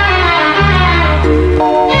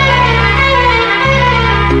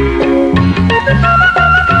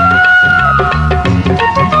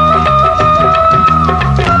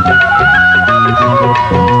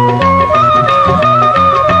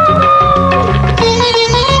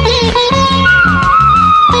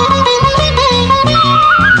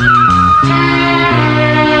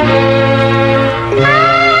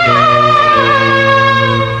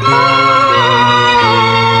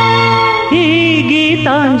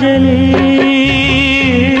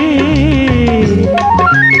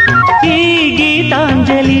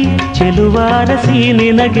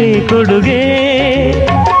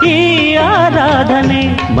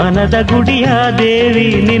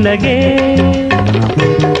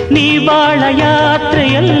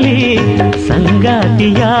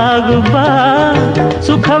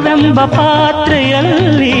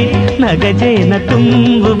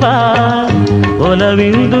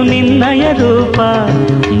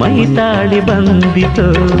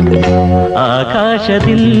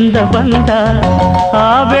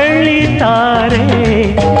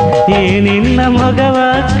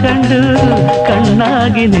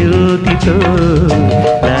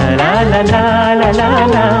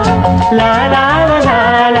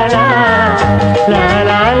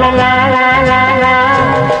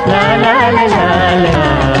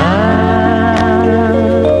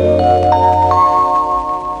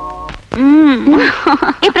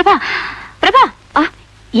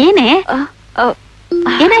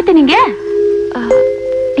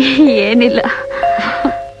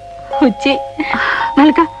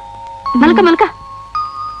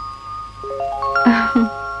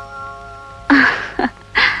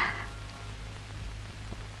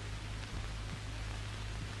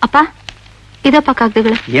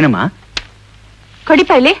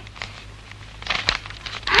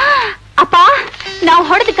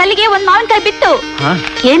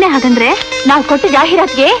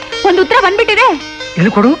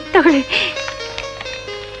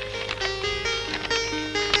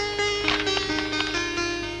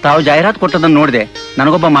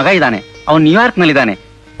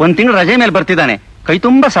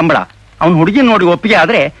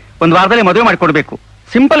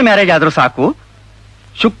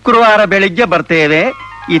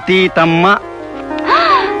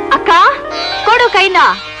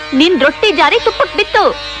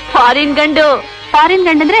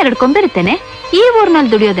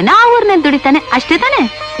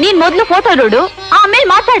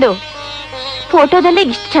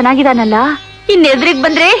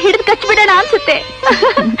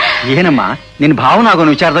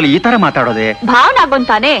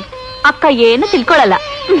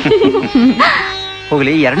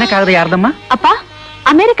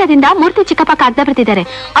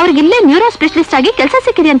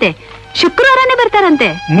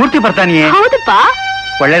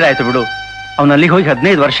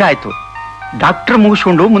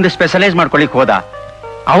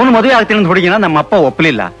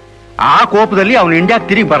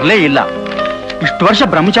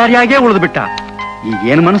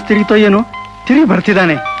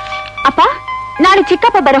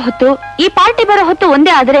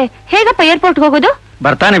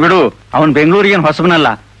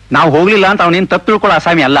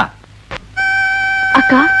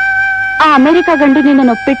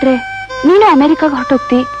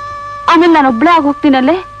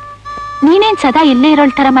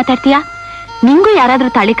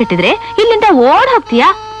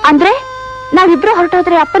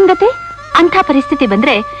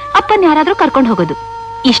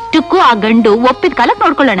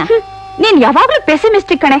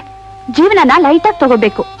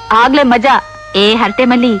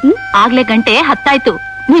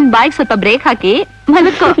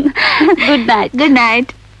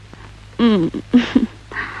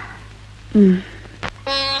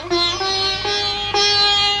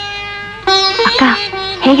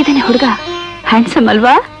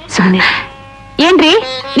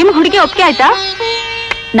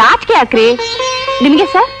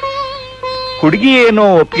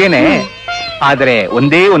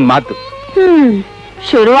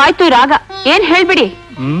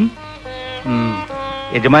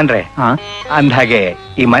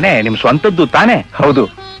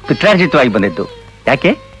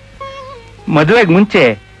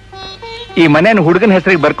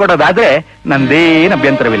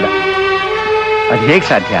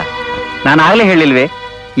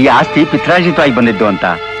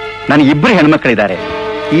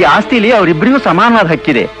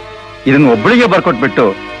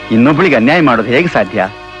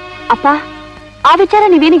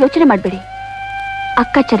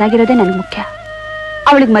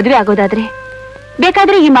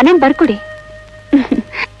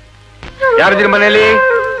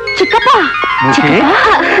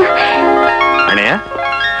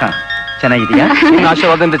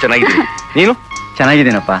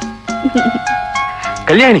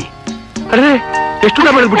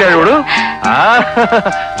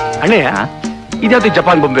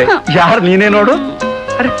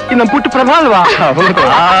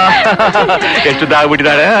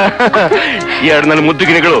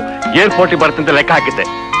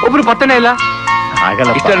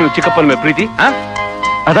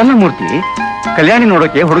 ಅದಲ್ಲ ಮೂರ್ತಿ, ಕಲ್ಯಾಣಿ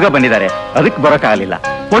ನೋಡೋಕೆ ಹುಡುಗ ಬಂದಿದ್ದಾರೆ, ಅದಕ್ಕೆ ಬರೋಕ್ಕಾಗಲಿಲ್ಲ.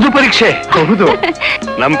 ಮಧು ಪರೀಕ್ಷೆ. ಹೌದು.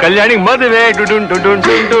 ನಮ್ ಕಲ್ಯಾಣಿ ಮದುವೆ.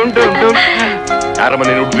 ಯಾರ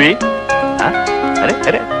ಮನೆ ನುಡ್ವಿ? ಅರೆ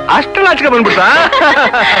ಅರೆ ಅಷ್ಟು ನಾಚಿಕೆ ಬಂದ್ಬಿಡ್ತಾ?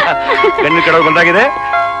 ಗಂಡು ಕಡೆ ಬಂದಾಗಿದೆ.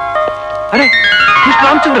 ಅರೆ mister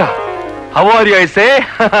Ramachandra, how are you? I say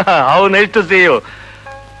how nice to see you.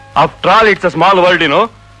 After all it's a small world,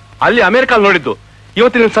 ಅಲ್ಲಿ ಅಮೆರಿಕಲ್ ನೋಡಿದ್ದು,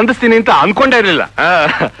 ಇವತ್ತು ನೀನು ಸಂಧಿಸ್ತೀನಿ ಅಂತ ಅನ್ಕೊಂಡೇ ಇರಲಿಲ್ಲ.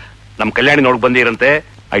 ನಮ್ ಕಲ್ಯಾಣಿ ನೋಡ್ ಬಂದಿರಂತೆ.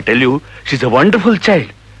 I tell you, she is a wonderful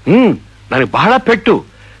child. ನನಗೆ ಬಹಳ ಪೆಟ್ಟು.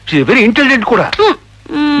 ಶಿ ಇಸ್ ವೆರಿ ಇಂಟೆಲಿಜೆಂಟ್ ಕೂಡ.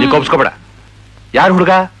 ನೀ ಕೋಪಿಸ್ಕೋಬೇಡ. ಯಾರು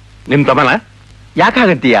ಹುಡುಗ? ನಿಮ್ ತಮ್ಮನ?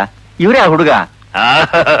 ಯಾಕಾಗತ್ತೀಯ? ಇವರೇ ಆ ಹುಡುಗ.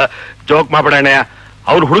 ಜೋಕ್ ಮಾಡ್ಬೇಡ ಅಣ್ಣಯ್ಯ,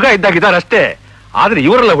 ಅವ್ರು ಹುಡುಗ ಇದ್ದಾಗಿದ್ದಾರೆ ಅಷ್ಟೇ, ಆದ್ರೆ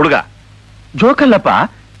ಇವರಲ್ಲ ಹುಡುಗ. ಜೋಕಲ್ಲಪ್ಪ,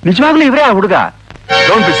 ನಿಜವಾಗ್ಲೂ ಇವರೇ ಆ ಹುಡುಗ.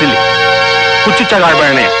 Don't be silly. ಹುಚ್ಚುಚ್ಚಾಗ ಆಡ್ಬೇಡ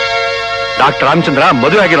Annaiah. Doctor Ramachandra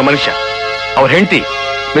ಮದುವೆ ಆಗಿರೋ ಮನುಷ್ಯ. ಅವ್ರ ಹೆಂಡತಿ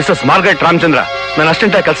ಮಿಸಸ್ ಮಾರ್ಗರೆಟ್ ರಾಮಚಂದ್ರ ನನ್ನ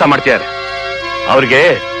ಅಷ್ಟೆಂಟ ಕೆಲಸ ಮಾಡ್ತಿದ್ದಾರೆ. ಅವ್ರಿಗೆ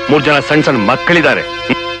 3 ಜನ ಸಣ್ಣ ಸಣ್ಣ ಮಕ್ಕಳಿದ್ದಾರೆ.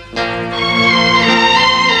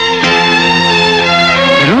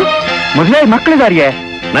 ಮದುವೆ ಮಕ್ಕಳಿದಾರಿಗೆ?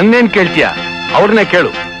 ನನ್ನೇನ್ ಕೇಳ್ತೀಯ? ಅವ್ರನ್ನೇ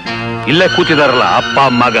ಕೇಳು. ಇಲ್ಲೇ ಕೂತಿದಾರಲ್ಲ ಅಪ್ಪ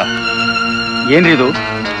ಮಗ. ಏನ್ರಿ ಇದು?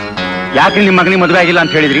 ಯಾಕೆ ನಿಮ್ ಮಗನಿಗೆ ಮದುವೆ ಆಗಿಲ್ಲ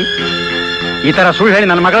ಅಂತ ಹೇಳಿದ್ರಿ? ಈ ತರ ಸುಳ್ಳು ಹೇಳಿ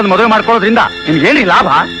ನನ್ನ ಮಗಳನ್ನ ಮದುವೆ ಮಾಡ್ಕೊಳ್ಳೋದ್ರಿಂದ ನಿಮ್ಗೆ ಏನ್ರಿ ಲಾಭ?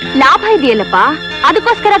 ಲಾಭ ಇದೆಯಲ್ಲಪ್ಪ,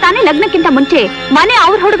 ಅದಕ್ಕೋಸ್ಕರ ತಾನೇ ಲಗ್ನಕ್ಕಿಂತ ಮುಂಚೆ ಮನೆ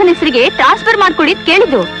ಅವ್ರ ಹುಡುಗನ ಹೆಸರಿಗೆ ಟ್ರಾನ್ಸ್ಫರ್ ಮಾಡ್ಕೊಡಿ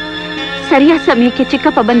ಕೇಳಿದ್ದು. ಸರಿಯಾದ ಸಮಯಕ್ಕೆ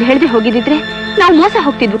ಚಿಕ್ಕಪ್ಪ ಬಂದು ಹೇಳ್ದೆ ಹೋಗಿದ್ರೆ ನಾವು ಮೋಸ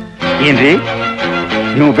ಹೋಗ್ತಿದ್ವು. ಏನ್ರಿ,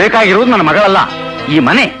 ನೀವು ಬೇಕಾಗಿರೋದು ನನ್ನ ಮಗಳಲ್ಲ, ಈ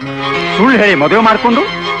ಮನೆ. ಸುಳ್ಳು ಹೇಳಿ ಮದುವೆ ಮಾಡ್ಕೊಂಡು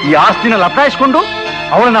ಈ ಆಸ್ತಿನ ಲಪ್ಟಾಯಿಸ್ಕೊಂಡು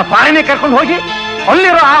ಅವಳನ್ನ ಫಾರಿನೇ ಕರ್ಕೊಂಡು ಹೋಗಿ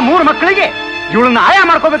ಅಲ್ಲಿರೋ ಆ 3 ಮಕ್ಕಳಿಗೆ ಇವಳನ್ನ ಆಯ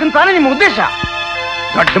ಮಾಡ್ಕೋಬೇಕಂತಾನೆ ನಿಮ್ಮ ಉದ್ದೇಶ.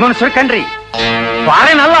 ದೊಡ್ಡ ಮನುಷ್ಯರು ಕಣ್ರಿ.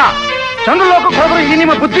 ಫಾರಿನ್ ಅಲ್ಲ, ಚಂದ್ರಲೋಕಕ್ಕೆ ಹೋದ್ರು ಈ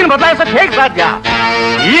ನಿಮ್ಮ ಬುದ್ಧಿನ ಬದಲಾಯಿಸಕ್ ಹೇಗ್ ಸಾಧ್ಯ?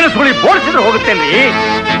 ಏನು ಸುಳಿ ಬೋಡಿಸಿದ್ರೆ ಹೋಗುತ್ತೇನ್ರಿ.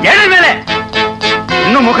 ಹೇಳಿ ಮೇಲೆ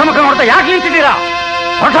ಇನ್ನು ಮುಖ ನೋಡ್ತಾ ಯಾಕೆ ನಿಂತಿದ್ದೀರಾ?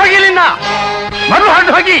 ಹೊರಟೋಗಿ ಇಲ್ಲಿಂದ, ಮೊದಲು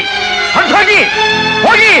ಹೊರಟೋಗಿ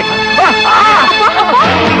ಹೋಗಿ.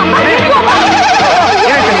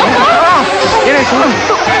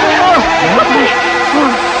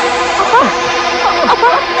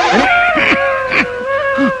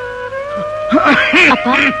 ಅಪ್ಪ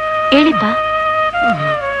ಹೇಳಿಪ್ಪ,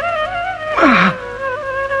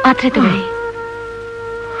 ಮಾತ್ರೆ ತಗೊಳ್ಳಿ.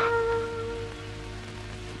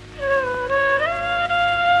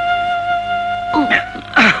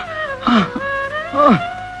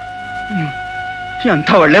 ಎಂಥ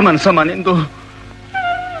ಒಳ್ಳೆ ಮನಸ್ಸಮ್ಮ ನಿಂದು.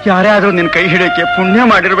 ಯಾರೇ ಆದ್ರೂ ನಿನ್ ಕೈ ಹಿಡಿಯಕ್ಕೆ ಪುಣ್ಯ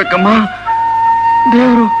ಮಾಡಿರ್ಬೇಕಮ್ಮ.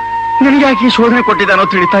 ದೇವರು ನಿನ್ಗ್ಯಾಕೆ ಈ ಶೋಧನೆ ಕೊಟ್ಟಿದ್ದಾನೋ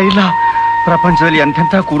ತಿಳಿತಾ ಇಲ್ಲ. ಪ್ರಪಂಚದಲ್ಲಿ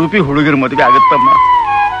ಎಂತೆಂಥ ಕುರೂಪಿ ಹುಡುಗರ ಮದುವೆ ಆಗುತ್ತಮ್ಮ,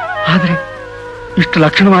 ಆದ್ರೆ ಇಷ್ಟು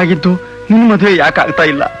ಲಕ್ಷಣವಾಗಿದ್ದು ನಿನ್ ಮದುವೆ ಯಾಕೆ ಆಗ್ತಾ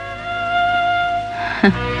ಇಲ್ಲ?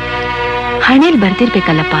 ಹಣೆಯಲ್ಲಿ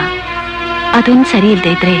ಬರ್ದಿರ್ಬೇಕಲ್ಲಪ್ಪ, ಅದೊಂದು ಸರಿ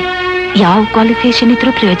ಇಲ್ದೇ ಇದ್ರೆ ಯಾವ ಕ್ವಾಲಿಫಿಕೇಶನ್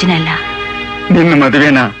ಇದ್ರೂ ಪ್ರಯೋಜನ ಇಲ್ಲ. ನಿನ್ನ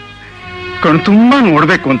ಮದುವೆನ ಕಣ್ ತುಂಬಾ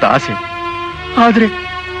ನೋಡ್ಬೇಕು ಅಂತ ಆಸೆ, ಆದ್ರೆ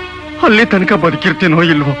ಅಲ್ಲಿ ತನಕ ಬದುಕಿರ್ತೀನೋ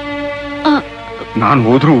ಇಲ್ವೋ? ನಾನು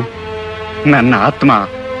ಹೋದ್ರು ನನ್ನ ಆತ್ಮ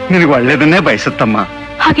ನಿನಗೆ ಒಳ್ಳೇದನ್ನೇ ಬಯಸುತ್ತಮ್ಮ.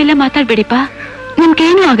 ಹಾಗೆಲ್ಲ ಮಾತಾಡ್ಬೇಡಿಪ್ಪ,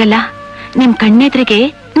 ನಿಮ್ಗೇನು ಆಗಲ್ಲ. ನಿಮ್ ಕಣ್ಣೆದ್ರಿಗೆ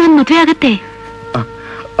ನನ್ ಮದ್ವೆ ಆಗತ್ತೆ.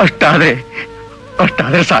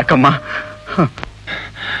 ಅಷ್ಟಾದ್ರೆ ಸಾಕಮ್ಮ.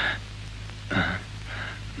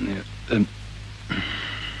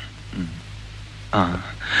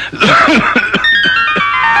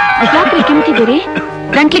 ಯಾಕ್ರಿ ಕೆಮ್ತಿದ್ದೀರಿ?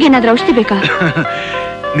 ಗಂಟ್ಲಿಗೆ ಏನಾದ್ರೂ ಔಷಧಿ ಬೇಕಾ?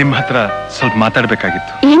 ನಿಮ್ ಹತ್ರ ಸ್ವಲ್ಪ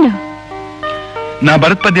ಮಾತಾಡ್ಬೇಕಾಗಿತ್ತು. ಏನು? ನಾ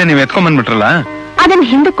ಬರತ್ ಪದ್ಯ ನೀವ್ ಎತ್ಕೊಂಡ್ ಬಂದ್ಬಿಟ್ರಲ್ಲ, ಅದನ್ನ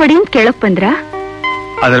ಹಿಂದಕ್ ಕೊಡಿ ಅಂತ ಕೇಳಕ್ ಬಂದ್ರ?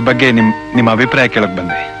 ಅದ್ರ ಬಗ್ಗೆ ನಿಮ್ ಅಭಿಪ್ರಾಯ ಕೇಳಕ್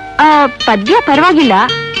ಬಂದೆ. ಪದ್ಯ ಪರವಾಗಿಲ್ಲ,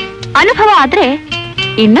 ಅನುಭವ ಆದ್ರೆ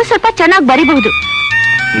ಇನ್ನೂ ಸ್ವಲ್ಪ ಚೆನ್ನಾಗಿ ಬರಿಬಹುದು.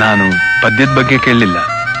 ನಾನು ಪದ್ಯದ ಬಗ್ಗೆ ಕೇಳಲಿಲ್ಲ,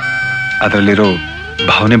 ಅದರಲ್ಲಿರೋ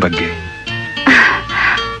ಭಾವನೆ ಬಗ್ಗೆ.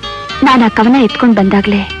 ನಾನು ಆ ಕವನ ಎತ್ಕೊಂಡ್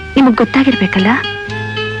ಬಂದಾಗ್ಲೇ ನಿಮಗ್ ಗೊತ್ತಾಗಿರ್ಬೇಕಲ್ಲ?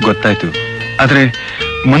 ಗೊತ್ತಾಯ್ತು, ಆದ್ರೆ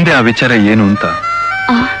ಮುಂದೆ ಆ ವಿಚಾರ ಏನು ಅಂತ.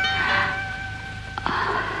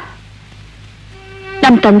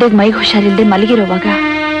 ನಮ್ ತಂದೆಗ್ ಮೈಗೆ ಹುಷಾರಿಲ್ದೆ ಮಲಗಿರುವಾಗ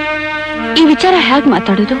ಈ ವಿಚಾರ ಹೇಗ್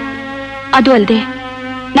ಮಾತಾಡೋದು? ಅದು ಅಲ್ದೆ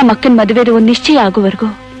ನಮ್ಮ ಅಕ್ಕನ ಮದುವೆದು ಒಂದ್ ನಿಶ್ಚಯ ಆಗುವವರೆಗೂ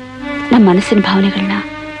ನಮ್ಮ ಮನಸ್ಸಿನ ಭಾವನೆಗಳನ್ನ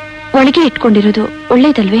ಒಳಗೆ ಇಟ್ಕೊಂಡಿರೋದು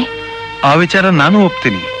ಒಳ್ಳೇದಲ್ವೇ? ಆ ವಿಚಾರ ನಾನು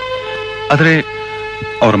ಒಪ್ತೀನಿ, ಆದ್ರೆ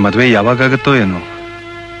ಅವ್ರ ಮದ್ವೆ ಯಾವಾಗತ್ತೋ ಏನೋ.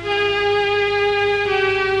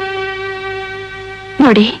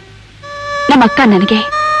 ನೋಡಿ, ನಮ್ಮ ಅಕ್ಕ ನನಗೆ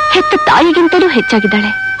ಹೆತ್ತ ತಾಯಿಗಿಂತಲೂ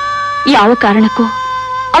ಹೆಚ್ಚಾಗಿದ್ದಾಳೆ. ಯಾವ ಕಾರಣಕ್ಕೂ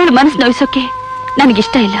ಅವಳ ಮನಸ್ಸು ನೋಯಿಸೋಕೆ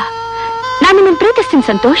ನನಗಿಷ್ಟ ಇಲ್ಲ. ನಾನು ನಿಮ್ಮನ್ನು ಪ್ರೀತಿಸ್ತೀನಿ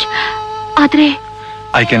ಸಂತೋಷ್, ಆದ್ರೆ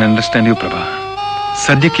I can understand you Prabha.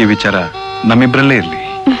 ಸದ್ಯಕ್ಕೆ ಈ ವಿಚಾರ ನಮ್ಮಿಬ್ರಲ್ಲೇ ಇರ್ಲಿ.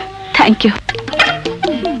 Thank you.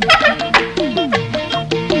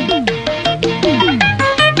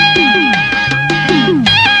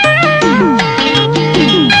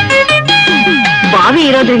 ಬಾವಿ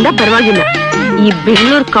ಇರೋದ್ರಿಂದ ಪರವಾಗಿಲ್ಲ, ಈ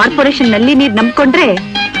ಬೆಂಗಳೂರು ಕಾರ್ಪೊರೇಷನ್ ನಲ್ಲಿ ನೀರ್ ನಂಬ್ಕೊಂಡ್ರೆ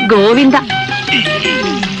ಗೋವಿಂದ.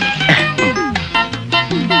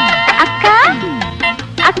 ಅಕ್ಕ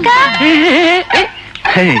ಅಕ್ಕ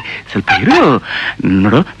ಸ್ವಲ್ಪ ಇರು.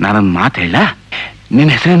 ನೋಡು, ನಾನೊಂದು ಮಾತು ಹೇಳ.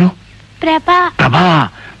 ನಿನ್ನ ಹೆಸರೇನು? ಪ್ರಭಾ. ಪ್ರಭಾ.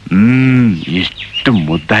 ಎಷ್ಟು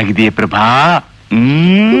ಮುದ್ದಾಗಿದೆಯೇ ಪ್ರಭಾ.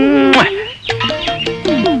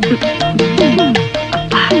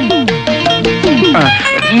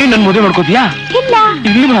 ನೀನ್ ನನ್ ಮದುವೆ ಮಾಡ್ಕೋತೀಯಾ? ಇಲ್ಲ.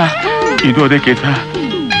 ಇಲ್ವಾ? ಇದು ಅದೇ ಕೇಸ.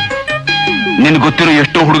 ನಿನ್ ಗೊತ್ತಿರೋ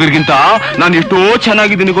ಎಷ್ಟೋ ಹುಡುಗರಿಗಿಂತ ನಾನು ಎಷ್ಟೋ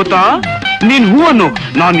ಚೆನ್ನಾಗಿದ್ದೀನಿ ಗೊತ್ತಾ? ನೀನ್ ಹೂವನ್ನು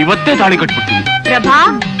ನಾನು ಇವತ್ತೇ ತಾಳಿ ಕಟ್ಬಿಡ್ತೀನಿ. ಪ್ರಭಾ,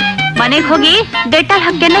 ಮನೆಗ್ ಹೋಗಿ ಡೆಟಾಲ್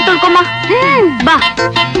ಹಕ್ಕೆಲ್ಲ ತುಳ್ಕೊಮ್ಮ. ಬಾ.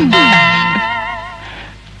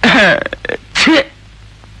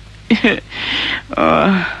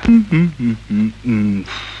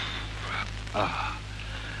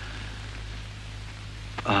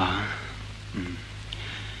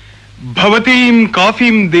 ಭವತೀಂ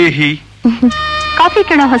ಕಾಫಿಂ ದೇಹಿ. ಕಾಫಿ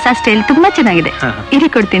ಕೇಳೋ ಹೊಸ ಸ್ಟೈಲ್ ತುಂಬಾ ಚೆನ್ನಾಗಿದೆ. ಇರಿ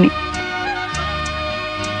ಕೊಡ್ತೀನಿ.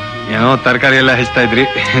 ಏನೋ ತರಕಾರಿ ಎಲ್ಲ ಹೆಚ್ಚ್ತಾ ಇದ್ರಿ,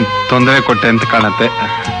 ತೊಂದರೆ ಕೊಟ್ಟೆ ಅಂತ ಕಾಣತ್ತೆ.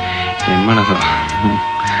 ಏನ್ ಮಾಡೋದು?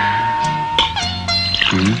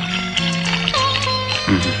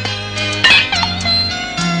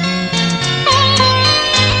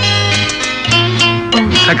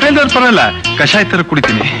 ಸಕ್ಕರೆ ಪರಲ್ಲ, ಕಷಾಯ ತರ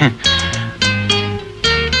ಕುಡಿತೀನಿ.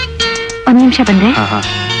 ಒಂದ್ ನಿಮಿಷ ಬಂದೆ.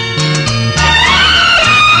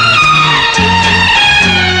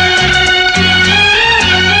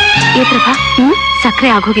 ಏ ಪ್ರಭಾ, ಸಕ್ಕರೆ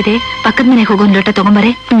ಆಗೋಗಿದೆ, ಪಕ್ಕದ ಮನೆಗೆ ಹೋಗೋ ಒಂದು ಲೋಟ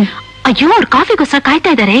ತಗೊಂಬರೆ. ಅಯ್ಯೋ, ಅವ್ರು ಕಾಫಿಗೋಸ್ಕರ ಕಾಯ್ತಾ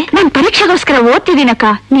ಇದಾರೆ. ನಾನ್ ಪರೀಕ್ಷೆಗೋಸ್ಕರ ಓದ್ತಿದ್ದೀನಕ್ಕ,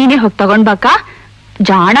 ನೀನೇ ಹೋಗಿ ತಗೊಂಡ್ಬಾಕ.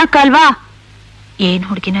 ಜಾಣಕ್ಕ ಅಲ್ವಾ? ಏನ್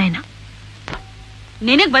ಹುಡುಗಿನೋ ಏನೋ.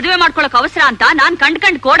 ನಿನಗ್ ಮದುವೆ ಮಾಡ್ಕೊಳಕ್ ಅವಸರ ಅಂತ ನಾನ್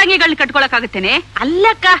ಕಂಡ್ ಕೋಡಂಗಿಗಳನ್ನ ಕಟ್ಕೊಳಕಾಗತ್ತೇನೆ?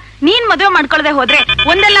 ಅಲ್ಲಕ್ಕ, ನೀನ್ ಮದುವೆ ಮಾಡ್ಕೊಳ್ದೆ ಹೋದ್ರೆ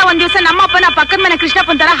ಒಂದಲ್ಲ ಒಂದ್ ದಿವಸ ನಮ್ಮಪ್ಪನ ಪಕ್ಕದ ಮನೆ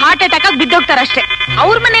ಕೃಷ್ಣಪ್ಪನ್ ತರ ಹಾರ್ಟ್ ಅಟ್ಯಾಕ್ ಆಗಿ ಬಿದ್ದೋಗ್ತಾರಷ್ಟೇ.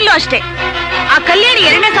 ಅವ್ರ ಮನೆಯಲ್ಲೂ ಅಷ್ಟೇ. ಆ ಕಲ್ಯಾಣಿ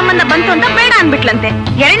ಎರಡನೇ ಸಂಬಂಧ ಬಂತು ಅಂತ ಬೇಡ ಅನ್ಬಿಟ್ಲಂತೆ.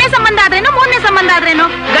 ಎರಡನೇ ಸಂಬಂಧ ಆದ್ರೇನು, ಮೂರನೇ ಸಂಬಂಧ ಆದ್ರೇನು,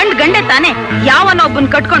 ಗಂಡೆ ತಾನೆ. ಯಾವನೋ ಒಬ್ಬನ್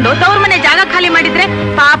ಕಟ್ಕೊಂಡು ತವ್ರ ಮನೆ ಜಾಗ ಖಾಲಿ ಮಾಡಿದ್ರೆ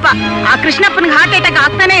ಪಾಪ ಆ ಕೃಷ್ಣಪ್ಪನ್ಗೆ ಹಾರ್ಟ್ ಅಟ್ಯಾಕ್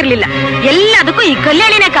ಆಗ್ತಾನೆ ಇರ್ಲಿಲ್ಲ. ಎಲ್ಲದಕ್ಕೂ ಈ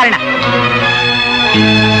ಕಲ್ಯಾಣಿನೇ ಕಾರಣ.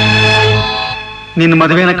 ನಿನ್ನ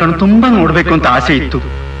ಮದುವೆನ ಕಣ್ಣು ತುಂಬಾ ನೋಡ್ಬೇಕು ಅಂತ ಆಸೆ ಇತ್ತು,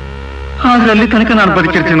 ಆದ್ರೆ ಅಲ್ಲಿ ತನಕ ನಾನು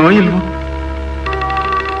ಬದುಕಿರ್ತೀನೋ ಇಲ್ವೋ.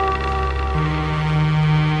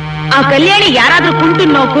 ಆ ಕಲ್ಯಾಣಿ ಯಾರಾದ್ರೂ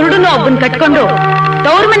ಕುಂಟುನೋ ಕುರುಡುನೋ ಒಬ್ಬನ್ ಕಟ್ಕೊಂಡು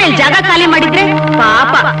ತವ್ರ ಮನೇಲಿ ಜಾಗ ಖಾಲಿ ಮಾಡಿದ್ರೆ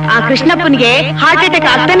ಪಾಪ ಆ ಕೃಷ್ಣಪ್ಪನ್ಗೆ ಹಾರ್ಟ್ ಅಟ್ಯಾಕ್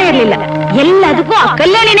ಆಗ್ತಾನೆ ಇರ್ಲಿಲ್ಲ. ಎಲ್ಲದಕ್ಕೂ ಆ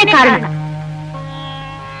ಕಲ್ಯಾಣಿನೇ ಕಾರಣ.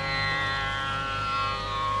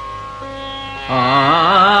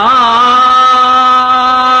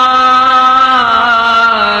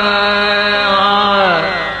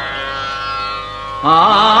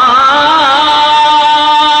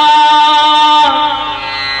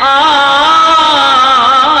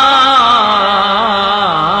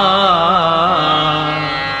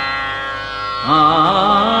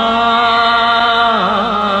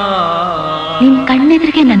 ನಿನ್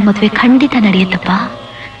ಕಣ್ಣೆದ್ರಿಗೆ ನನ್ ಮದ್ವೆ ಖಂಡಿತ ನಡೆಯುತ್ತಪ್ಪ,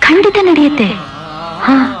 ಖಂಡಿತ ನಡೆಯುತ್ತೆ.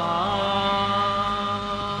 ಹಾ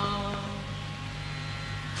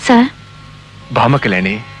ಸರ್. ಭಾಮ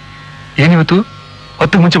ಕಲ್ಯಾಣಿ, ಏನಿವತ್ತು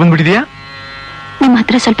ಹೊತ್ತು ಮುಂಚೆ ಬಂದ್ಬಿಟ್ಟಿದ್ಯಾ? ನಿಮ್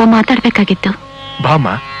ಹತ್ರ ಸ್ವಲ್ಪ ಮಾತಾಡ್ಬೇಕಾಗಿತ್ತು. ಭಾಮ,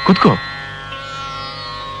 ಕುತ್ಕೋ.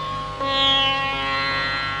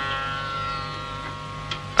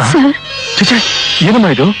 ಸರ್. ಚಚೆ, ಏನಮ್ಮ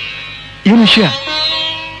ಇದು? ಏನ್ ವಿಷಯ?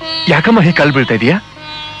 ಯಾಕಮ್ಮ ಹೀಗೆ ಕಾಲ್ ಬೀಳ್ತಾ ಇದೀಯಾ?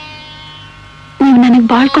 ನೀವು ನನಗ್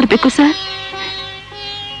ಬಾಳ್ ಕೊಡ್ಬೇಕು ಸರ್.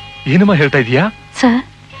 ಏನಮ್ಮ ಹೇಳ್ತಾ ಇದೀಯಾ? ಸರ್,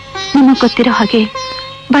 ನಿಮಗ್ ಗೊತ್ತಿರೋ ಹಾಗೆ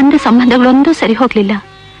ಬಂದ ಸಂಬಂಧಗಳೊಂದೂ ಸರಿ ಹೋಗ್ಲಿಲ್ಲ.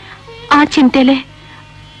 ಆ ಚಿಂತೆಲೆ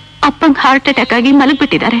ಅಪ್ಪಂಗ್ ಹಾರ್ಟ್ ಅಟ್ಯಾಕ್ ಆಗಿ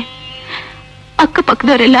ಮಲಗ್ಬಿಟ್ಟಿದ್ದಾರೆ.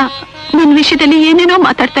 ಅಕ್ಕಪಕ್ಕದವರೆಲ್ಲ ನನ್ನ ವಿಷಯದಲ್ಲಿ ಏನೇನೋ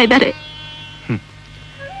ಮಾತಾಡ್ತಾ ಇದ್ದಾರೆ.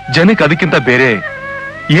 ಜನಕ್ಕೆ ಅದಕ್ಕಿಂತ ಬೇರೆ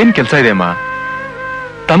ಏನ್ ಕೆಲಸ ಇದೆ ಅಮ್ಮ?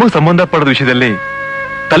 ತಮಗ್ ಸಂಬಂಧ ಪಡೆದ ವಿಷಯದಲ್ಲಿ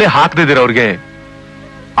ತಲೆ ಹಾಕದಿದ್ದೀರವ್ರಿಗೆ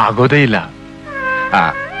ಆಗೋದೇ ಇಲ್ಲ.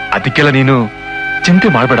 ಅದಕ್ಕೆಲ್ಲ ನೀನು ಚಿಂತೆ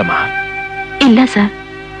ಮಾಡ್ಬೇಡಮ್ಮ. ಇಲ್ಲ ಸರ್,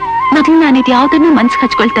 ಮೊದಲು ನಾನಿದ್ ಯಾವ್ದನ್ನು ಮನ್ಸಿಗೆ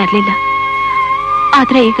ಹಚ್ಕೊಳ್ತಾ ಇರ್ಲಿಲ್ಲ.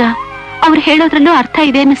 ಆದ್ರೆ ಈಗ ಅವ್ರು ಹೇಳೋದ್ರಲ್ಲೂ ಅರ್ಥ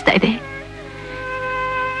ಇದೆ ಅನ್ನಿಸ್ತಾ ಇದೆ.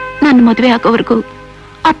 ನನ್ನ ಮದುವೆ ಆಗೋವರೆಗೂ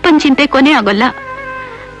ಅಪ್ಪನ ಚಿಂತೆ ಕೊನೆ ಆಗೋಲ್ಲ.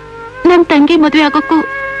 ನನ್ ತಂಗಿ ಮದುವೆ ಆಗೋಕ್ಕೂ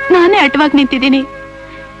ನಾನೇ ಅಡ್ಡವಾಗಿ ನಿಂತಿದ್ದೀನಿ.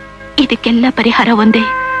 ಇದಕ್ಕೆಲ್ಲ ಪರಿಹಾರ ಒಂದೇ,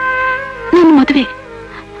 ನನ್ನ ಮದುವೆ.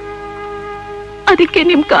 ಅದಕ್ಕೆ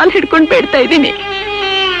ನಿಮ್ ಕಾಲ್ ಹಿಡ್ಕೊಂಡು ಬೇಡ್ತಾ ಇದ್ದೀನಿ,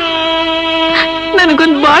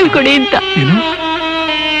 ನನಗೊಂದು ಬಾಳ್ ಕೊಡಿ ಅಂತ.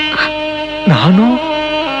 ನಾನು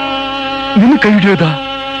ನಿನ್ನ ಕೈ ಹಿಡಿಯೋದ?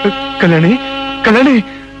 ಕಲ್ಯಾಣಿ, ಕಲ್ಯಾಣಿ,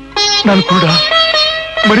 ನಾನು ಕೂಡ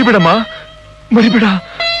ಮರಿಬೇಡಮ್ಮ, ಮರಿಬೇಡ.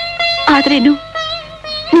 ಆದ್ರೇನು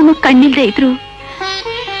ನಿಮಗ್ ಕಣ್ಣಿಲ್ದೇ ಇದ್ರು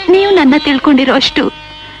ನೀವು ನನ್ನ ತಿಳ್ಕೊಂಡಿರೋ ಅಷ್ಟು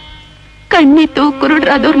ಕಣ್ಣಿತ್ತು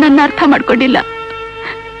ಕುರುಡ್ರಾದವ್ರು ನನ್ನ ಅರ್ಥ ಮಾಡ್ಕೊಂಡಿಲ್ಲ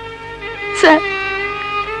ಸರ್.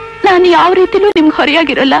 ನಾನು ಯಾವ ರೀತಿಲೂ ನಿಮ್ಗೆ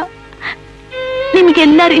ಹೊರೆಯಾಗಿರೋಲ್ಲ,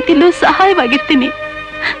 ನಿಮ್ಗೆಲ್ಲಾ ರೀತಿಲೂ ಸಹಾಯವಾಗಿರ್ತೀನಿ.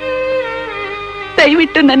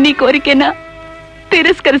 ದಯವಿಟ್ಟು ನನ್ನ ಈ ಕೋರಿಕೆನ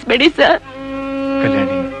ತಿರಸ್ಕರಿಸ್ಬೇಡಿ ಸರ್.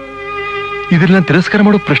 ಕಲ್ಯಾಣಿ, ಇದ್ರಲ್ಲಿ ನಾನು ತಿರಸ್ಕಾರ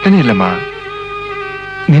ಮಾಡೋ ಪ್ರಶ್ನೆನೇ ಇಲ್ಲಮ್ಮ.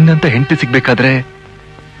 ನಿನ್ನಂತ ಹೆಂಡತಿ ಸಿಗ್ಬೇಕಾದ್ರೆ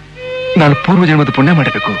ನಾನು ಪೂರ್ವ ಜನ್ಮದ ಪುಣ್ಯ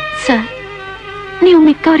ಮಾಡಬೇಕು. ಸರ್, ನೀವು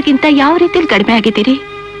ಮಿಕ್ಕವ್ರಿಗಿಂತ ಯಾವ ರೀತಿಯಲ್ಲಿ ಕಡಿಮೆ ಆಗಿದ್ದೀರಿ?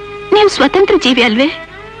 ನೀವು ಸ್ವತಂತ್ರ ಜೀವಿ ಅಲ್ವೇ?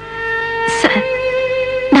 ಸರ್,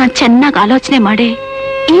 ನಾನ್ ಚೆನ್ನಾಗಿ ಆಲೋಚನೆ ಮಾಡಿ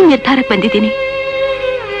ಈ ನಿರ್ಧಾರಕ್ಕೆ ಬಂದಿದ್ದೀನಿ.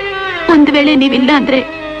 ಒಂದು ವೇಳೆ ನೀವಿಲ್ಲ ಅಂದ್ರೆ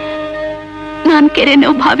ನಾನ್ ಕೆರೆನೋ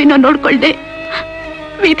ಬಾವಿನೋ ನೋಡ್ಕೊಳ್ದೆ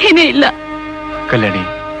ವಿಧಿನೇ ಇಲ್ಲ. ಕಲ್ಯಾಣಿ,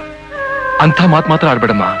 ಅಂಥ ಮಾತ್ರ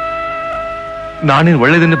ಆಡ್ಬೇಡಮ್ಮ. ನಾನೇನು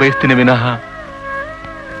ಒಳ್ಳೇದನ್ನು ಬಯಸ್ತೀನಿ ವಿನಃ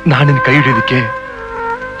ನಾನಿನ್ ಕೈ ಹಿಡಿಯೋದಕ್ಕೆ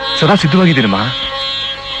ಸದಾ ಸಿದ್ಧವಾಗಿದ್ದೀನಮ್ಮ.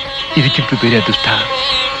 ಇದಕ್ಕಿಂತ ಬೇರೆ ಅದೃಷ್ಟ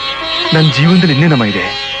ನನ್ನ ಜೀವನದಲ್ಲಿ ಇನ್ನೇನಮ್ಮ ಇದೆ.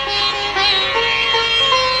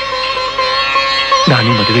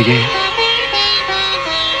 ನಾನೀ ಮದುವೆಗೆ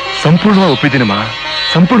ಸಂಪೂರ್ಣವಾಗಿ ಒಪ್ಪಿದ್ದೀನಮ್ಮ,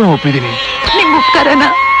 ಸಂಪೂರ್ಣವಾಗಿ ಒಪ್ಪಿದ್ದೀನಿ. ನಿಮ್ಮ ಉಪಕಾರನ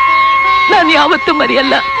ನಾನು ಯಾವತ್ತೂ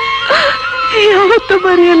ಮರೆಯಲ್ಲ, ಯಾವತ್ತೂ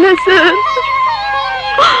ಮರೆಯಲ್ಲ ಸರ್.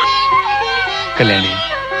 ಕಲ್ಯಾಣಿ,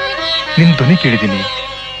 ನಿನ್ ಧ್ವನಿ ಕೇಳಿದ್ದೀನಿ.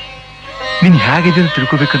 ನೀನ್ ಹೇಗಿದೆ ಅಂತ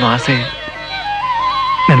ತಿಳ್ಕೋಬೇಕನ್ನೋ ಆಸೆ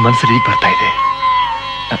ನನ್ನ ಮನಸ್ಸಲ್ಲಿ ಈಗ ಬರ್ತಾ ಇದೆ.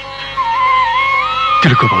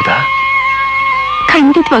 ತಿಳ್ಕೋಬಹುದಾ?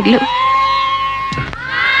 ಖಂಡಿತವಾಗ್ಲು.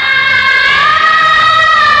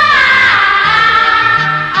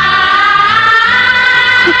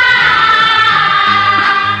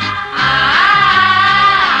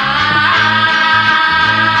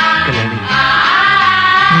 ಕಲ್ಯಾಣಿ,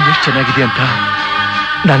 ನೀನ್ ಎಷ್ಟು ಚೆನ್ನಾಗಿದೆ ಅಂತ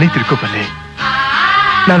ನಾನೇ ತಿಳ್ಕೊಬಲ್ಲೆ.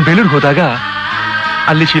 ನಾನು ಬೇಲೂರಿಗೆ ಹೋದಾಗ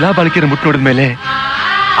ಅಲ್ಲಿ ಶಿಲಾಬಾಳಿಕೆಯನ್ನು ಮುಟ್ಟು ನೋಡಿದ್ಮೇಲೆ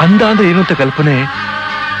ಅಂದ ಅಂದ್ರೆ ಏನು ಅಂತ ಕಲ್ಪನೆ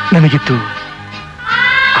ನನಗಿತ್ತು.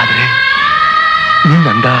 ಆದ್ರೆ ನಿನ್ನ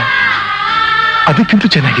ಅಂದ ಅದಕ್ಕಿಂತ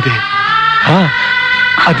ಚೆನ್ನಾಗಿದೆ. ಹಾ,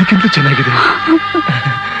 ಅದಕ್ಕಿಂತ ಚೆನ್ನಾಗಿದೆ.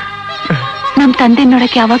 ನಮ್ ತಂದೆ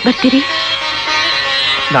ನೋಡಕ್ಕೆ ಯಾವಾಗ ಬರ್ತೀರಿ?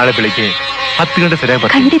 ನಾಳೆ ಬೆಳಿಗ್ಗೆ 10 ಗಂಟೆ ಸರಿಯಾಗಿ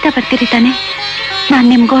ಬರ್ತೀನಿ. ಖಂಡಿತ ಬರ್ತೀರಿ ತಾನೆ? ನಾನ್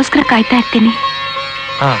ನಿಮ್ಗೋಸ್ಕರ ಕಾಯ್ತಾ ಇರ್ತೀನಿ.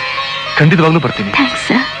 ಹಾ, ಖಂಡಿತವಾಗ್ಲೂ ಬರ್ತೀನಿ. Thanks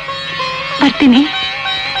sir. ಬರ್ತೀನಿ.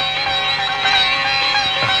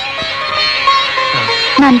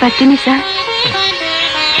 ನಾನ್ ಬರ್ತೀನಿ ಸರ್.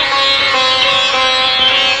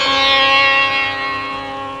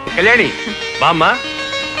 ಕಲ್ಯಾಣಿ, ಬಾಮ್ಮ.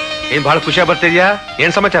 ಏನ್ ಬಹಳ ಖುಷಿಯಾಗಿ ಬರ್ತಿದ್ಯಾ?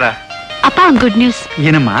 ಏನ್ ಸಮಾಚಾರ? ಅಪ್ಪ, ಗುಡ್ ನ್ಯೂಸ್.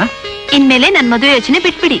 ಏನಮ್ಮ? ಇನ್ಮೇಲೆ ನನ್ ಮದುವೆ ಯೋಚನೆ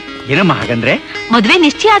ಬಿಟ್ಬಿಡಿ. ಏನಮ್ಮ ಹಾಗಂದ್ರೆ? ಮದುವೆ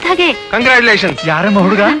ನಿಶ್ಚಯ ಆದ ಹಾಗೆ. ಕಂಗ್ರಾಚುಲೇಷನ್ಸ್. ಯಾರಮ್ಮ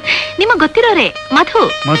ಹುಡುಗ? ನಿಮಗ್ ಗೊತ್ತಿರೋರೆ, ಮಧು.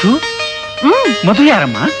 ಮಧು? ಮಧು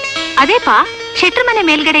ಯಾರಮ್ಮ? ಅದೇಪಾ, ಶೆಟ್ರ ಮನೆ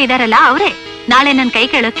ಮೇಲ್ಗಡೆ ಇದಾರಲ್ಲ ಅವರೇ. ನಾಳೆ ನನ್ ಕೈ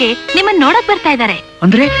ಕೇಳೋಕೆ ನಿಮ್ಮನ್ ನೋಡಕ್ ಬರ್ತಾ ಇದಾರೆ.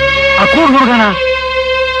 ಅಂದ್ರೆ ಆ ಕೂಡ್ ಹುಡುಗನ?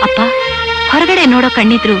 ಅಪ್ಪ, ಹೊರಗಡೆ ನೋಡೋ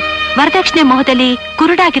ಕಣ್ಣಿದ್ರು ವರದಕ್ಷಿಣೆ ಮೊಹದಲ್ಲಿ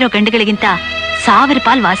ಕುರುಡಾಗಿರೋ ಗಂಡುಗಳಿಗಿಂತ 1000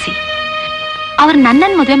 ಪಾಲ್ ವಾಸಿ. ಅವ್ರು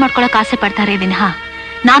ನನ್ನನ್ ಮದುವೆ ಮಾಡ್ಕೊಳಕ್ ಆಸೆ ಪಡ್ತಾರೆ ವಿನಃ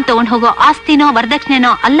ನಾನ್ ತಗೊಂಡ್ ಹೋಗೋ ಆಸ್ತಿನೋ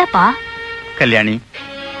ವರದಕ್ಷಿಣೆನೋ ಅಲ್ಲಪ್ಪ. ಕಲ್ಯಾಣಿ,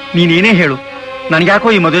 ನೀನೇನೇ ಹೇಳು, ನನ್ಗ್ಯಾಕೋ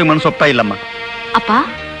ಈ ಮದುವೆ ಮನಸ್ಸೊಪ್ತಾ ಇಲ್ಲಮ್ಮ. ಅಪ್ಪ,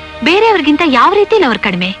 ಬೇರೆಯವ್ರಿಗಿಂತ ಯಾವ ರೀತಿಲಿ ಅವ್ರು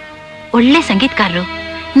ಕಡಿಮೆ. ಒಳ್ಳೆ ಸಂಗೀತಕಾರರು,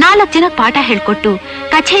 4 ಜನಕ್ಕೆ ಪಾಠ ಹೇಳ್ಕೊಟ್ಟು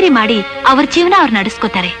ಕಚೇರಿ ಮಾಡಿ ಅವ್ರ ಜೀವನ ಅವ್ರು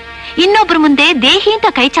ನಡೆಸ್ಕೋತಾರೆ. ಇನ್ನೊಬ್ರ ಮುಂದೆ ದೇಹಿ ಅಂತ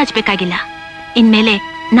ಕೈ ಚಾಚಬೇಕಾಗಿಲ್ಲ. ಇನ್ಮೇಲೆ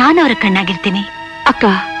ನಾನು ಅವ್ರ ಕಣ್ಣಾಗಿರ್ತೀನಿ. ಅಕ್ಕ,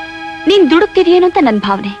 ನೀನ್ ದುಡುಕ್ತಿದೀಯೇನು ಅಂತ ನನ್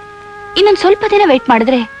ಭಾವನೆ. ಇನ್ನೊಂದ್ ಸ್ವಲ್ಪ ದಿನ ವೇಟ್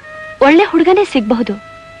ಮಾಡಿದ್ರೆ ಒಳ್ಳೆ ಹುಡುಗನೇ ಸಿಗ್ಬಹುದು.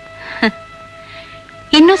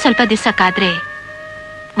 ಇನ್ನೂ ಸ್ವಲ್ಪ ದಿವಸಕ್ಕಾದ್ರೆ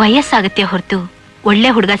ವಯಸ್ಸಾಗತ್ತೆ ಹೊರತು ಒಳ್ಳೆ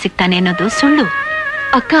ಹುಡುಗ ಸಿಗ್ತಾನೆ ಅನ್ನೋದು ಸುಳ್ಳು.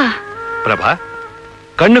 ಅಕ್ಕ, ಪ್ರಭಾ,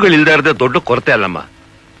 ಕಣ್ಣುಗಳಿಲ್ದೇ ಇರದೆ ದೊಡ್ಡ ಕೊರತೆ ಅಲ್ಲಮ್ಮ.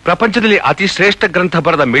 ಪ್ರಪಂಚದಲ್ಲಿ ಅತಿ ಶ್ರೇಷ್ಠ ಗ್ರಂಥ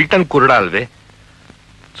ಬರೆದ ಮಿಲ್ಟನ್ ಕುರುಡ ಅಲ್ವೇ?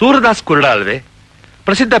 ಸೂರದಾಸ್ ಕುರುಡ ಅಲ್ವೇ?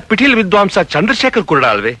 ಪ್ರಸಿದ್ಧ ಪಿಟೀಲ್ ವಿದ್ವಾಂಸ ಚಂದ್ರಶೇಖರ್ ಕುರುಡ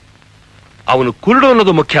ಅಲ್ವೇ? ಅವನು ಕುರುಡು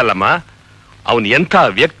ಅನ್ನೋದು ಮುಖ್ಯ ಅಲ್ಲಮ್ಮ, ಅವನು ಎಂಥ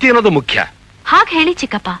ವ್ಯಕ್ತಿ ಅನ್ನೋದು ಮುಖ್ಯ. ಹಾಗೆ ಹೇಳಿ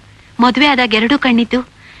ಚಿಕ್ಕಪ್ಪ. ಮದುವೆ ಆದಾಗ 2 ಕಣ್ಣಿದ್ದು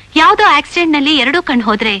ಯಾವ್ದೋ ಆಕ್ಸಿಡೆಂಟ್ ನಲ್ಲಿ 2 ಕಣ್ಣು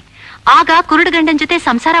ಹೋದ್ರೆ ಆಗ ಕುರುಡು ಗಂಡನ್ ಜೊತೆ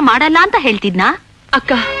ಸಂಸಾರ ಮಾಡಲ್ಲ ಅಂತ ಹೇಳ್ತಿದ್ನಾ?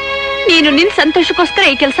 ಅಕ್ಕ, ನೀನು ನಿನ್ ಸಂತೋಷಕ್ಕೋಸ್ಕರ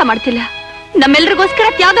ಈ ಕೆಲಸ ಮಾಡ್ತಿಲ್ಲ, ನಮ್ಮೆಲ್ರಿಗೋಸ್ಕರ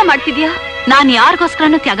ತ್ಯಾಗ ಮಾಡ್ತಿದ್ಯಾ. ನಾನ್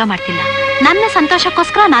ಯಾರಿಗೋಸ್ಕರನೂ ತ್ಯಾಗ ಮಾಡ್ತಿಲ್ಲ, ನನ್ನ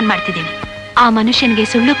ಸಂತೋಷಕ್ಕೋಸ್ಕರ ನಾನ್ ಮಾಡ್ತಿದ್ದೀನಿ. ಆ ಮನುಷ್ಯನಿಗೆ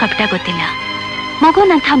ಸುಳ್ಳು ಕಪಟ ಗೊತ್ತಿಲ್ಲ,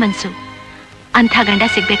 ಮಗುನಂಥ ಮನ್ಸು. ಅಂಥ ಗಂಡ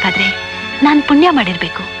ಸಿಗ್ಬೇಕಾದ್ರೆ ನಾನ್ ಪುಣ್ಯ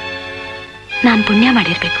ಮಾಡಿರ್ಬೇಕು.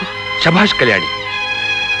 ಶಭಾಷ್ ಕಲ್ಯಾಣಿ,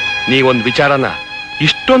 ನೀವೊಂದು ವಿಚಾರನ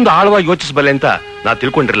ಇಷ್ಟೊಂದು ಆಳವಾಗಿ ಯೋಚಿಸಬಲ್ಲೆ ಅಂತ ನಾ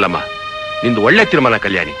ತಿಳ್ಕೊಂಡಿರಲಮ್ಮ. ನಿಂದು ಒಳ್ಳೆ ತೀರ್ಮಾನ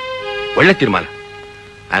ಕಲ್ಯಾಣಿ, ಒಳ್ಳೆ ತೀರ್ಮಾನ.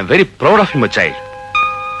 I am very proud of him child.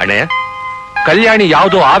 ಅಣ್ಣಯ್ಯ, ಕಲ್ಯಾಣಿ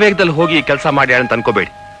ಯಾವುದೋ ಆವೇಗದಲ್ಲಿ ಹೋಗಿ ಕೆಲಸ ಮಾಡ್ಯಾಳ ಅಂತ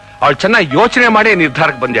ಅನ್ಕೋಬೇಡಿ. ಅವಳು ಚೆನ್ನಾಗಿ ಯೋಚನೆ ಮಾಡಿ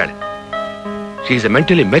ನಿರ್ಧಾರಕ್ಕೆ ಬಂದ್ಯಾಳೆ. She is A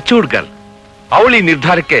mentally matured girl. ಅವಳು ಈ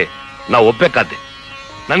ನಿರ್ಧಾರಕ್ಕೆ ನಾವು ಒಪ್ಬೇಕಾದ್ದೆ.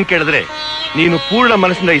 ನನ್ ಕೇಳಿದ್ರೆ ನೀನು ಪೂರ್ಣ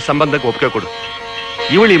ಮನಸ್ಸಿಂದ ಈ ಸಂಬಂಧಕ್ಕೆ ಒಪ್ಪಿಗೆ ಕೊಡು.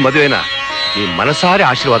 ಇವಳು ಈ ಮದುವೆನ ನೀ ಮನಸಾರೆ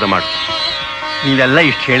ಆಶೀರ್ವಾದ ಮಾಡು. ನೀವೆಲ್ಲ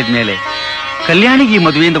ಇಷ್ಟು ಹೇಳಿದ್ಮೇಲೆ ಕಲ್ಯಾಣಿಗೆ ಈ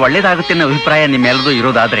ಮದುವೆಯಿಂದ ಒಳ್ಳೇದಾಗುತ್ತೆ ಅನ್ನೋ ಅಭಿಪ್ರಾಯ ನಿಮ್ಮೆಲ್ಲದೂ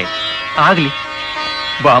ಇರೋದಾದ್ರೆ ಆಗ್ಲಿ.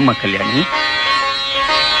 ಬಾಮ್ಮ ಕಲ್ಯಾಣಿ,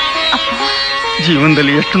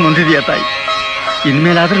 ಜೀವನದಲ್ಲಿ ಎಷ್ಟು ನೊಂದಿದೆಯಾ ತಾಯಿ.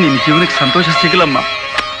 ಇನ್ಮೇಲಾದ್ರೂ ನಿನ್ನ ಜೀವನಕ್ಕೆ ಸಂತೋಷ ಸಿಗಲಮ್ಮ,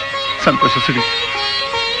 ಸಂತೋಷ ಸಿಗಲಿ.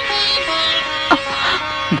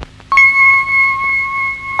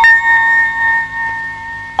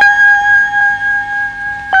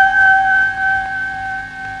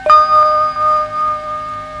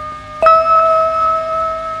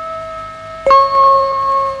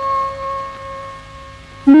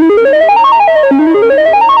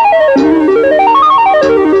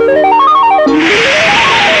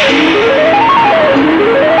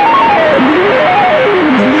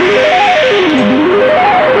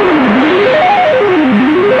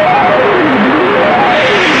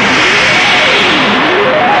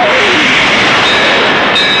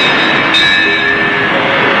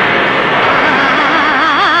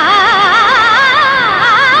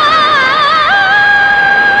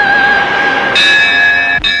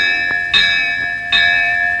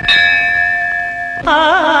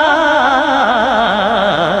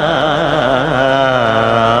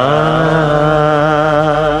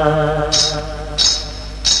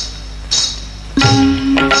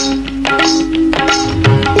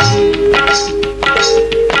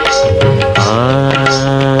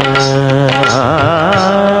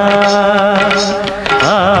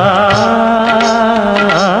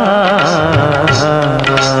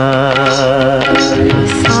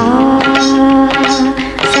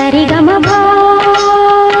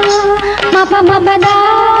 ಪಮ ಪದ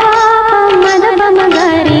ಮದ ಪಮ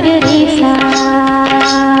ಗರಿ ಗರಿ ಸಾ.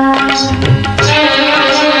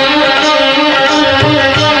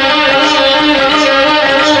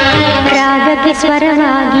 ರಾಗಕ್ಕೆ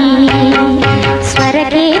ಸ್ವರವಾಗಿ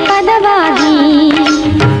ಸ್ವರಕ್ಕೆ ಪದವಾಗಿ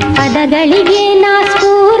ಪದಗಳಿಗೆ ನಾ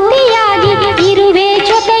ಸ್ಫೂರ್ತಿಯಾಗಿ ಇರುವೆ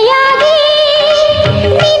ಜೊತೆಯಾಗಿ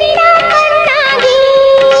ನಿನ್ನ ಕಣ್ಣಾಗಿ.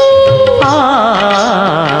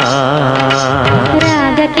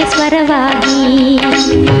 ರಾಗಕ್ಕೆ ಸ್ವರವಾಗಿ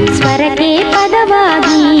ಸ್ವರಕ್ಕೆ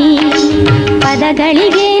ಪದವಾಗಿ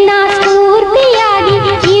ಪದಗಳಿಗೆ ನಾ ಸ್ಫೂರ್ತಿಯಾಗಿ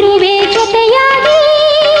ಇರುವೆ ಜೊತೆಯಾಗಿ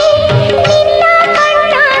ನಿನ್ನ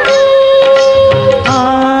ಕಣ್ಣಾಗಿ.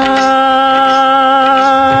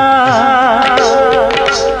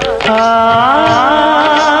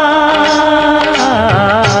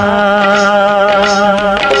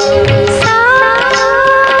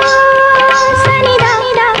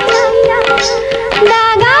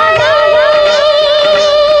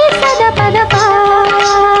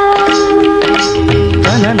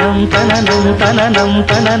 ತನನಂ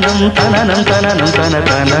ತನನಂ ತನನಂ ತನನಂ ತನ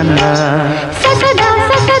ತನನ ಸಸದ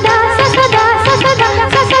ಸಸದ ಸಸದ ಸಸದ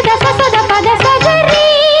ಸಸದ ಸಸದ ಪದ ಸಗರಿ.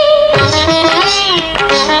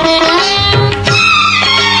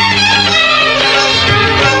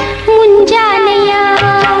 ಮುಂಜಾನೆಯ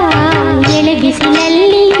ಎಳೆ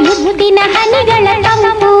ಬಿಸಿಲಲ್ಲಿ ಮುತ್ತಿನ ಹನಿಗಳ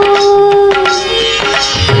ತಂಪು,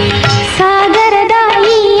 ಸಾಗರದ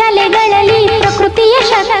ಈ ಅಲೆಗಳಲ್ಲಿ ಪ್ರಕೃತಿಯ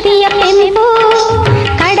ಶಕ್ತಿಯ ಕೆಂಪು,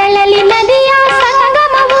 ಕಡಲಲ್ಲಿ ನದಿಯ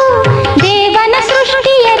ಸಂಗಮವು ದೇವನ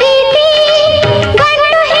ಸೃಷ್ಟಿಯ ರೀತಿ,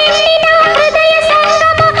 ಗಂಡು ಹೆಣ್ಣಿನ ಹೃದಯ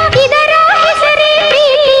ಸಂಗಮ ಇದರ ಹೆಸರೇ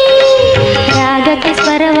ಪ್ರೀತಿ. ರಾಗಕ್ಕೆ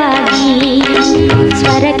ಸ್ವರವಾಗಿ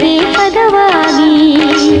ಸ್ವರಕ್ಕೆ ಪದವಾಗಿ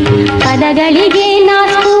ಪದಗಳಿಗೆ ನಾ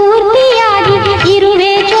ಸ್ಫೂರ್ತಿಯಾಗಿ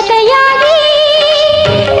ಇರುವೆ ಜೊತೆಯಾಗಿ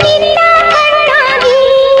ನಿನ್ನ ಕಣ್ಣಾಗಿ.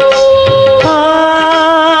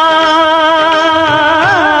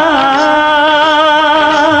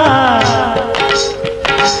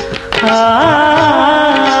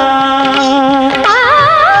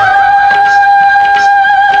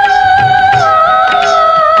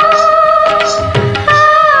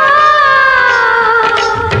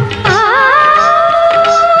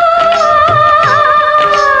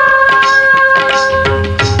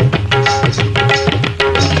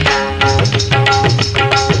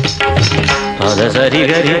 ಪದ ಸರಿ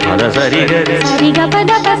ಗರಿ ಪದ ಸರಿ ಗರಿ ಸರಿಗ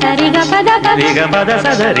ಪದ ಸರಿಗ ಪದ ರಿಗ ಪದ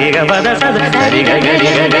ಸದ ರಿಗ ಪದ ಸದ ಸರಿ ಗರಿ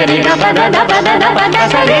ಗರಿ ಪದ ಪದ ಪದ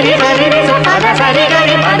ಸರಿ ಸರಿ ಪದ ಸರಿ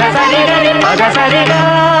ಗರಿ ಪದ ಸರಿ ಗರಿ ಪದ ಸರಿ ಗ.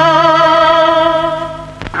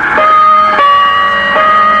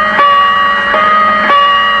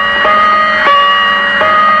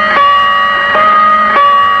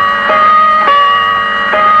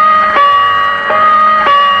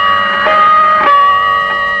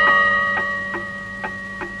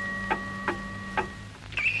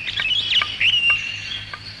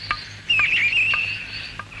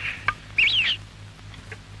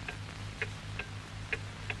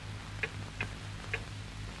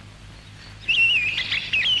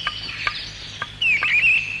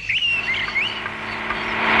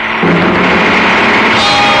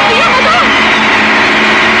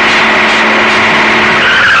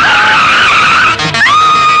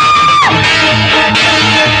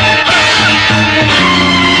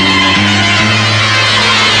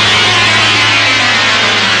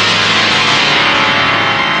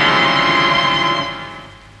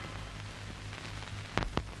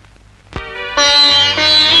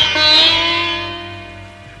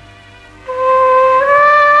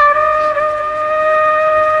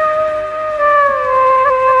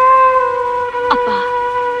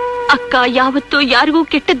 ಯಾವತ್ತೂ ಯಾರಿಗೂ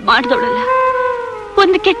ಕೆಟ್ಟದ್ ಮಾಡ್ದವಳಲ್ಲ,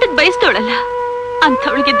 ಒಂದು ಕೆಟ್ಟದ್ ಬಯಸ್ದವಳಲ್ಲ.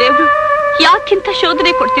 ಅಂಥವಳಿಗೆ ದೇವ್ರು ಯಾಕಿಂತ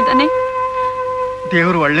ಶೋಧನೆ ಕೊಡ್ತಿದ್ದಾನೆ?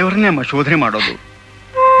 ದೇವರು ಒಳ್ಳೆಯವ್ರನ್ನೇ ಅಮ್ಮ ಶೋಧನೆ ಮಾಡೋದು.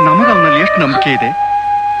 ನಮಗ ಅವನಲ್ಲಿ ಎಷ್ಟು ನಂಬಿಕೆ ಇದೆ,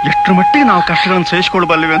 ಎಷ್ಟು ಮಟ್ಟಿಗೆ ನಾವು ಕಷ್ಟಗಳನ್ನು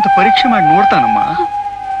ಸಹಿಸಿಕೊಳ್ಬಲ್ವಿ ಅಂತ ಪರೀಕ್ಷೆ ಮಾಡಿ ನೋಡ್ತಾನಮ್ಮ.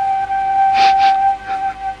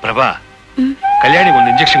 ಪ್ರಭಾ, ಕಲ್ಯಾಣಿಗೆ ಒಂದು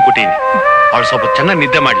ಇಂಜೆಕ್ಷನ್ ಕೊಟ್ಟಿನಿ, ಅವಳು ಸ್ವಲ್ಪ ಚೆನ್ನಾಗಿ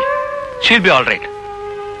ನಿದ್ದೆ ಮಾಡಿ. Sheel B all right.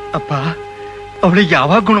 ಅಪ್ಪ, ಅವಳಿಗೆ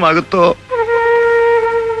ಯಾವಾಗ ಗುಣವಾಗುತ್ತೋ?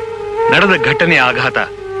 ನಡೆದ ಘಟನೆ ಆಘಾತ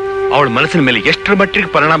ಅವಳ ಮನಸ್ಸಿನ ಮೇಲೆ ಎಷ್ಟರ ಮಟ್ಟಿಗೆ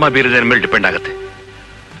ಪರಿಣಾಮ ಬೀರಿದೆ ಮೇಲೆ ಡಿಪೆಂಡ್ ಆಗುತ್ತೆ.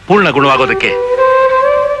 ಪೂರ್ಣ ಗುಣವಾಗೋದಕ್ಕೆ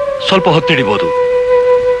ಸ್ವಲ್ಪ ಹೊತ್ತಿಡಿಬಹುದು,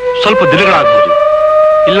 ಸ್ವಲ್ಪ ದಿನಗಳಾಗಬಹುದು,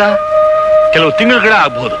 ಇಲ್ಲ ಕೆಲವು ತಿಂಗಳುಗಳೇ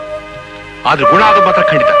ಆಗಬಹುದು. ಆದ್ರೆ ಗುಣ ಆಗೋದು ಮಾತ್ರ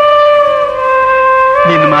ಖಂಡಿತ.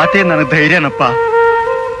 ನಿನ್ನ ಮಾತೇ ನನಗೆ ಧೈರ್ಯನಪ್ಪ.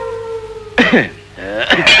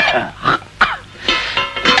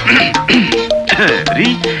 ರೀ,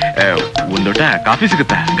 ಒಂದ್ ಲೋಟ ಕಾಫಿ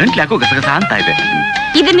ಸಿಗುತ್ತಾ? ಗಂಟ್ಲು ಯಾಕೋ ಗಸಗಸ ಅಂತ ಇದೆ.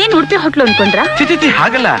 ಇದನ್ನೇನ್ ಉಡುಪಿ ಹೋಟ್ಲು ಅನ್ಕೊಂಡ್ರ? ಚಿಚಿ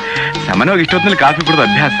ಹಾಗಲ್ಲ, ಸಾಮಾನ್ಯವಾಗಿ ಇಷ್ಟೊತ್ತಿನಲ್ಲಿ ಕಾಫಿ ಕುಡಿದ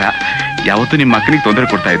ಅಭ್ಯಾಸ. ಯಾವತ್ತೂ ನಿಮ್ಮ ಮಕ್ಕಳಿಗೆ ತೊಂದರೆ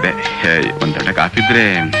ಕೊಡ್ತಾ ಇದ್ದೆ. ಒಂದ್ ದೊಡ್ಡ ಕಾಫಿ ಇದ್ರೆ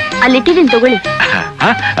ಅಲ್ಲಿಟ್ಟಿದ್ದೀನಿ ತಗೊಳ್ಳಿ.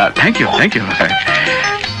 Thank you thank you.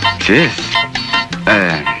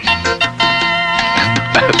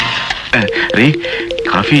 ರೀ,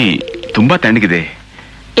 ಕಾಫಿ ತುಂಬಾ ತಣ್ಣಗಿದೆ.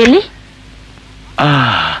 ಎಲ್ಲಿ?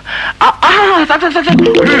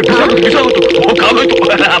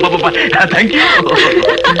 Thank you.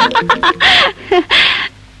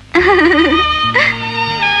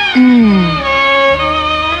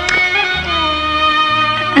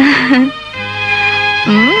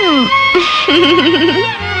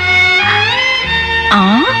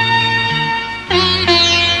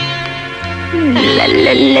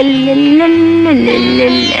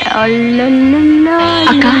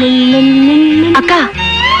 ಅಕ್ಕ,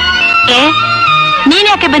 ನೀನ್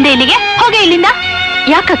ಯಾಕೆ ಬಂದೆ ಇಲ್ಲಿಗೆ? ಹೋಗೆ ಇಲ್ಲಿಂದ.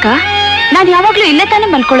 ಯಾಕಕ್ಕ? ನಾನ್ ಯಾವಾಗ್ಲೂ ಇಲ್ಲೇ ತಾನೇ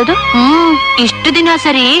ಮಲ್ಕೊಳ್ಳೋದು. ಇಷ್ಟು ದಿನ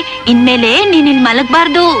ಸರಿ, ಇನ್ಮೇಲೆ ನೀನ್ ಇಲ್ಲಿ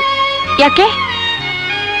ಮಲಗಬಾರ್ದು. ಯಾಕೆ?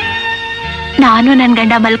 ನಾನು ನನ್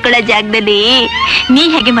ಗಂಡ ಮಲ್ಕೊಳ್ಳೋ ಜಾಗದಲ್ಲಿ ನೀ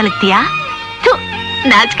ಹೇಗೆ ಮಲಗ್ತೀಯಾ?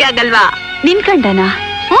 ನಾಚಿಕೆ ಆಗಲ್ವಾ? ನಿನ್ ಗಂಡನ?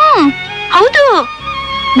 ಹೌದು.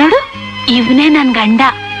 ನೋಡು, ಇವನೇ ನನ್ ಗಂಡ.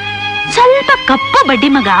 ಸ್ವಲ್ಪ ಕಪ್ಪ ಬಡ್ಡಿ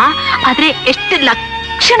ಮಗ, ಆದ್ರೆ ಎಷ್ಟು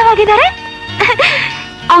ಲಕ್ಷಣವಾಗಿದ್ದಾರೆ.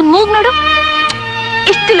 ಅವನ್ ಮೂಗ್ ನೋಡು,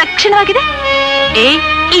 ಎಷ್ಟು ಲಕ್ಷಣವಾಗಿದೆ.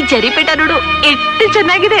 ಈ ಜರಿಪೇಟ ನೋಡು, ಎಷ್ಟು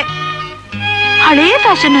ಚೆನ್ನಾಗಿದೆ. ಹಳೇ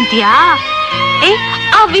ಫ್ಯಾಷನ್ ಅಂತೀಯಾ?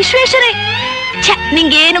 ಆ ವಿಶ್ವೇಶ್ವರೇ,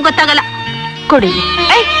 ನಿಂಗೇನು ಗೊತ್ತಾಗಲ್ಲ. ಕೊಡಿ.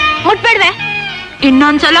 ಮುಟ್ಬೇಡ್ವೆ.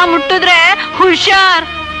 ಇನ್ನೊಂದ್ಸಲ ಮುಟ್ಟಿದ್ರೆ ಹುಷಾರ್.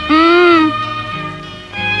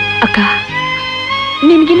 ಅಕ್ಕ,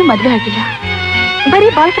 ನಿನ್ಗಿನ್ನು ಮದ್ವೆ ಆಗಿಲ್ಲ, ಬರೀ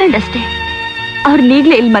ಬಾಯ್ ಫ್ರೆಂಡ್ ಅಷ್ಟೇ.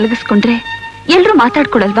 ಅವ್ರನ್ನೀಗ್ಲೇ ಇಲ್ಲಿ ಮಲಗಿಸ್ಕೊಂಡ್ರೆ ಎಲ್ರೂ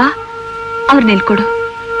ಮಾತಾಡ್ಕೊಳಲ್ವಾ? ಅವ್ರ ನಿಲ್ಕೊಡು.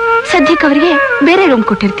 ಸದ್ಯಕ್ಕೆ ಅವ್ರಿಗೆ ಬೇರೆ ರೂಮ್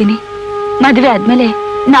ಕೊಟ್ಟಿರ್ತೀನಿ. ಮದ್ವೆ ಆದ್ಮೇಲೆ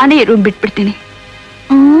ನಾನೇ ರೂಮ್ ಬಿಟ್ಬಿಡ್ತೀನಿ.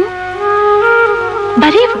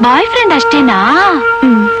 ಬರೀ ಬಾಯ್ ಫ್ರೆಂಡ್ ಅಷ್ಟೇನಾ?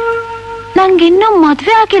 ನಂಗಿನ್ನೂ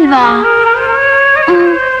ಮದ್ವೆ ಆಗಿಲ್ವಾ?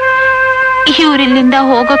 ಇವ್ರಿಲ್ಲಿಂದ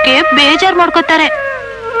ಹೋಗೋಕೆ ಬೇಜಾರ್ ಮಾಡ್ಕೋತಾರೆ.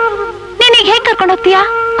 ನೀನೀಗ ಹೇಗ್ ಕರ್ಕೊಂಡು ಹೋಗ್ತೀಯಾ?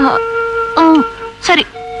 ಸರಿ,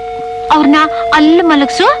 ಅವ್ರನ್ನ ಅಲ್ಲಿ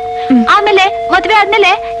ಮಲಗ್ಸು, ಆಮೇಲೆ ಮದ್ವೆ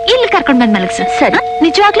ಆದ್ಮೇಲೆ ಇಲ್ಲಿ ಕರ್ಕೊಂಡ್ ಬಂದ್ ಮಲಗ್ಸು. ಸರಿ?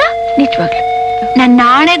 ನಿಜವಾಗ್ಲೂ? ನಿಜವಾಗ್ಲು.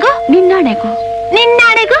 ನನ್ನಾಣೆಗೂ ನಿನ್ನಾಣೆಗೂ,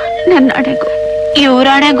 ನಿನ್ನಾಣೆಗೂ ನನ್ನಾಣೆಗೂ,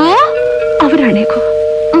 ಇವ್ರಾಣೆಗೂ ಅವ್ರಾಣೆಗೂ.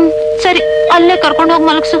 ಸರಿ, ಅಲ್ಲೇ ಕರ್ಕೊಂಡು ಹೋಗಿ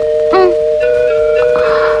ಮಲಗ್ಸು.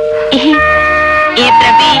 ಏ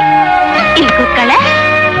ಪ್ರಭಿ, ಇಲ್ಲಿ ಕೂತ್ಕಳೆ.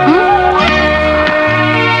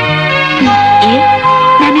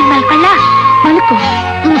 ನಾನೇನ್ ಮಲ್ಕೊಳ್ಳ? ಮಲ್ಕೋ.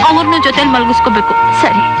 ಅವ್ರನ್ನ ಜೊತೆಲಿ ಮಲಗಿಸ್ಕೋಬೇಕು.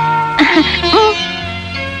 ಸರಿ.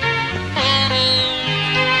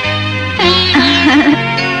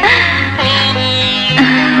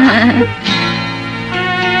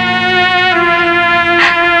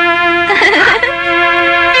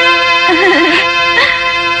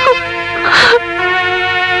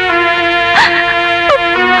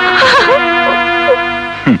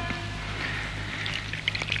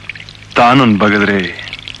 ತಾನೊಂದ್ ಬಗದ್ರೆ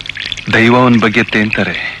ದೈವ ಒಂದ್ ಬಗೆತ್ತೆ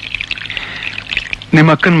ಅಂತಾರೆ.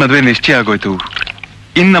 ನಿಮ್ಮ ಅಕ್ಕನ ಮದ್ವೆ ನಿಶ್ಚಯ ಆಗೋಯ್ತು.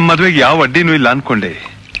 ಇನ್ ನಮ್ಮ ಮದ್ವೆಗೆ ಯಾವ ಅಡ್ಡಿನೂ ಇಲ್ಲ ಅನ್ಕೊಂಡೆ.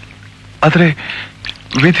 ಆದ್ರೆ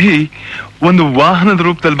ವಿಧಿ ಒಂದು ವಾಹನದ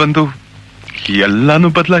ರೂಪದಲ್ಲಿ ಬಂದು ಎಲ್ಲಾನು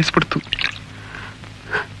ಬದಲಾಯಿಸ್ಬಿಡ್ತು.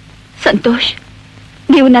 ಸಂತೋಷ್,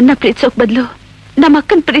 ನೀವು ನನ್ನ ಪ್ರೀತಿಸೋಕ್ ಬದಲು ನಮ್ಮ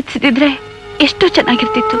ಅಕ್ಕನ ಪ್ರೀತಿಸಿದ್ರೆ ಎಷ್ಟೋ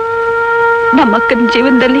ಚೆನ್ನಾಗಿರ್ತಿತ್ತು. ನಮ್ಮ ಅಕ್ಕನ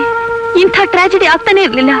ಜೀವನದಲ್ಲಿ ಇಂಥ ಟ್ರಾಜಿಡಿ ಆಗ್ತಾನೆ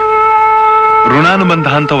ಇರ್ಲಿಲ್ಲ. ಋಣಾನುಬಂಧ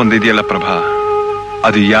ಅಂತ ಒಂದಿದೆಯಲ್ಲ ಪ್ರಭಾ,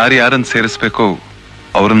 ಅದು ಯಾರ್ಯಾರನ್ನ ಸೇರಿಸ್ಬೇಕೋ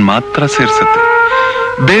ಅವ್ರನ್ನ ಮಾತ್ರ ಸೇರಿಸುತ್ತೆ.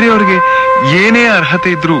 ಬೇರೆಯವ್ರಿಗೆ ಏನೇ ಅರ್ಹತೆ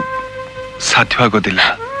ಇದ್ರೂ ಸಾಧ್ಯವಾಗೋದಿಲ್ಲ.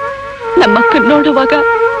 ನಮ್ಮಕ್ಕನ್ ನೋಡುವಾಗ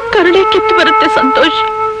ಕರುಣೆ ಕಿತ್ತು ಬರುತ್ತೆ ಸಂತೋಷ್.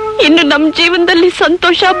 ಇನ್ನು ನಮ್ ಜೀವನದಲ್ಲಿ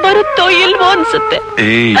ಸಂತೋಷ ಬರುತ್ತೋ ಇಲ್ವೋ ಅನ್ಸುತ್ತೆ.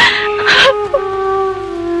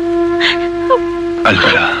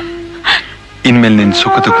 ಅಲ್ಬೇಡ, ಇನ್ಮೇಲೆ ನಿನ್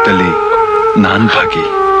ಸುಖ ದುಃಖದಲ್ಲಿ ನಾನ್ ಭಾಗಿ.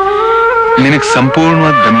 ನಿನಗ್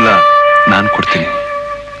ಸಂಪೂರ್ಣವಾದ ಬೆಂಬಲ ನಾನ್ ಕೊಡ್ತೀನಿ.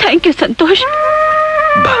 Thank you Santosh.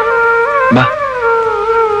 ಬಾ ಬಾ.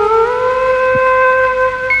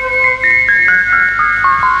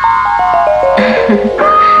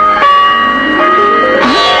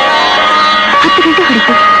 ಹತ್ತು ಗಂಟೆ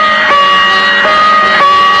ಹೊಡಿತು.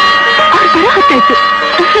 ಅವ್ರು ಬರೋ ಹೊತ್ತಾಯ್ತು.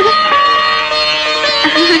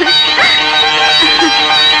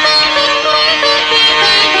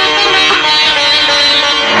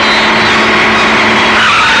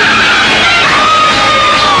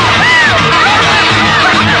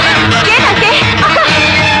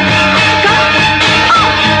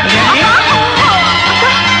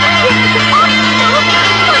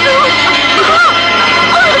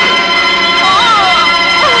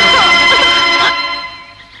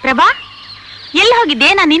 ಪ್ರಭಾ, ಎಲ್ಲಿ ಹೋಗಿದ್ದೆ?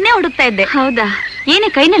 ನಾನು ನಿನ್ನೆ ಹುಡುಕ್ತಾ ಇದ್ದೆ. ಹೌದಾ? ಏನೇ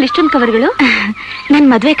ಕೈನಲ್ಲಿ ಇಷ್ಟೊಂದು ಕವರ್ಗಳು? ನನ್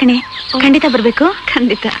ಮದ್ವೆ ಕಣೆ, ಖಂಡಿತ ಬರ್ಬೇಕು.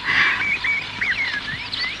 ಖಂಡಿತ.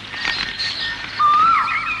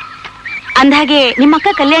 ಅಂದ್ಹಾಗೆ ನಿಮ್ಮ ಅಕ್ಕ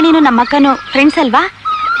ಕಲ್ಯಾಣಿನೂ ನಮ್ಮ ಅಕ್ಕನೂ ಫ್ರೆಂಡ್ಸ್ ಅಲ್ವಾ?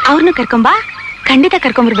 ಅವ್ರನ್ನ ಕರ್ಕೊಂಬಾ. ಖಂಡಿತ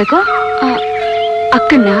ಕರ್ಕೊಂಬರ್ಬೇಕು.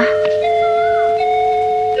 ಅಕ್ಕನ್ನ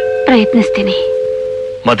ಪ್ರಯತ್ನಿಸ್ತೀನಿ.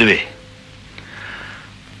 ಮದುವೆ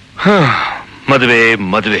ಮದುವೆ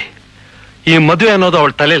ಮದುವೆ ಈ ಮದುವೆ ಅನ್ನೋದು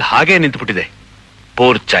ಅವಳ ತಲೆಯಲ್ಲಿ ಹಾಗೇ ನಿಂತುಬಿಟ್ಟಿದೆ.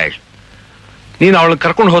 Four child. ನೀನು ಅವಳನ್ನ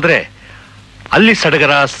ಕರ್ಕೊಂಡು ಹೋದ್ರೆ ಅಲ್ಲಿ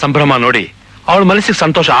ಸಡಗರ ಸಂಭ್ರಮ ನೋಡಿ ಅವಳ ಮನಸ್ಸಿಗೆ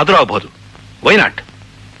ಸಂತೋಷ ಆದ್ರೂ ಆಗಬಹುದು. Why not?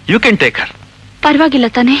 You can take her. ಪರವಾಗಿಲ್ಲ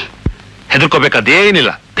ತಾನೆ?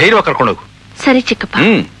 ಹೆದರ್ಕೋಬೇಕಾದೇನಿಲ್ಲ, ಧೈರ್ಯವಾಗಿ ಕರ್ಕೊಂಡೋಗು. ಸರಿ ಚಿಕ್ಕಪ್ಪ.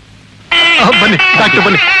 ಬನ್ನಿ ಡಾಕ್ಟರ್,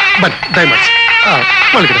 ಬನ್ನಿ ಬನ್ನಿ, ದಯಮಾಡಿ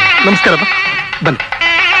ಒಳಗಡೆ. ನಮಸ್ಕಾರ ಬನ್ನಿ.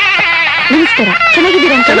 ನಮಸ್ಕಾರ.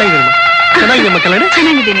 ಚೆನ್ನಾಗಿದ್ದೀರಾ? ಚೆನ್ನಾಗಿದ್ದೀರಮ್ಮ. ಚೆನ್ನಾಗಿದೆಯಮ್ಮ ಕಲ್ಯಾಣಿ?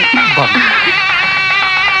 ಚೆನ್ನಾಗಿದ್ದೀನಿ.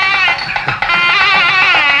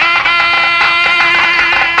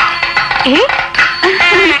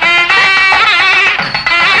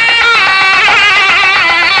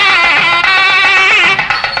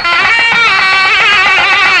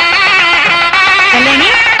 ಕಲ್ಯಾಣಿ,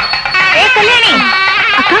 ಕಲ್ಯಾಣಿ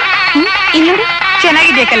ಅಕ್ಕ ಇಲ್ಲಿ ನೋಡಿ.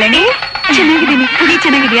 ಚೆನ್ನಾಗಿದ್ಯಾ ಕಲ್ಯಾಣಿ? ಚೆನ್ನಾಗಿದ್ದೀನಿ. ನೀ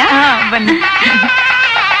ಚೆನ್ನಾಗಿದ್ಯಾ? ಬನ್ನಿ.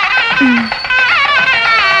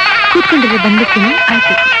 ಕೂತ್ಕೊಂಡಿದ್ರೆ ಬಂದ್ಬಿಡ್ತೀನಿ.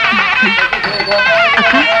 ಆಯ್ತು.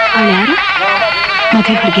 ಅಕ್ಕ ಅವಳು ಯಾರು?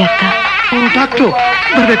 ಮದುವೆ ಹುಡುಗಿ ಅಕ್ಕ. ಡಾಕ್ಟ್ರು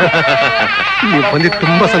ಬರ್ಬೇಕು. ನೀವು ಬಂದಿದ್ದು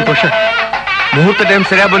ತುಂಬಾ ಸಂತೋಷ. ಮುಹೂರ್ತ ಟೈಮ್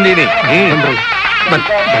ಸರಿಯಾಗಿ ಬಂದೀನಿ.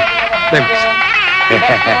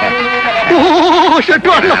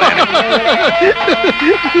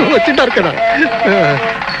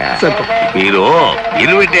 ನೀನು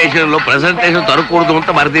ಇನ್ವಿಟೇಷನ್ ಪ್ರೆಸೆಂಟೇಷನ್ ತರಕೂಡ್ದು ಅಂತ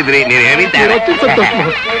ಬರ್ತಿದ್ರಿ. ನೀನು ಹೇಳಿದ್ದಾರೆ.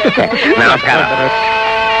 ನಮಸ್ಕಾರ.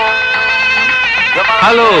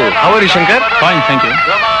 Hello, how are you Shankar? Fine, thank you.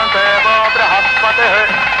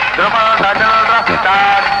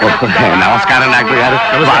 ನಮಸ್ಕಾರ ಡಾಕ್ಟರ್ ಯಾರು?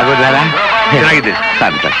 ಆಗೋದಾರ? ಚೆನ್ನಾಗಿದೆ.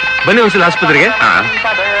 ಸಂತೋಷ. ಬನ್ನಿ ಒಂದ್ಸಲ ಆಸ್ಪತ್ರೆಗೆ.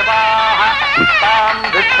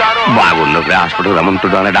 బాగున్నది హాస్పిటల్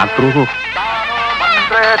రమ్మంటున్నాను డాక్టరు.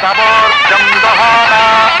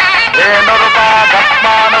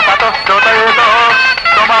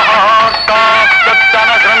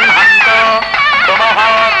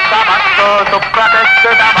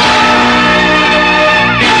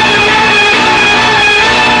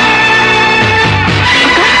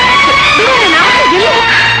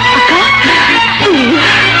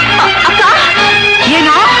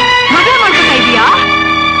 ಏನೋ ಮದುವೆ ಮಾಡ್ಕೊತಾ ಇದೀಯಾ?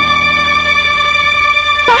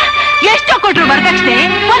 ಎಷ್ಟು ಕೊಟ್ರು ವರದಕ್ಷಿಣೆ?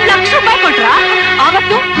 1 ಲಕ್ಷ ರೂಪಾಯಿ ಕೊಟ್ರ?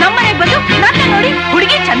 ಆವತ್ತು ನಮ್ಮನೆಗೆ ಬಂದು ನನ್ನ ನೋಡಿ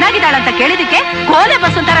ಹುಡುಗಿ ಚೆನ್ನಾಗಿದ್ದಾಳಂತ ಕೇಳಿದಕ್ಕೆ ಕೋಲೆ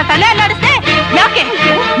ಬಸ್ ಒಂಥರ ತಲೆ ಅಲ್ಲಾಡಿಸ್ದೆ. ಯಾಕೆ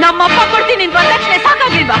ನಮ್ಮಪ್ಪ ಕೊಡ್ತೀನಿ ನಿನ್ ವರದಕ್ಷಿಣೆ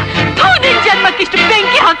ಸಾಕಾಗಿಲ್ವಾ? ನಿನ್ ಜನ್ಮಕ್ಕಿಷ್ಟು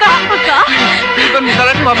ಬೆಂಕಿ ಹಾಕ.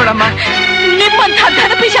 ಮಾಡ್ಬೇಡಮ್ಮ. ನಿಮ್ಮಂತ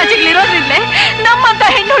ಧನ ಪಿಶಾಚಿಗಳಿರೋದ್ರಿಂದಲೇ ನಮ್ಮಂತ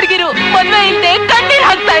ಹೆಣ್ಣು ಹುಡುಗಿರು ಮದ್ವೆ ಇಲ್ಲದೆ ಕಣ್ಣೀರ್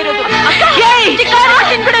ಹಾಕ್ತಾ ಇರೋದು.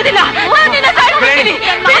 ತಿನ್ಬಿಡೋದಿಲ್ಲ.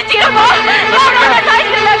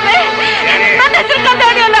 ನನ್ನ ಹೆಸರು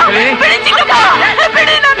ಕಂದಾಡಿಯಲ್ಲ. ಬಿಡಿ ಚಿಕ್ಕಪ್ಪ,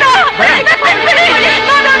 ಬಿಡಿ ನನ್ನ,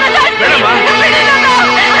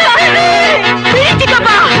 ಬಿಡಿ ಚಿಕ್ಕಪ್ಪ,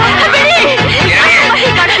 ಬಿಡಿ.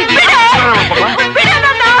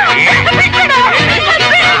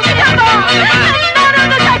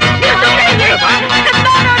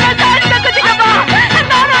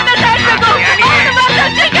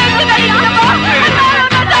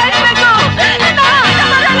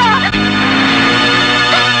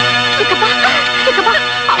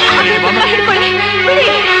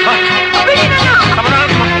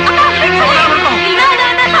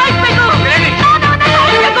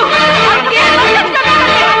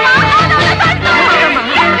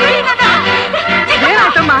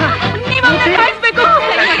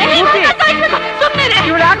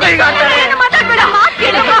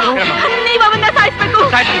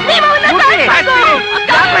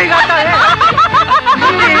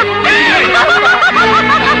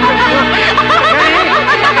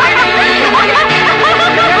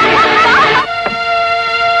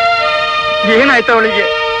 ಏನಾಯ್ತು ಅವಳಿಗೆ?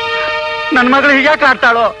 ನನ್ ಮಗಳು ಹೀಗ್ಯಾಕೆ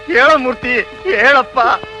ಆಡ್ತಾಳೋ? ಹೇಳೋ ಮೂರ್ತಿ, ಹೇಳಪ್ಪ,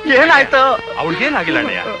 ಏನಾಯ್ತು? ಅವಳಿಗೇನಾಗಿಲ್ಲ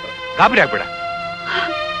ಅಣ್ಣಯ್ಯ, ಗಾಬರಿ ಆಗ್ಬೇಡ.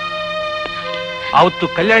 ಅವತ್ತು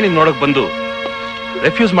ಕಲ್ಯಾಣಿ ನೋಡಕ್ ಬಂದು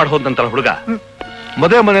ರೆಫ್ಯೂಸ್ ಮಾಡಿ ಹೋದಂತ ಹುಡುಗ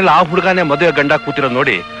ಮದುವೆ ಮನೇಲಿ ಆ ಹುಡುಗನೇ ಮದುವೆ ಗಂಡ ಕೂತಿರೋದು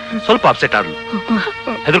ನೋಡಿ ಸ್ವಲ್ಪ ಅಪ್ಸೆಟ್ ಆದ್ಲು.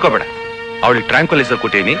 ಹೆದರ್ಕೋಬೇಡ, ಅವಳಿಗೆ ಟ್ರ್ಯಾಂಕ್ವಲೈಸರ್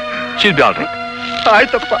ಕೊಟ್ಟೀನಿ. Sheel B all right.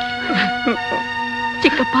 ಆಯ್ತಪ್ಪ.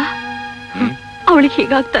 ಚಿಕ್ಕಪ್ಪ, ಅವಳಿಗೆ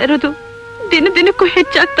ಹೀಗಾಗ್ತಾ ಇರೋದು ದಿನ ದಿನಕ್ಕೂ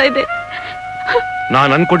ಹೆಚ್ಚಾಗ್ತಾ ಇದೆ.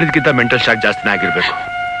 ನಾನು ಅನ್ಕೊಂಡಿದ್ಕಿಂತ ಮೆಂಟಲ್ ಶಾಕ್ ಜಾಸ್ತಿನೇ ಆಗಿರ್ಬೇಕು.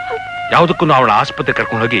 ಯಾವುದಕ್ಕೂ ಅವಳ ಆಸ್ಪತ್ರೆ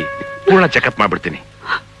ಕರ್ಕೊಂಡು ಹೋಗಿ ಪೂರ್ಣ ಚೆಕಪ್ ಮಾಡ್ಬಿಡ್ತೀನಿ.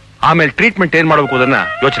 ಆಮೇಲೆ ಟ್ರೀಟ್ಮೆಂಟ್ ಏನ್ ಮಾಡ್ಬೇಕು ಅದನ್ನ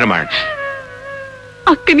ಯೋಚನೆ ಮಾಡೋಣ.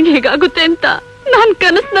 ಅಕ್ಕನಿಗೆ ಹೇಗಾಗುತ್ತೆ ಅಂತ ನಾನ್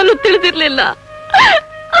ಕನಸಿನಲ್ಲೂ ತಿಳಿದಿರ್ಲಿಲ್ಲ.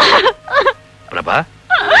 ಪ್ರಭಾ,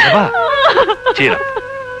 ಪ್ರಭಾ, ಚೀರ.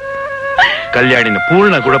 ಕಲ್ಯಾಣಿನ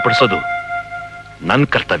ಪೂರ್ಣ ಗುಣಪಡಿಸೋದು ನನ್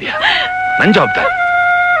ಕರ್ತವ್ಯ, ನನ್ ಜವಾಬ್ದಾರಿ.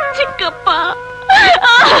 ಚಿಕ್ಕಪ್ಪ.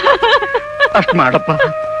 ಅಷ್ಟ್ ಮಾಡಪ್ಪ.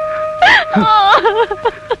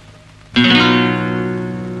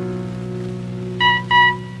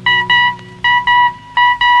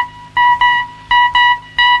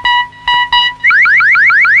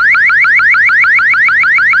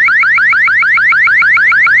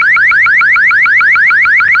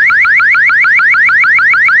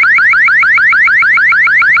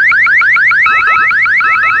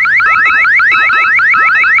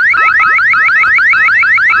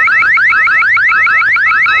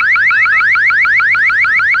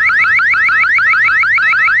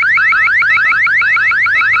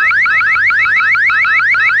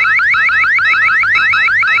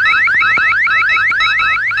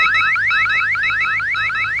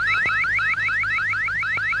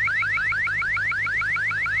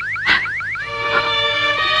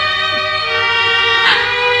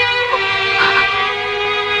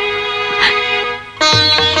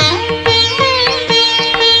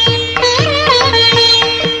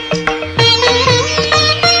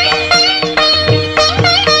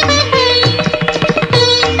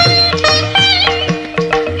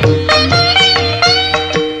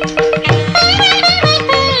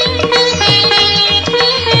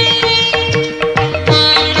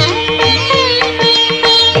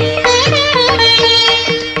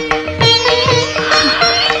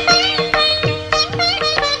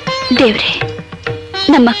 ದೇವ್ರೆ,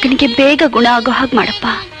 ನಮ್ಮ ಅಕ್ಕನಿಗೆ ಬೇಗ ಗುಣ ಆಗೋ ಹಾಗೆ ಮಾಡಪ್ಪ.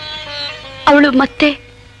 ಅವಳು ಮತ್ತೆ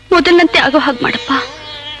ಮೊದಲಂತೆ ಆಗೋ ಹಾಗೆ ಮಾಡಪ್ಪ.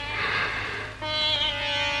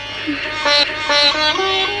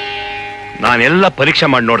 ನಾನೆಲ್ಲ ಪರೀಕ್ಷೆ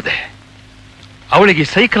ಮಾಡಿ ನೋಡಿದೆ. ಅವಳಿಗೆ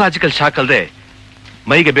ಸೈಕಲಾಜಿಕಲ್ ಶಾಕ್ ಅಲ್ಲದೆ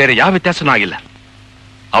ಮೈಗೆ ಬೇರೆ ಯಾವ ವ್ಯತ್ಯಾಸನೂ ಆಗಿಲ್ಲ.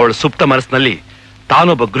 ಅವಳ ಸುಪ್ತ ಮನಸ್ಸಿನಲ್ಲಿ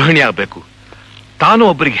ತಾನೊಬ್ಬ ಗೃಹಿಣಿ ಆಗಬೇಕು, ತಾನು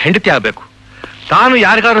ಒಬ್ಬರಿಗೆ ಹೆಂಡತಿ ಆಗಬೇಕು, ತಾನು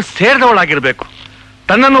ಯಾರಿಗಾದ್ರೂ ಸೇರಿದವಳಾಗಿರ್ಬೇಕು,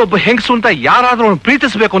 ತನ್ನನ್ನು ಒಬ್ಬ ಹೆಂಗಸು ಅಂತ ಯಾರಾದ್ರೂ ಅವನು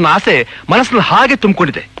ಪ್ರೀತಿಸಬೇಕು ಅನ್ನೋ ಆಸೆ ಮನಸ್ಸಿನಲ್ಲಿ ಹಾಗೆ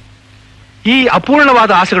ತುಂಬಿಕೊಂಡಿದೆ. ಈ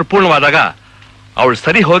ಅಪೂರ್ಣವಾದ ಆಸೆಗಳು ಪೂರ್ಣವಾದಾಗ ಅವಳು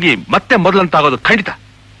ಸರಿ ಹೋಗಿ ಮತ್ತೆ ಮೊದಲಂತಾಗೋದು ಖಂಡಿತ.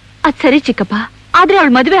 ಅದ್ ಸರಿ ಚಿಕ್ಕಪ್ಪ, ಆದ್ರೆ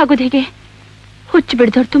ಅವಳು ಮದುವೆ ಆಗೋದು ಹೇಗೆ? ಹುಚ್ಚು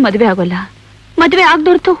ಬಿಡದೊರ್ತು ಮದುವೆ ಆಗೋಲ್ಲ, ಮದುವೆ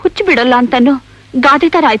ಆಗ್ದೊರ್ತು ಹುಚ್ಚು ಬಿಡೋಲ್ಲ ಅಂತಾನು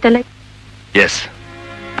ಗಾದೆ ತರ ಆಯ್ತಲ್ಲ. S,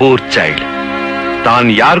 poor child. ತಾನು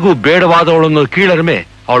ಯಾರಿಗೂ ಬೇಡವಾದವಳನ್ನು ಕೀಳರಿಮೆ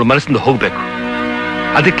ಅವಳ ಮನಸ್ಸಿಂದ ಹೋಗ್ಬೇಕು.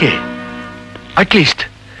 ಅದಕ್ಕೆ ಅಟ್ಲೀಸ್ಟ್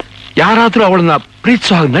ಯಾರಾದ್ರೂ ಅವಳನ್ನ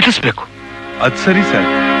ಪ್ರೀತಿಸೋ ಹಾಗೆ ನಟಿಸ್ಬೇಕು. ಅದ್ ಸರಿ ಸರ್,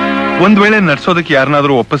 ಒಂದ್ ವೇಳೆ ನಡ್ಸೋದಕ್ಕೆ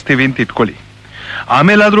ಯಾರನ್ನಾದ್ರೂ ಒಪ್ಪಿಸ್ತೀವಿ ಅಂತ ಇಟ್ಕೊಳ್ಳಿ.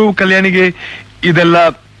 ಆಮೇಲಾದ್ರೂ ಕಲ್ಯಾಣಿಗೆ ಇದೆಲ್ಲ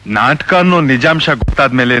ನಾಟಕ ಅನ್ನೋ ನಿಜಾಂಶ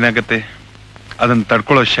ಗೊತ್ತಾದ್ಮೇಲೆ ಏನಾಗತ್ತೆ? ಅದನ್ನ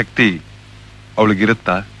ತಡ್ಕೊಳ್ಳೋ ಶಕ್ತಿ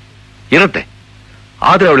ಅವಳಿಗಿರುತ್ತಾ? ಇರುತ್ತೆ.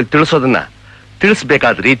 ಆದ್ರೆ ಅವಳಿಗೆ ತಿಳಿಸೋದನ್ನ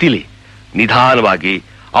ತಿಳಿಸ್ಬೇಕಾದ ರೀತಿಲಿ ನಿಧಾನವಾಗಿ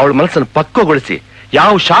ಅವಳ ಮನಸ್ಸನ್ನು ಪಕ್ವಗೊಳಿಸಿ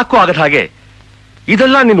ಯಾವ ಶಾಕು ಆಗದ ಹಾಗೆ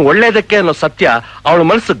ಇದೆಲ್ಲ ನಿನ್ ಒಳ್ಳೇದಕ್ಕೆ ಅನ್ನೋ ಸತ್ಯ ಅವಳ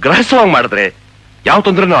ಮನಸ್ಸು ಗ್ರಹಿಸುವಂಗ್ ಮಾಡಿದ್ರೆ ಯಾವ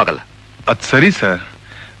ತೊಂದರೆನೂ ಆಗಲ್ಲ. ಅದ್ ಸರಿ ಸರ್,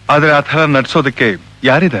 ಆದ್ರೆ ಆ ಥರ ನಡ್ಸೋದಕ್ಕೆ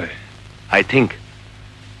ಯಾರಿದ್ದಾರೆ? I think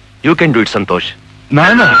you can do it. Santosh.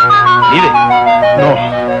 ನಾನಾ? ನೀವೇ. No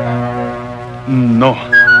no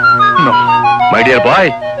no my dear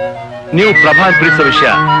bye, ನೀವು ಪ್ರಭಾನ್ ಪ್ರೀತಿಸೋ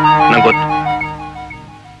ವಿಷಯ ನಂಗೆ ಗೊತ್ತು.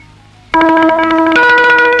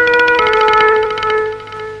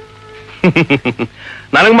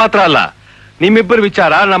 ನನಗ್ ಮಾತ್ರ ಅಲ್ಲ, ನಿಮ್ಮಿಬ್ಬರ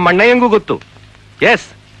ವಿಚಾರ ನಮ್ಮ ಅಣ್ಣಯ್ಯಂಗೂ ಗೊತ್ತು. ಎಸ್,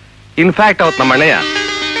 ಇನ್ಫ್ಯಾಕ್ಟ್ ಅವತ್ ನಮ್ಮ ಅಣ್ಣಯ್ಯ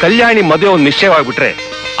ಕಲ್ಯಾಣಿ ಮದುವೆ ಒಂದು ನಿಶ್ಚಯವಾಗ್ಬಿಟ್ರೆ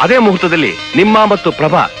ಅದೇ ಮುಹೂರ್ತದಲ್ಲಿ ನಿಮ್ಮ ಮತ್ತು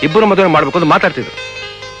ಪ್ರಭಾ ಇಬ್ಬರು ಮದುವೆ ಮಾಡ್ಬೇಕು ಅಂತ ಮಾತಾಡ್ತಿದ್ರು.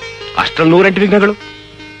 ಅಷ್ಟ್ರಲ್ಲಿ 108 ವಿಘ್ನಗಳು.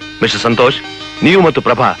 ಮಿಸ್ಟರ್ ಸಂತೋಷ್, ನೀವು ಮತ್ತು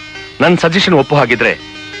ಪ್ರಭಾ ನನ್ನ ಸಜೆಷನ್ ಒಪ್ಪು ಹಾಗಿದ್ರೆ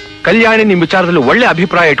ಕಲ್ಯಾಣಿ ನಿಮ್ ವಿಚಾರದಲ್ಲಿ ಒಳ್ಳೆ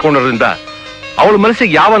ಅಭಿಪ್ರಾಯ ಇಟ್ಕೊಂಡಿರೋದ್ರಿಂದ ಅವಳ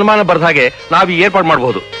ಮನಸ್ಸಿಗೆ ಯಾವ ಅನುಮಾನ ಬರದ ಹಾಗೆ ನಾವು ಏರ್ಪಾಡು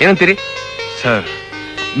ಮಾಡಬಹುದು. ಏನಂತೀರಿ? ಸರ್,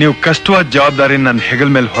 ನೀವು ಕಷ್ಟವಾದ ಜವಾಬ್ದಾರಿ ನನ್ನ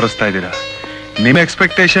ಹೆಗಲ್ ಮೇಲೆ ಹೊರಿಸ್ತಾ ಇದ್ದೀರಾ. ನಿಮ್ಮ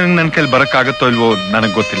ಎಕ್ಸ್ಪೆಕ್ಟೇಷನ್ ನನ್ನ ಕೈಲಿ ಬರಕ್ಕಾಗತ್ತೋ ಇಲ್ವೋ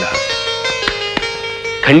ನನಗೆ ಗೊತ್ತಿಲ್ಲ.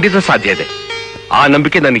 ಖಂಡಿತ ಸಾಧ್ಯ ಇದೆ. ಆ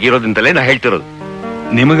ನಂಬಿಕೆ ನನಗಿರೋದ್ರಿಂದಲೇ ನಾ ಹೇಳ್ತಿರೋದು.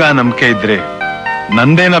 ನಿಮಗ ಆ ನಂಬಿಕೆ ಇದ್ರೆ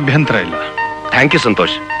ನಂದೇನು ಅಭ್ಯಂತರ ಇಲ್ಲ. Thank you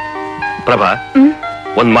Santosh. ಪ್ರಭಾ,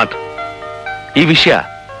 ಒಂದ್ ಮಾತು. ಈ ವಿಷಯ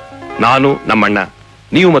ನಾನು, ನಮ್ಮಣ್ಣ,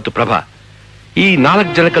 ನೀವು ಮತ್ತು ಪ್ರಭಾ ಈ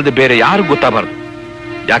 4 ಜನಕ್ಕಲ್ಲದೆ ಬೇರೆ ಯಾರು ಗೊತ್ತಾಗಬಾರ್ದು.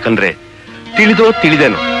 ಯಾಕಂದ್ರೆ ತಿಳಿದೋ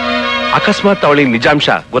ತಿಳಿದೇನೋ ಅಕಸ್ಮಾತ್ ಅವಳಿಗೆ ನಿಜಾಂಶ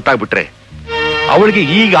ಗೊತ್ತಾಗ್ಬಿಟ್ರೆ ಅವಳಿಗೆ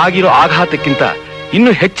ಈಗ ಆಗಿರೋ ಆಘಾತಕ್ಕಿಂತ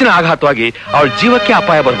ಇನ್ನೂ ಹೆಚ್ಚಿನ ಆಘಾತವಾಗಿ ಅವಳ ಜೀವಕ್ಕೆ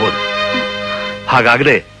ಅಪಾಯ ಬರ್ಬೋದು.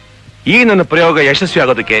 ಹಾಗಾಗದೆ ಈ ನನ್ನ ಪ್ರಯೋಗ ಯಶಸ್ವಿ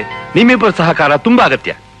ಆಗೋದಕ್ಕೆ ನಿಮ್ಮಿಬ್ಬರ ಸಹಕಾರ ತುಂಬಾ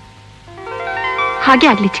ಅಗತ್ಯ. ಹಾಗೆ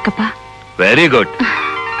ಆಗ್ಲಿ ಚಿಕ್ಕಪ್ಪ. Very good.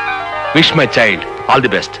 Wish my child all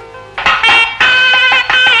the best.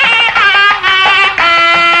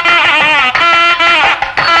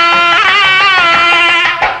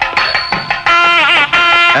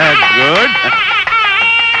 Good.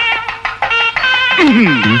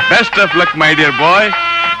 Best of luck my dear bye.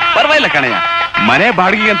 ಪರವಾಗಿಲ್ಲ ಕಣಯ್ಯ, ಮನೆ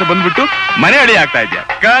ಬಾಡಿಗೆ ಅಂತ ಬಂದ್ಬಿಟ್ಟು ಮನೆ ಅಡಿ ಆಗ್ತಾ ಇದ್ಯಾ.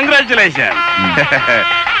 ಕಂಗ್ರಾಚುಲೇಷನ್.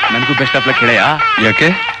 ನನಗೂ ಬೆಸ್ಟ್ ಆಫ್ ಲಕ್ ಹೇಳಯ್ಯ. ಯಾಕೆ?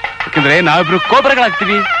 ಯಾಕಂದ್ರೆ ನಾವಿಬ್ರು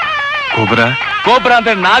ಕೋಬ್ರಗಳಾಗ್ತೀವಿ. ಕೋಬ್ರ? ಕೋಬ್ರಾ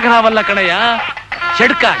ಅಂದ್ರೆ ನಾಗರಾವಲ್ಲ ಕಣಯ್ಯ,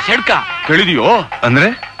 ಶೆಡ್ಕ ಶೆಡ್ಕ. ಕೇಳಿದೀಯೋ? ಅಂದ್ರೆ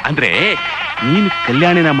ಅಂದ್ರೆ ನೀನು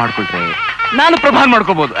ಕಲ್ಯಾಣಿನ ಮಾಡ್ಕೊಂಡ್ರೆ ನಾನು ಪ್ರಭಾನ್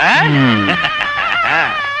ಮಾಡ್ಕೋಬಹುದು.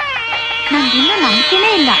 ನನ್ಗಿನ್ನ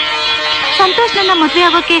ನಂಬಿಕೆನೇ ಇಲ್ಲ. ಸಂತೋಷ್ ನನ್ನ ಮದ್ವೆ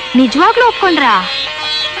ಆಗೋಕೆ ನಿಜವಾಗ್ಲೂ ಒಪ್ಕೊಂಡ್ರ?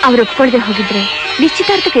 ಅವ್ರು ಒಪ್ಕೊಳ್ದೆ ಹೋಗಿದ್ರೆ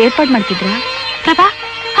ನಿಶ್ಚಿತಾರ್ಥಕ್ಕೆ ಏರ್ಪಾಡ್ ಮಾಡ್ತಿದ್ರ? ಪ್ರಭಾ,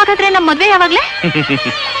 ಹಾಗಾದ್ರೆ ನಮ್ ಮದ್ವೆ ಯಾವಾಗ್ಲೇ?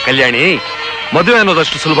 ಕಲ್ಯಾಣಿ, ಮದುವೆ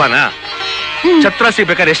ಅನ್ನೋದಷ್ಟು ಸುಲಭನಾ? ಛತ್ರ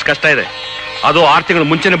ಸಿಗ್ಬೇಕಾದ್ರೆ ಎಷ್ಟು ಕಷ್ಟ ಇದೆ. ಅದು 6 ತಿಂಗಳು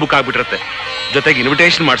ಮುಂಚೆನೆ ಬುಕ್ ಆಗ್ಬಿಟ್ಟಿರುತ್ತೆ. ಜೊತೆಗೆ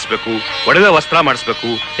ಇನ್ವಿಟೇಷನ್ ಮಾಡಿಸ್ಬೇಕು, ಒಡವೆ ವಸ್ತ್ರ ಮಾಡಿಸ್ಬೇಕು,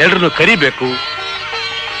 ಎಲ್ರನ್ನು ಕರಿಬೇಕು.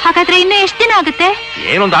 ಹಾಗಾದ್ರೆ ಇನ್ನು ಎಷ್ಟು ದಿನ ಆಗುತ್ತೆ?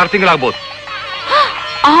 ಏನೊಂದು 6 ತಿಂಗಳಾಗ್ಬೋದು.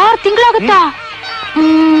 6 ತಿಂಗಳಾಗುತ್ತಾ?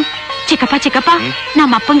 ಚಿಕ್ಕಪ್ಪ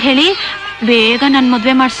ನಮ್ಮ ಅಪ್ಪಂಗೆ ಹೇಳಿ ಬೇಗ ನನ್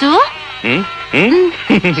ಮದ್ವೆ ಮಾಡ್ಸು.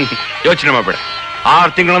 ಯೋಚನೆ ಮಾಡ್ಬೇಡ,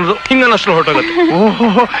 6 ತಿಂಗಳನ್ನೋದು ಹಿಂಗನ್ನಷ್ಟು ಹೊರಟೋಗುತ್ತೆ. ಓಹೋ,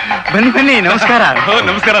 ಬನ್ನಿ ನಮಸ್ಕಾರ.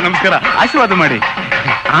 ನಮಸ್ಕಾರ ನಮಸ್ಕಾರ, ಆಶೀರ್ವಾದ ಮಾಡಿ.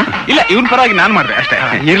 ಇಲ್ಲ, ಇವನ್ ಪರವಾಗಿ ನಾನ್ ಮಾಡ್ದೆ ಅಷ್ಟೇ.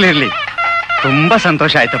 ಇರ್ಲಿ, ತುಂಬಾ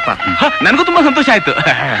ಸಂತೋಷ ಆಯ್ತಪ್ಪ. ನನಗೂ ತುಂಬಾ ಸಂತೋಷ ಆಯ್ತು.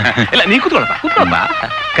 ಇಲ್ಲ, ನೀ ಕೂತ್ಕೊಳಪ್ಪ.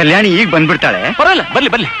 ಕಲ್ಯಾಣಿ ಈಗ ಬಂದ್ಬಿಡ್ತಾಳೆ. ಪರವಾಗಿಲ್ಲ,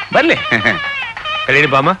 ಬರ್ಲಿ. ಕಲ್ಯಾಣಿ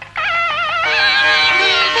ಬಾಮ.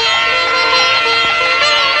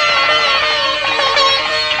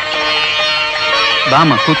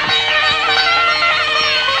 ಬಾಮ ಕೂತ್.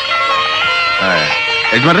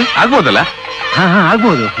 ಯಜಮಾನ್ರಿ, ಆಗ್ಬೋದಲ್ಲ? ಹಾ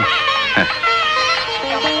ಆಗ್ಬೋದು.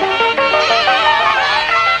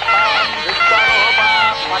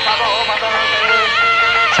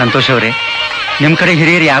 ಸಂತೋಷ್ ಅವರೇ, ನಿಮ್ ಕಡೆ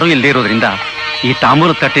ಹಿರಿಯರು ಯಾರೂ ಇಲ್ಲದೆ ಇರೋದ್ರಿಂದ ಈ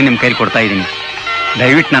ತಾಂಬೂಲದ ತಟ್ಟೆ ನಿಮ್ ಕೈಲಿ ಕೊಡ್ತಾ ಇದ್ದೀನಿ.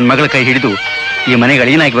 ದಯವಿಟ್ಟು ನನ್ನ ಮಗಳ ಕೈ ಹಿಡಿದು ಈ ಮನೆಗೆ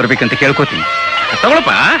ಅಳಿಯನಾಗಿ ಬರ್ಬೇಕಂತ ಕೇಳ್ಕೊತೀನಿ.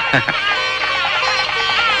 ತಗೊಳಪ್ಪ.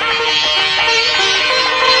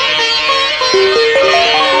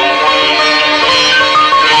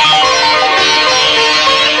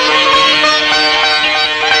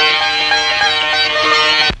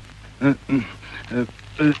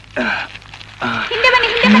 ಹಿಂದೆ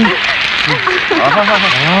ಬನ್ನಿ.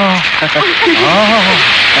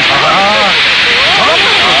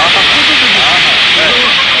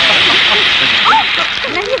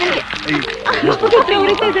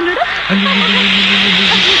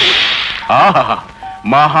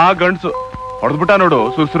 ಮಹಾ ಗಂಡ್ಸು ಹೊಡೆದ್ಬಿಟ್ಟ ನೋಡು,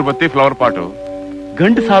 ಸುರ್ಸುರ್ ಬತ್ತಿ ಫ್ಲವರ್ ಪಾಟು.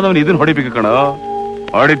 ಗಂಡು ಸಾದವನು ಇದನ್ನ ಹೊಡಿಬೇಕು ಕಣೋ.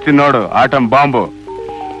 ಹೊಡಿತೀನಿ ನೋಡು, ಆಟಂ ಬಾಂಬು.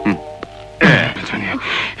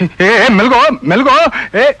 ಮೆಲ್ಗೋ.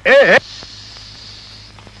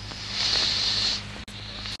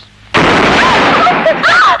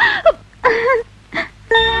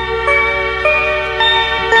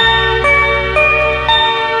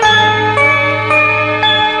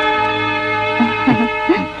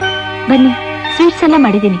 ಬನ್ನಿ, ಸ್ವೀಟ್ಸ್ ಎಲ್ಲ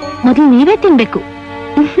ಮಾಡಿದ್ದೀನಿ. ಮೊದಲು ನೀವೇ ತಿನ್ಬೇಕು.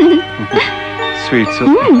 ಸ್ವೀಟ್ಸ್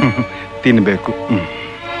ತಿನ್ಬೇಕು.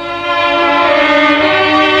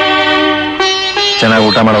 ಚೆನ್ನಾಗಿ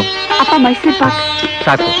ಊಟ ಮಾಡೋ. ಅಪ್ಪ ಮೈಸೂರು ಪಾಕ್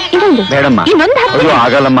ಸಾಕು. ಇದೊಂದು ಬೇಡಮ್ಮ, ಇನ್ನೊಂದು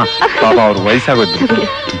ಆಗಲ್ಲಮ್ಮ. ಪಾಪ ಅವ್ರು ವಯಸ್ಸಾಗೋದು.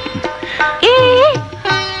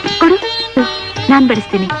 ಕೊಡು, ನಾನ್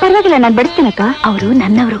ಬಡಿಸ್ತೀನಿ. ಪರವಾಗಿಲ್ಲ, ನಾನ್ ಬಡಿಸ್ತೀನಕ್ಕ. ಅವರು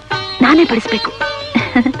ನನ್ನವರು, ನಾನೇ ಬಡಿಸ್ಬೇಕು.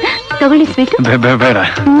 ತಗೊಳ್ಳಿ ಸ್ವೀಟ್. ಬೇಡ.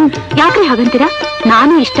 ಯಾಕ್ರಿ ಹಾಗಂತೀರಾ?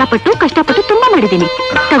 ನಾನು ಇಷ್ಟಪಟ್ಟು ಕಷ್ಟಪಟ್ಟು ತುಂಬಾ ಮಾಡಿದ್ದೀನಿ.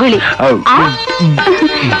 ತಗೊಳ್ಳಿ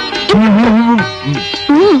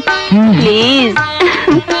ಪ್ಲೀಸ್.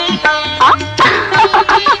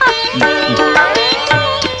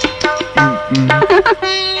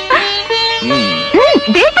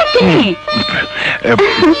 ಬೇಕಂತೀನಿ.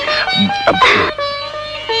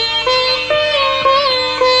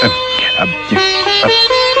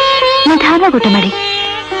 ನಿಧಾನವಾಗಿ ಊಟ ಮಾಡಿ.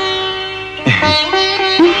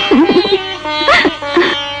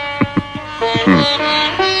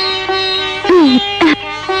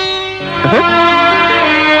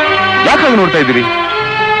 ಯಾಕಾಗ ನೋಡ್ತಾ ಇದ್ದೀರಿ?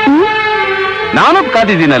 ನಾನು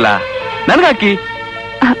ಕಾದಿದ್ದೀನಲ್ಲ, ನನ್ಗಾಕಿ.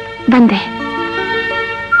 ಬಂದೆ.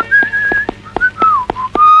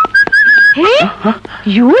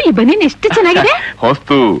 ಈ ಬನೀನ್ ಎಷ್ಟು ಚೆನ್ನಾಗಿದೆ.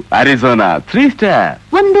 ಹೊಸ್ತು ಅರಿಜೋನಾ 3 ಸ್ಟಾರ್.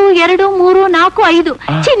 1 2 3 4 5.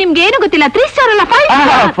 ಛೀ, ನಿಮ್ಗೆ ಏನು ಗೊತ್ತಿಲ್ಲ. 3 ಸ್ಟಾರ್ ಅಲ್ಲ,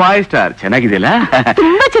 5 ಸ್ಟಾರ್. ಚೆನ್ನಾಗಿದೆಯಲ್ಲ?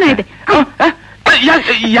 ತುಂಬಾ ಚೆನ್ನಾಗಿದೆ.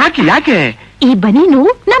 ಯಾಕೆ? ಈ ಬನೀನು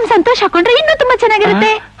ನಮ್ ಸಂತೋಷ ಹಾಕೊಂಡ್ರೆ ಇನ್ನೂ ತುಂಬಾ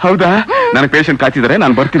ಚೆನ್ನಾಗಿರುತ್ತೆ. ಹೌದಾ? ನನಗೆ ಪೇಷಂಟ್ ಕಾತಿದ್ದಾರೆ,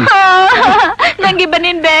 ನಾನು ಬರ್ತೀನಿ. ನಂಗೆ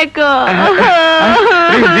ಬನೀನ್ ಬೇಕು.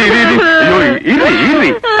 ಇರ್ರಿ.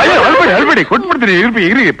 ಅಯ್ಯೋ, ಅಳ್ಬೇಡಿ, ಕೊಟ್ಬಿಡ್ತೀನಿ.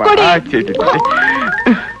 ಇರ್ರಿ.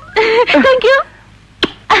 Thank you.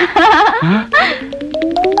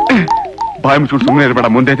 ಬಾಯಿ ಮುಚ್ಚಿಟ್ಟು ಸುಮ್ಮನೆ ಇರಬೇಡ.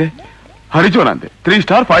 ಮುಂದೆ ಇದೆ ಹರಿಜೋನ ಅಂತೆ. 3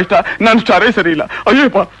 ಸ್ಟಾರ್ 5 ಸ್ಟಾರ್. ನನ್ನ ಸ್ಟಾರೇ ಸರಿ ಇಲ್ಲ.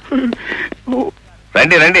 అయ్యప్ప.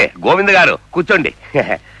 రండి గోవింద్ గారు కూర్చోండి.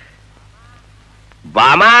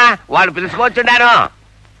 బామా వాడు పిలుచుకొచ్చుండాను.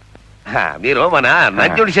 మీరు మన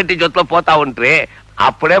ನಂಜುಂಡ ಶೆಟ್ಟಿ ಜೊತೆ పోతా ఉంಟ್ರಿ.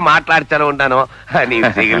 అప్పుడే మాట్లాಡ್ತಾನೆ ఉంటాను. ನೀವು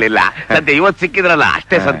ಸಿಗಲಿಲ್ಲ. ಸದ್ಯ ಇವತ್ತು ಸಿಕ್ಕಿದ್ರಲ್ಲ,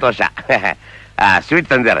 ಅಷ್ಟೇ ಸಂತೋಷ. ಸ್ವೀಟ್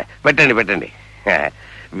ತಂದಿದ್ದಾರೆ, పెట్టండి.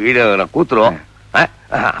 వీడు నా కూతురు.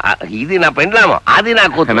 ಇದೀನ ಪೆಂಡ್ಲಾಮ ಆದಿನ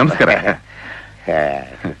ಕೂತು. ನಮಸ್ಕಾರ.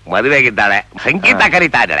 ಮದುವೆಗಿದ್ದಾಳೆ, ಸಂಗೀತ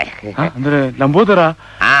ಕರೀತಾ ಇದ್ದಾಳೆ. ಅಂದ್ರೆ ನಂಬೋದರ?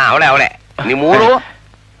 ಹಾ, ಅವಳೆ. ನಿಮ್ ಊರು?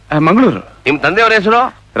 ಮಂಗಳೂರು. ನಿಮ್ ತಂದೆಯವ್ರ ಹೆಸರು?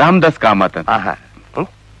 ರಾಮದಾಸ್ ಕಾಮತ್.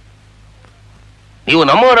 ನೀವು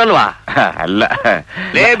ನಮ್ಮವರಲ್ವಾ? ಅಲ್ಲ.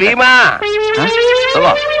 ಲೇ ಭೀಮಾ,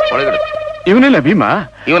 ಒಳಗಡೆ. ಇವನಿಲ್ಲ ಭೀಮಾ?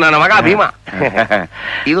 ಇವ್ ನನ್ನ ಮಗ ಭೀಮಾ.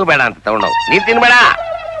 ಇದು ಬೇಡ ಅಂತ ತಗೊಂಡವ್, ನೀನ್ ತಿನ್ಬೇಡ.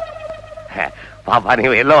 ಪಾಪ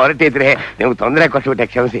ನೀವು ಎಲ್ಲೋ ಹೊರಟಿದ್ರೆ ನಿಮ್ಗೆ ತೊಂದರೆ ಕೊಟ್ಬಿಟ್ಟೆ,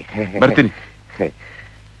 ಕ್ಷಮಿಸಿ. ಬರ್ತೀನಿ.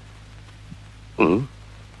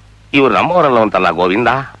 ಇವ್ರು ನಮ್ಮವರಲ್ಲ ಅಂತಲ್ಲ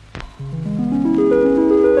ಗೋವಿಂದ.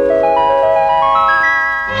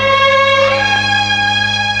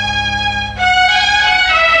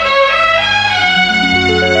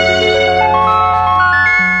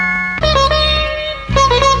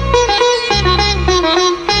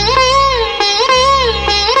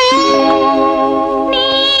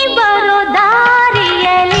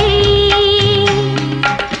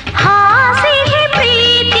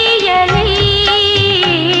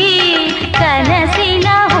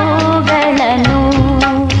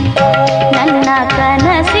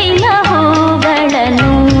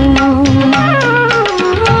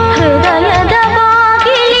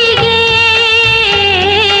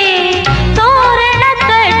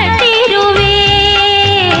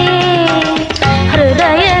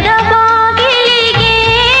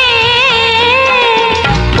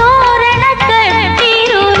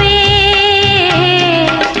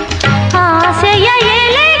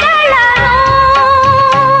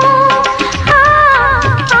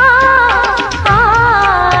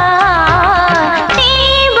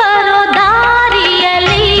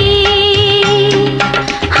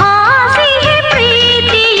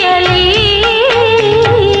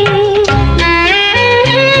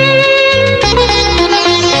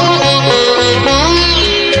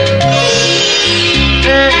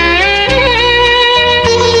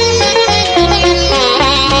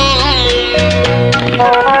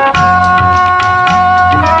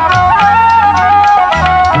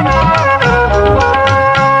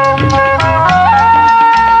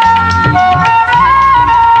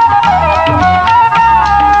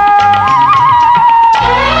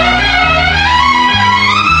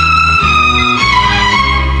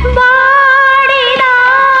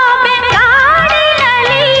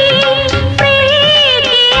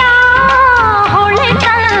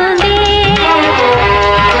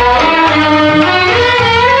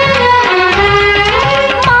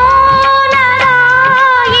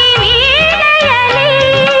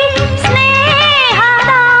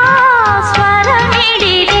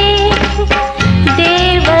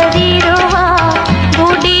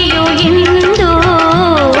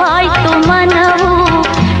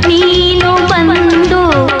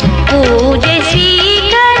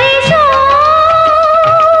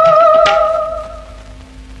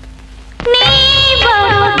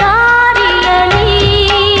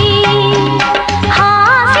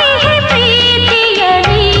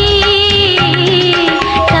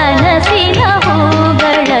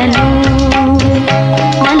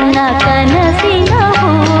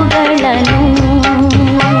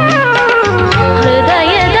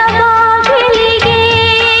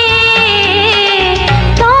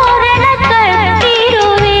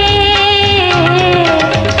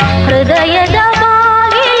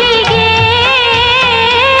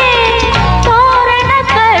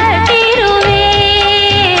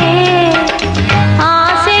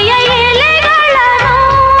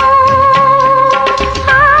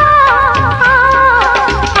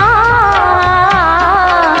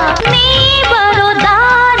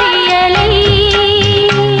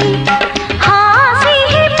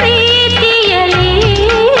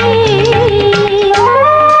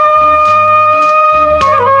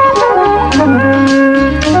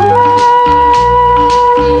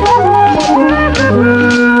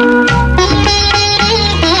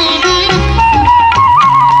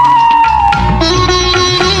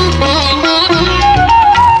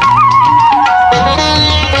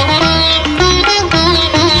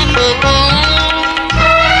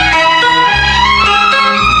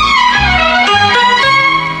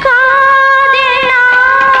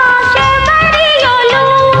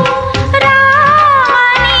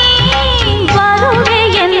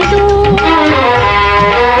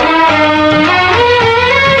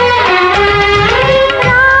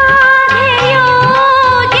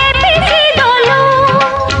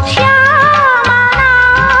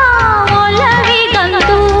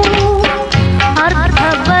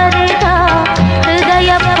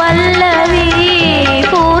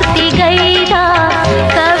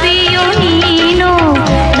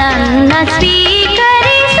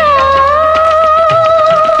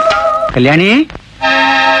 ಕಲ್ಯಾಣಿ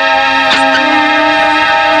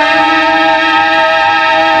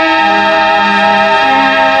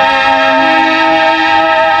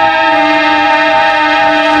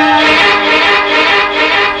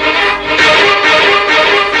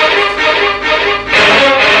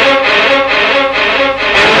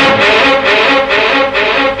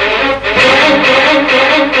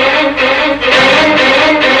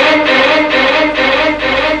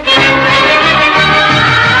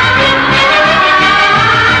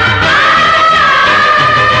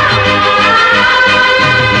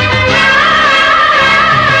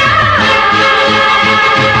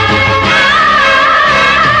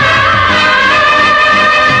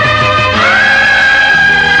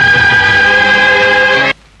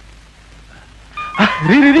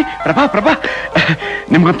ಪ್ರಭಾ ಪ್ರಭಾ,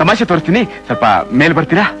 ನಿಮ್ಗೊಂದು ತಮಾಷೆ ತೋರಿಸ್ತೀನಿ, ಸ್ವಲ್ಪ ಮೇಲ್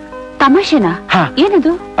ಬರ್ತೀರಾ? ತಮಾಷೆನಾ?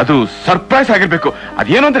 ಏನದು? ಅದು ಸರ್ಪ್ರೈಸ್ ಆಗಿರ್ಬೇಕು.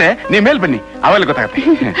 ಅದೇನು ಅಂದ್ರೆ ನೀವ್ ಮೇಲ್ ಬನ್ನಿ, ಅವೆಲ್ಲ ಗೊತ್ತಾಗತ್ತೆ.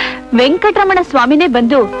 ವೆಂಕಟರಮಣ ಸ್ವಾಮಿನೇ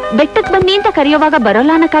ಬಂದು ಬೆಟ್ಟಕ್ ಬನ್ನಿ ಅಂತ ಕರೆಯುವಾಗ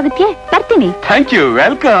ಬರೋಲ್ಲ ಅನ್ನಕ್ಕಾಗತ್ತೆ? ಬರ್ತೀನಿ. Thank you,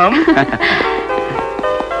 welcome.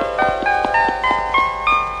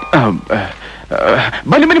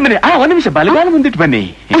 ಬನ್ನಿ ಬನ್ನಿ ಬನ್ನಿ. ಒಂದ್ ನಿಮಿಷ, ಬಲಗಾಲ ಮುಂದಿಟ್ಟು ಬನ್ನಿ.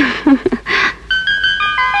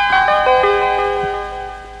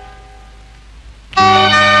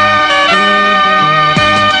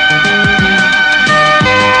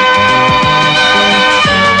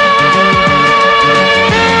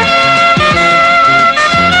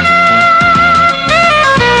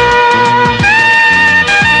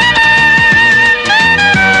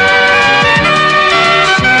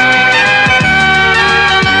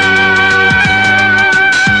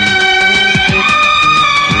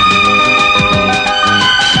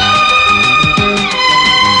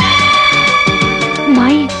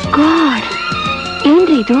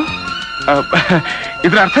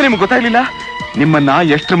 ಇದ್ರ ಅರ್ಥ ನಿಮ್ಗೆ ಗೊತ್ತಾಗ್ಲಿಲ್ಲ? ನಿಮ್ಮನ್ನ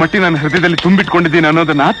ಎಷ್ಟರ ಮಟ್ಟಿಗೆ ನಾನು ಹೃದಯದಲ್ಲಿ ತುಂಬಿಟ್ಕೊಂಡಿದ್ದೀನಿ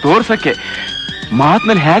ಅನ್ನೋದನ್ನ ತೋರ್ಸಕ್ಕೆ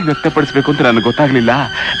ಮಾತಿನಲ್ಲಿ ಹೇಗೆ ವ್ಯಕ್ತಪಡಿಸ್ಬೇಕು ಅಂತ ನನಗೆ ಗೊತ್ತಾಗ್ಲಿಲ್ಲ.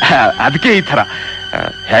 ಅದಕ್ಕೆ ಈ ತರ.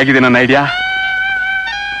 ಹೇಗಿದೆ ನನ್ನ ಐಡಿಯಾ?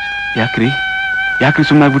 ಯಾಕ್ರಿ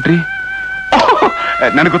ಸುಮ್ಮನಾಗ್ಬಿಟ್ರಿ?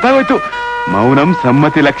 ನನಗೆ ಗೊತ್ತಾಗೋಯ್ತು, ಮೌನಂ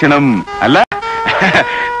ಸಮ್ಮತಿ ಲಕ್ಷಣಂ ಅಲ್ಲ.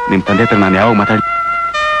 ನಿಮ್ ತಂದೆ ಹತ್ರ ನಾನು ಯಾವಾಗ ಮಾತಾಡಿ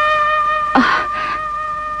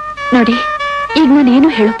ನೋಡಿ, ಈಗ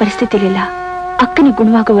ನಾನೇನು ಹೇಳೋ ಪರಿಸ್ಥಿತಿ ಇಲ್ಲ. ಅಕ್ಕನಿಗೆ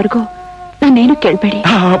ಗುಣವಾಗೋವರೆಗೂ ನಾನೇನು ಕೇಳ್ಬೇಡಿ.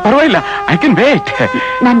 ಪರವಾಗಿಲ್ಲ, ಐ ಕ್ಯಾನ್ ವೇಟ್.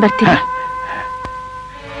 ನಾನ್ ಬರ್ತೀನಿ.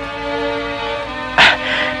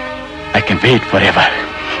 I can wait for ever.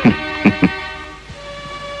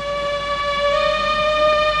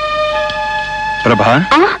 Prabha,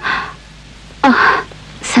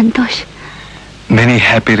 Santosh. Many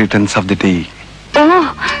happy returns of the day.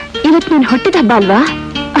 ಇವತ್ತು ನಾನು ಹುಟ್ಟಿದ ಹಬ್ಬ ಅಲ್ವಾ?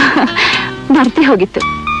 ಮರ್ತೇ ಹೋಗಿತ್ತು.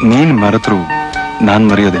 ನೀನ್ ಮರೆತರು ನಾನ್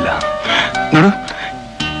ಮರೆಯೋದಿಲ್ಲ. ನೋಡು,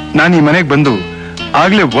 ನಾನು ಈ ಮನೆಗೆ ಬಂದು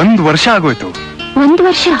ಆಗ್ಲೇ 1 ವರ್ಷ ಆಗೋಯ್ತು. 1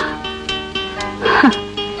 ವರ್ಷ?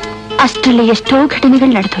 ಅಷ್ಟರಲ್ಲಿ ಎಷ್ಟೋ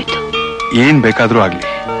ಘಟನೆಗಳು ನಡೆದೋಯ್ತು. ಏನ್ ಬೇಕಾದ್ರೂ ಆಗ್ಲಿ,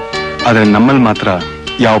 ಆದ್ರೆ ನಮ್ಮಲ್ಲಿ ಮಾತ್ರ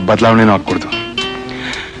ಯಾವ ಬದಲಾವಣೆನೂ ಆಗ್ಕೊಡ್ದು.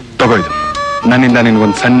 ತಗೊಯ್ದು, ನನ್ನಿಂದ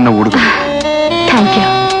ನಿನ್ಗೊಂದು ಸಣ್ಣ ಹುಡುಗ. Thank you.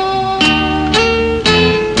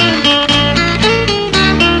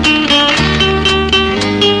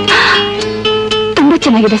 ತುಂಬಾ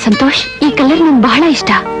ಚೆನ್ನಾಗಿದೆ ಸಂತೋಷ್. ಈ ಕಲರ್ ನಂಗೆ ಬಹಳ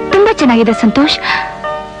ಇಷ್ಟ. ತುಂಬಾ ಚೆನ್ನಾಗಿದೆ ಸಂತೋಷ್.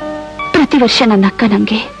 ಪ್ರತಿ ವರ್ಷ ನನ್ನ ಅಕ್ಕ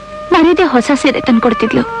ನಂಗೆ ಮರೀದೆ ಹೊಸ ಸೀರೆ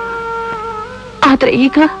ತಂದ್ಕೊಡ್ತಿದ್ಲು. ಆದ್ರೆ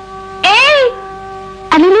ಈಗ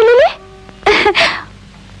ಅಲ್ಲಿ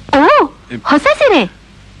ಓ, ಹೊಸ ಸೀರೆ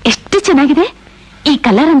ಎಷ್ಟು ಚೆನ್ನಾಗಿದೆ. ಈ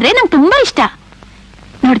ಕಲರ್ ಅಂದ್ರೆ ನಂಗೆ ತುಂಬಾ ಇಷ್ಟ.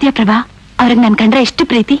 ನೋಡ್ತೀಯ ಪ್ರಭಾ, ಅವ್ರಿಗೆ ನನ್ ಕಂಡ್ರೆ ಎಷ್ಟು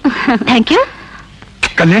ಪ್ರೀತಿ. Thank you.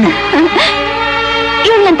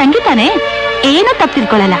 ಇವಳು ನನ್ ತಂಗಿ ತಾನೆ, ಏನೋ ತಪ್ಪು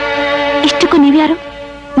ತಿಳ್ಕೊಳ್ಳಲ್ಲ. ಇಷ್ಟಕ್ಕೂ ನೀವ್ಯಾರು?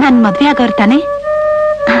 ನನ್ ಮದ್ವೆ ಆಗೋರು ತಾನೆ.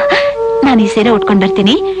 ನಾನು ಈ ಸೀರೆ ಉಟ್ಕೊಂಡ್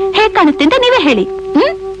ಬರ್ತೀನಿ, ಹೇಗ್ ಕಾಣುತ್ತೆ ಅಂತ ನೀವೇ ಹೇಳಿ.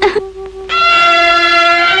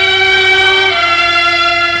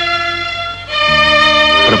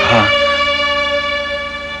 ಪ್ರಭಾ,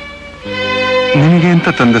 ನಿನಗೆ ಅಂತ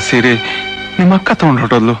ತಂದ ಸೀರೆ ನಿಮ್ಮ ಅಕ್ಕ ತಗೊಂಡು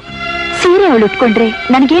ಹೊರಟೋದ್ಲು. ಸೀರೆ ಅವಳು ಉಟ್ಕೊಂಡ್ರೆ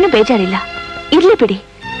ನನಗೇನು ಬೇಜಾರಿಲ್ಲ. ಇರ್ಲಿ ಬಿಡಿ,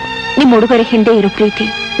 ನಿಮ್ ಹುಡುಗರ ಹಿಂದೆ ಇರೋ ಪ್ರೀತಿ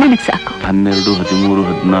ನನಗ್ ಸಾಕು. 12,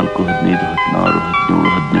 13, 14, 15, 16,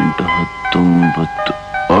 17, 18, 19.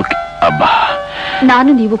 ಓಕೆ ಅಬ್ಬಾ. ನಾನು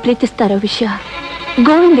ನೀವು ಪ್ರೀತಿಸ್ತಾ ಇರೋ ವಿಷಯ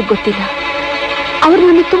ಗೋವಿಂದ್ ಗೊತ್ತಿಲ್ಲ. ಅವರು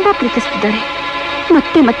ನನಗೆ ತುಂಬಾ ಪ್ರೀತಿಸ್ತಿದ್ದಾರೆ.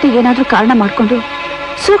 ಮತ್ತೆ ಮತ್ತೆ ಏನಾದ್ರೂ ಕಾರಣ ಮಾಡ್ಕೊಂಡು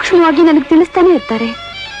ಸೂಕ್ಷ್ಮವಾಗಿ ನನಗೆ ತಿಳಿಸ್ತಾನೆ ಇರ್ತಾರೆ.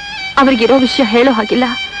 ಅವ್ರಿಗಿರೋ ವಿಷಯ ಹೇಳೋ ಹಾಗಿಲ್ಲ,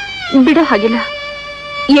 ಬಿಡೋ ಹಾಗಿಲ್ಲ.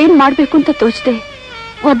 ಏನ್ ಮಾಡ್ಬೇಕು ಅಂತ ತೋಚದೆ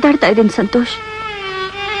ಒದ್ದಾಡ್ತಾ ಇದ್ದೀನಿ ಸಂತೋಷ್.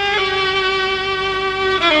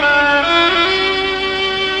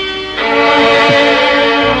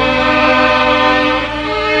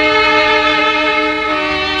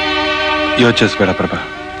 ಯೋಚಿಸ್ಬೇಡ ಪ್ರಭಾ.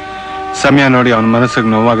 ಸಮಯ ನೋಡಿ ಅವನ ಮನಸ್ಸಿಗೆ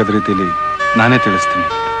ನೋವಾಗದ ರೀತಿಯಲ್ಲಿ ನಾನೇ ತಿಳಿಸ್ತೀನಿ.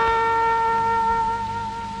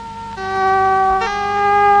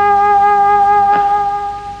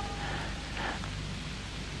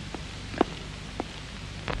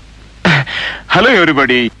 Hello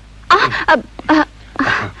everybody.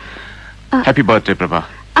 Happy birthday Prabha.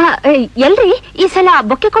 ಎಲ್ರಿ ಈ ಸಲ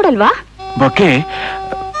ಬೊಕ್ಕೆ ಕೊಡಲ್ವಾ? ಬೊಕ್ಕೆ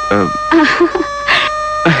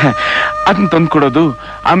ಅದನ್ನ ತಂದ್ಕೊಡೋದು,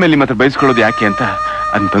 ಆಮೇಲೆ ನಿಮ್ಮ ಹತ್ರ ಬಯಸ್ಕೊಳ್ಳೋದು ಯಾಕೆ ಅಂತ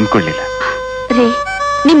ಅದನ್ನ ತಂದ್ಕೊಳ್ಳಿಲ್ಲ ರೀ.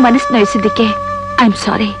 ನಿಮ್ ಮನಸ್ಸು ನೋಯಿಸಿದ್ದಕ್ಕೆ I am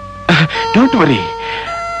sorry. Don't worry.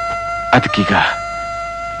 ಅದಕ್ಕೀಗ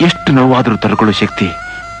ಎಷ್ಟು ನೋವಾದ್ರೂ ತಡ್ಕೊಳ್ಳೋ ಶಕ್ತಿ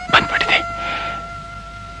ಬಂದ್ಬಿಟ್ಟಿದೆ.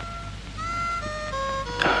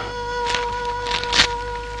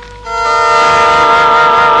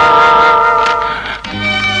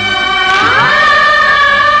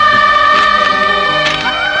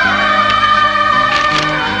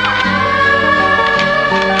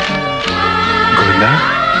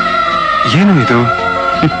 ಏನು ಇದು?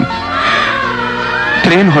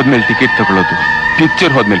 ಟ್ರೈನ್ ಹೋದ್ಮೇಲೆ ಟಿಕೆಟ್ ತಗೊಳ್ಳೋದು,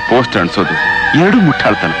 ಪಿಕ್ಚರ್ ಹೋದ್ಮೇಲೆ ಪೋಸ್ಟರ್ ಅನ್ಸೋದು ಎರಡೂ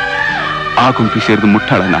ಮುಟ್ಟಾಳ್ತಾನೆ. ಆ ಗುಂಪಿ ಸೇರಿದು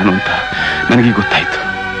ಮುಟ್ಟಾಳ ನಾನು ಅಂತ ನನಗೆ ಗೊತ್ತಾಯ್ತು.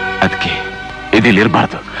 ಅದಕ್ಕೆ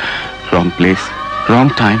ಇದಿಲ್ಲಿರಬಾರ್ದು. Wrong place,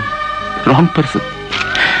 wrong time, wrong person.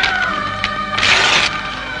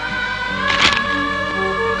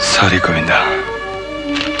 ಸಾರಿ ಗೋವಿಂದ.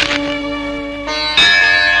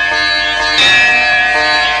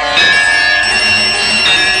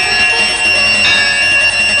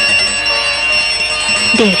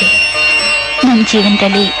 ದೇವ್ರೆ, ನನ್ನ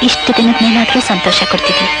ಜೀವನದಲ್ಲಿ ಇಷ್ಟು ದಿನದ ಮೇಲಾದ್ರೂ ಸಂತೋಷ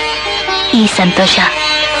ಕೊಡ್ತಿದ್ವಿ. ಈ ಸಂತೋಷ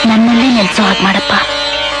ನನ್ನಲ್ಲೇ ನೆಲೆಸೋ ಹಾಗೆ ಮಾಡಪ್ಪ.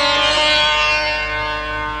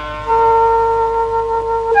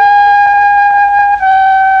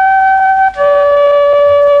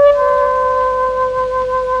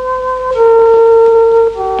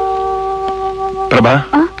 ಪ್ರಭಾ,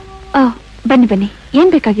 ಬನ್ನಿ ಬನ್ನಿ.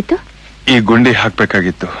 ಏನ್ ಬೇಕಾಗಿತ್ತು? ಈ ಗುಂಡಿ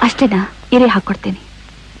ಹಾಕ್ಬೇಕಾಗಿತ್ತು. ಅಷ್ಟೇನಾ? ಇರೇ ಹಾಕೊಡ್ತೇನೆ.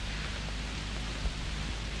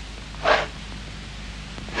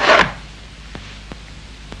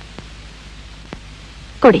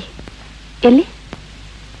 ಕೊಡಿ. ಎಲ್ಲಿ?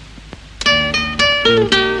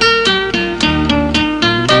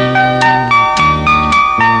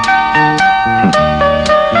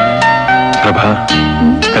 ಪ್ರಭಾ,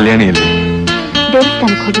 ಕಲ್ಯಾಣಿಯಲ್ಲಿ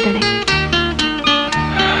ದೇವಸ್ಥಾನಕ್ಕೆ ಹೋಗಿದ್ದಾಳೆ.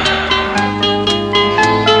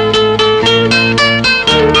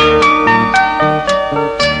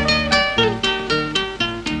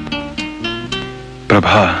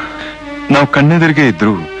 ಪ್ರಭಾ, ನಾವು ಕಣ್ಣೆದುರಿಗೆ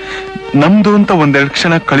ಇದ್ರು ನಮ್ದು ಅಂತ ಒಂದೆರಡು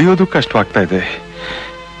ಕ್ಷಣ ಕಳೆಯೋದು ಕಷ್ಟವಾಗ್ತಾ ಇದೆ.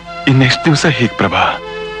 ಇನ್ನೆಷ್ಟು ದಿವಸ ಹೀಗ್ ಪ್ರಭಾ?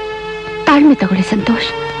 ತಾಳ್ಮೆ ತಗೊಳ್ಳಿ ಸಂತೋಷ್.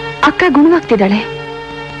 ಅಕ್ಕ ಗುಣವಾಗ್ತಿದ್ದಾಳೆ.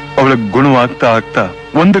 ಅವಳಿಗೆ ಗುಣವಾಗ್ತಾ ಆಗ್ತಾ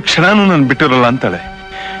ಒಂದು ಕ್ಷಣನೂ ನಾನು ಬಿಟ್ಟಿರಲ್ಲ ಅಂತಾಳೆ.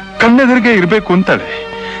 ಕಣ್ಣೆದುರಿಗೆ ಇರ್ಬೇಕು ಅಂತಾಳೆ.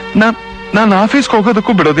 ನಾನು ಆಫೀಸ್ಗೆ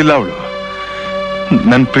ಹೋಗೋದಕ್ಕೂ ಬಿಡೋದಿಲ್ಲ ಅವಳು.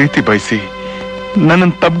 ನನ್ ಪ್ರೀತಿ ಬಯಸಿ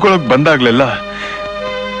ನನ್ನನ್ನು ತಬ್ಗೊಳಕ್ ಬಂದಾಗ್ಲೆಲ್ಲ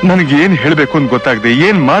ನನಗೇನ್ ಹೇಳ್ಬೇಕು ಅಂತ ಗೊತ್ತಾಗದೆ,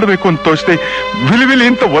 ಏನ್ ಮಾಡ್ಬೇಕು ಅಂತ ತೋಚದೆ ವಿಲಿವಿಲಿ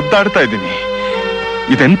ಅಂತ ಒದ್ದಾಡ್ತಾ ಇದ್ದೀನಿ.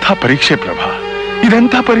 ಇದೆಂಥ ಪರೀಕ್ಷೆ ಪ್ರಭಾ,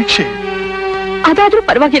 ಇದೆಂಥ ಪರೀಕ್ಷೆ. ಅದಾದ್ರೂ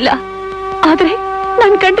ಪರವಾಗಿಲ್ಲ, ಆದ್ರೆ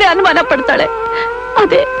ನನ್ ಕಂಡ್ರೆ ಅನುಮಾನ ಪಡ್ತಾಳೆ.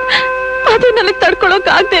 ಅದೇ ನನಗ್ ತಡ್ಕೊಳಕ್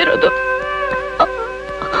ಆಗದೆ ಇರೋದು.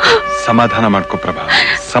 ಸಮಾಧಾನ ಮಾಡ್ಕೋ ಪ್ರಭಾ,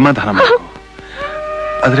 ಸಮಾಧಾನ ಮಾಡ್ಕೋ.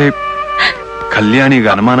 ಆದ್ರೆ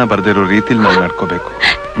ಕಲ್ಯಾಣಿಗೆ ಅನುಮಾನ ಬರ್ದಿರೋ ರೀತಿಲಿ ನಾವು ನಡ್ಕೋಬೇಕು.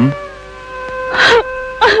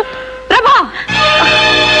 ಪ್ರಭಾ,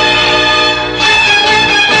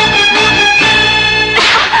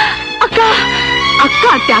 ಅಕ್ಕ ಅಕ್ಕ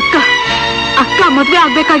ಅತ್ತೆ ಅಕ್ಕ ಅಕ್ಕ ಮದ್ವೆ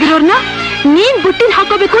ಆಗ್ಬೇಕಾಗಿರೋರ್ನ ನೀನ್ ಬುಟ್ಟಿಲ್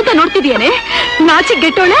ಹಾಕೋಬೇಕು ಅಂತ ನೋಡ್ತಿದ್ಯಾನೆ. ನಾಚಿ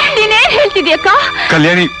ಗೆಟ್ಟೋಳೆ, ನೀನೇನ್ ಹೇಳ್ತಿದ್ಯಕ್ಕ?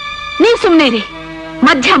 ಕಲ್ಯಾಣಿ, ನೀವ್ ಸುಮ್ನೆ ಇರಿ,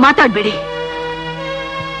 ಮಧ್ಯ ಮಾತಾಡ್ಬೇಡಿ.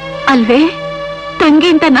 ಅಲ್ವೇ ತಂಗಿ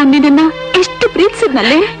ಅಂತ ನಾನ್ ನಿನ್ನ ಎಷ್ಟು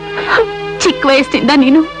ಪ್ರೀತಿಸಿದ್ನಲ್ಲೇ. ಚಿಕ್ಕ ವಯಸ್ಸಿಂದ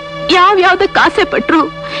ನೀನು ಯಾವ್ಯಾವ್ದಕ್ ಆಸೆ ಪಟ್ರು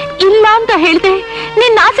ಇಲ್ಲ ಅಂತ ಹೇಳ್ದೆ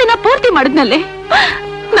ನಿನ್ನ ಆಸೆನ ಪೂರ್ತಿ ಮಾಡಿದ್ನಲ್ಲೇ.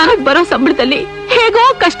 ನನಗ್ ಬರೋ ಸಂಬಳದಲ್ಲಿ ಹೇಗೋ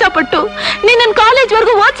ಕಷ್ಟಪಟ್ಟು ನಿನ್ನ ಕಾಲೇಜ್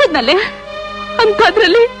ವರ್ಗು ಓದ್ಸಿದ್ನಲ್ಲೇ.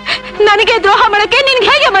 ಅಂತದ್ರಲ್ಲಿ ನನಗೆ ದ್ರೋಹ ಮಾಡಕ್ಕೆ ನಿನ್ಗೆ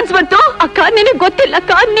ಹೇಗೆ ಮನ್ಸು ಬಂತು? ಅಕ್ಕ ನಿನಗ್ ಗೊತ್ತಿಲ್ಲ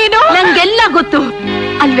ಅಕ್ಕ, ನೀನು ನಂಗೆಲ್ಲ ಗೊತ್ತು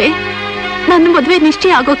ಅಲ್ವೇ. ನನ್ನ ಮದ್ವೆ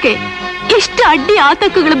ನಿಶ್ಚಯ ಆಗೋಕೆ ಎಷ್ಟು ಅಡ್ಡಿ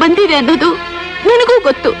ಆತಂಕಗಳು ಬಂದಿದೆ ಅನ್ನೋದು ನಿನಗೂ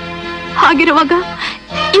ಗೊತ್ತು. ಹಾಗಿರುವಾಗ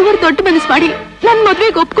ಇವರು ದೊಡ್ಡ ಮನಸ್ಸು ಮಾಡಿ ನನ್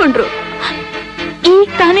ಮದ್ವೆಗೆ ಒಪ್ಕೊಂಡ್ರು. ಈಗ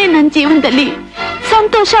ತಾನೇ ನನ್ನ ಜೀವನದಲ್ಲಿ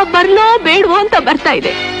ಸಂತೋಷ ಬರ್ಲೋ ಬೇಡವೋ ಅಂತ ಬರ್ತಾ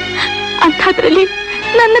ಇದೆ. ಅಂಥದ್ರಲ್ಲಿ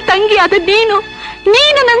ನನ್ನ ತಂಗಿ ಆದ ನೀನು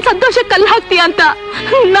ನನ್ನ ಸಂತೋಷ ಕಲ್ಲು ಹಾಕ್ತೀಯ ಅಂತ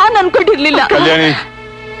ನಾನ್ ಅನ್ಕೊಂಡಿರ್ಲಿಲ್ಲ. ಕಲ್ಯಾಣಿ,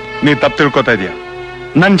 ನೀ ತಪ್ಪು ತಿಳ್ಕೊತಾ ಇದೀಯ.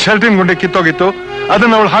 ನನ್ ಶರ್ಟಿನ ಗುಂಡೆ ಕಿತ್ತೋಗಿತ್ತು,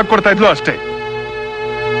 ಅದನ್ನ ಅವಳು ಹಾಕೊಡ್ತಾ ಇದ್ಲು ಅಷ್ಟೇ.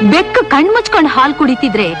 ಬೆಕ್ಕು ಕಣ್ ಮುಚ್ಕೊಂಡು ಹಾಲು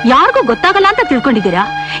ಕುಡಿತಿದ್ರೆ ಯಾರಿಗೂ ಗೊತ್ತಾಗಲ್ಲ ಅಂತ ತಿಳ್ಕೊಂಡಿದ್ದೀರಾ?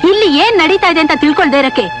 ಇಲ್ಲಿ ಏನ್ ನಡೀತಾ ಇದೆ ಅಂತ ತಿಳ್ಕೊಳ್ದೇ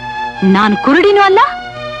ಇರಕ್ಕೆ ನಾನು ಕುರುಡಿನೂ ಅಲ್ಲ,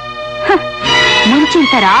 ಮುಂಚಿನ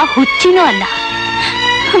ತರ ಹುಚ್ಚಿನೂ ಅಲ್ಲ.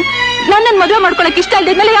 ನನ್ನನ್ ಮದುವೆ ಮಾಡ್ಕೊಳಕ್ ಇಷ್ಟ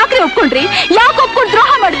ಇಲ್ದಿದ್ಮೇಲೆ ಯಾಕ್ರಿ ಒಪ್ಕೊಂಡ್ರಿ? ಯಾಕೆ ಒಪ್ಕೊಂಡು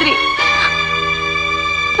ದ್ರೋಹ ಮಾಡಿದ್ರಿ?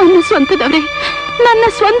 ನನ್ನ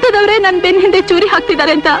ಸ್ವಂತದವ್ರೆ ನನ್ ಬೆನ್ ಹಿಂದೆ ಚೂರಿ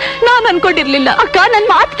ಹಾಕ್ತಿದ್ದಾರೆ ಅಂತ ನಾನ್ ಅನ್ಕೊಂಡಿರ್ಲಿಲ್ಲ. ಅಕ್ಕ, ನನ್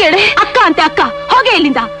ಮಾತ್ ಕೇಳೆ. ಅಕ್ಕ ಅಂತೆ ಅಕ್ಕ, ಹೋಗೆ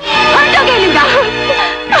ಇಲ್ಲಿಂದ, ಹೊರಟೋಗೆ ಇಲ್ಲಿಂದ.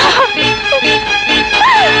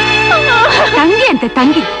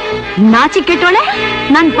 ತಂಗಿ ನಾಚಿ ಕೆಟ್ಟೋಳೆ,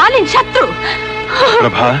 ನನ್ ಪಾಲಿನ ಶತ್ರು.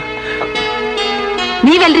 ಪ್ರಭಾ,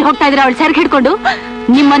 ನೀವೆಲ್ರಿ ಹೋಗ್ತಾ ಇದ್ರ ಅವಳು ಸೆರ್ಗ್ ಹಿಡ್ಕೊಂಡು?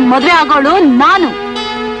 ನಿಮ್ಮನ್ ಮದ್ವೆ ಆಗೋಳು ನಾನು,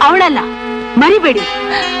 ಅವಳಲ್ಲ, ಮರಿಬೇಡಿ.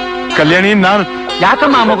 ಕಲ್ಯಾಣಿ, ನಾನು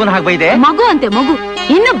ಯಾಕಮ್ಮ ಆ ಮಗುನ ಹಾಗೆ ಬೈದೆ? ಮಗು ಅಂತೆ ಮಗು,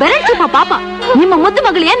 ಇನ್ನು ಬೆರಳು ಚಿಪ್ಪ ಪಾಪ. ನಿಮ್ಮ ಮುದ್ದು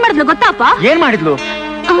ಮಗಳು ಏನ್ ಮಾಡಿದ್ಲು ಗೊತ್ತಾಪ? ಏನ್ ಮಾಡಿದ್ಲು?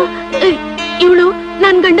 ಇವಳು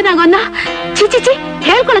ನನ್ ಗಂಡನಾಗೋನ್ನ ಚಿಚಿಚಿ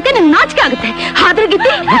ಹೇಳ್ಕೊಳಕ್ಕೆ ನಂಗೆ ನಾಚಿಕೆ ಆಗುತ್ತೆ. ಆದ್ರೆ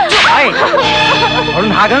ಗಿತ್ತಿ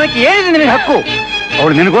ಅವಳನ್ನ ಹಾಗನ್ನಕ್ಕೆ ಏನಿದೆ ನಿನಗೆ ಹಕ್ಕು?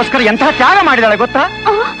 ಅವಳು ನಿನಗೋಸ್ಕರ ಎಂತಹ ತ್ಯಾಗ ಮಾಡಿದಾಳೆ ಗೊತ್ತಾ?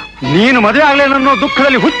 ನೀನು ಮದುವೆ ಆಗ್ಲೇನನ್ನೋ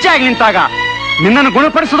ದುಃಖದಲ್ಲಿ ಹುಚ್ಚಾಗಿ ನಿಂತಾಗ ನಿನ್ನನ್ನು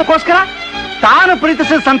ಗುಣಪಡಿಸೋದಕ್ಕೋಸ್ಕರ ತಾನು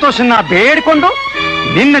ಪ್ರೀತಿಸಿದ ಸಂತೋಷನ ಬೇಡಿಕೊಂಡು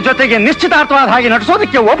ನಿನ್ನ ಜೊತೆಗೆ ನಿಶ್ಚಿತಾರ್ಥವಾದ ಹಾಗೆ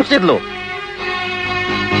ನಟಿಸೋದಕ್ಕೆ ಒಪ್ಪಿಸಿದ್ಲು.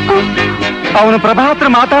 ಅವನು ಪ್ರಭಾ ಹತ್ರ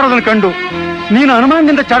ಮಾತಾಡೋದನ್ನು ಕಂಡು ನೀನು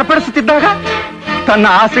ಅನುಮಾನದಿಂದ ಚಡಪಡಿಸುತ್ತಿದ್ದಾಗ ತನ್ನ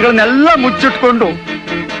ಆಸೆಗಳನ್ನೆಲ್ಲ ಮುಚ್ಚಿಟ್ಕೊಂಡು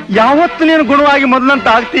ಯಾವತ್ತು ನೀನು ಗುಣವಾಗಿ ಮೊದಲಂತ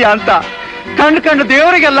ಆಗ್ತೀಯ ಅಂತ ಕಂಡು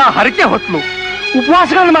ದೇವರಿಗೆಲ್ಲ ಹರಕೆ ಹೊತ್ಲು,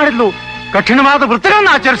 ಉಪವಾಸಗಳನ್ನು ಮಾಡಿದ್ಲು, ಕಠಿಣವಾದ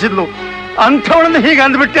ವೃತ್ತಗಳನ್ನು ಆಚರಿಸಿದ್ಲು. ಅಂಥವಳನ್ನು ಹೀಗೆ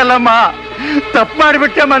ಅಂದ್ಬಿಟ್ಟೆಲ್ಲಮ್ಮ. ತಪ್ಪು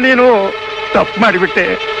ಮಾಡಿಬಿಟ್ಟೆಮ್ಮ, ನೀನು ತಪ್ಪು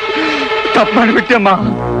ಮಾಡಿಬಿಟ್ಟೆಮ್ಮ.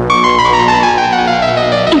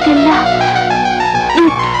 ಇದೆಲ್ಲ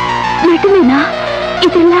ನಟನೆನಾ?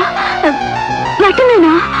 ಇದೆಲ್ಲ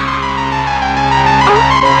ನಟನೆನಾ?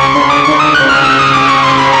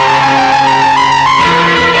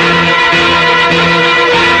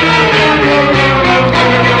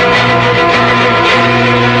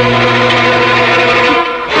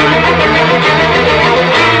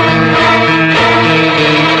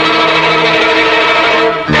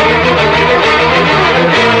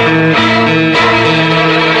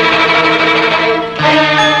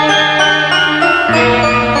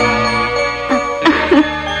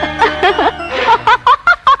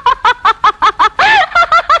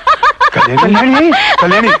 ಕಲ್ಯಾಣಿ,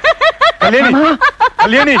 ಕಲ್ಯಾಣಿ, ಕಲ್ಯಾಣಿ,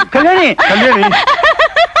 ಕಲ್ಯಾಣಿ, ಕಲ್ಯಾಣಿ, ಕಲ್ಯಾಣಿ,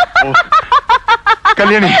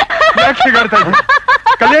 ಕಲ್ಯಾಣಿ, ಯಾಕೆ ಹೀಗಾಡ್ತಾ ಇದ್ದೆ?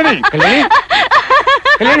 ಕಲ್ಯಾಣಿ, ಕಲ್ಯಾಣಿ,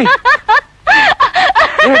 ಕಲ್ಯಾಣಿ,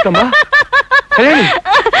 ಏನಾಯ್ತಮ್ಮ? ಕಲ್ಯಾಣಿ,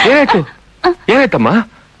 ಏನಾಯ್ತಮ್ಮ?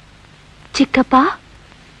 ಚಿಕ್ಕಪ್ಪ,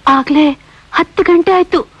 ಆಗ್ಲೇ 10 ಗಂಟೆ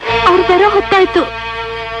ಆಯ್ತು, ಅವ್ರು ಬರೋ ಹೊತ್ತಾಯ್ತು.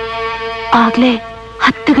 ಆಗ್ಲೇ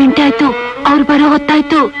 10 ಗಂಟೆ ಆಯ್ತು, ಅವ್ರು ಬರೋ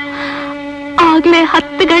ಹೊತ್ತಾಯ್ತು. ಆಗ್ಲೇ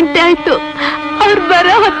 10 ಗಂಟೆ ಆಯ್ತು, ಅವ್ರು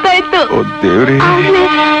ಬರೋ ಹೊತ್ತಾಯ್ತು.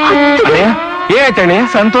 ಏನಾಯ್ತಣ್ಣ?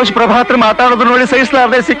 ಸಂತೋಷ್ ಪ್ರಭಾ ಹತ್ರ ಮಾತಾಡೋದು ನೋಡಿ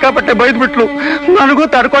ಸಹಿಸಲಾರ್ದೆ ಸಿಕ್ಕಾಪಟ್ಟೆ ಬೈದ್ಬಿಟ್ಲು. ನನಗೂ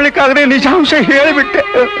ತಡ್ಕೊಳಿಕ್ಕಾಗದೆ ನಿಜಾಂಶ ಹೇಳಿಬಿಟ್ಟೆ.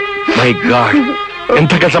 ಮೈ ಗಾಡ್,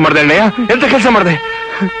 ಎಂತ ಕೆಲಸ ಮಾಡ್ದೆ ಅಣ್ಣಯ್ಯ, ಎಂತ ಕೆಲಸ ಮಾಡ್ದೆ?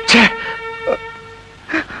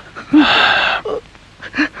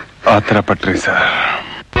 ಆತರ ಪಟ್ರಿ ಸರ್.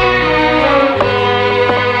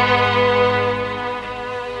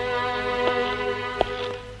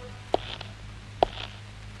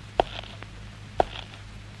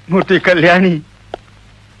 ಮೂರ್ತಿ, ಕಲ್ಯಾಣಿ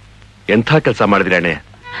ಎಂಥ ಕೆಲಸ ಮಾಡಿದ್ರಿ ಅಣ್ಣೆ.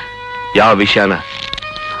 ಯಾವ ವಿಷಯನ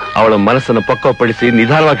ಅವಳ ಮನಸ್ಸನ್ನು ಪಕ್ವಪಡಿಸಿ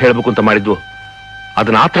ನಿಧಾನವಾಗಿ ಹೇಳ್ಬೇಕು ಅಂತ ಮಾಡಿದ್ವು,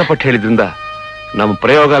 ಅದನ್ನ ಆತರ ಪಟ್ಟು ಹೇಳಿದ್ರಿಂದ ನಮ್ಮ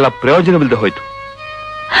ಪ್ರಯೋಗ ಎಲ್ಲ ಪ್ರಯೋಜನವಿಲ್ಲದೆ ಹೋಯ್ತು.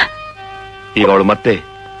 ಈಗ ಅವಳು ಮತ್ತೆ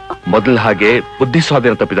ಮೊದಲ ಹಾಗೆ ಬುದ್ಧಿ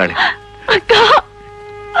ಸ್ವಾಧೀನ ತಪ್ಪಿದ್ದಾಳೆ.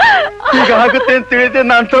 ಈಗ ಆಗುತ್ತೆ ಅಂತ ತಿಳಿದೆ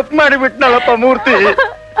ನಾನು ತಪ್ಪು ಮಾಡಿಬಿಟ್ನಲ್ಲಪ್ಪ ಮೂರ್ತಿ.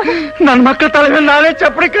 ನನ್ ಮಕ್ಕಳ ತಲೆ ಮೇಲೆ ನಾನೇ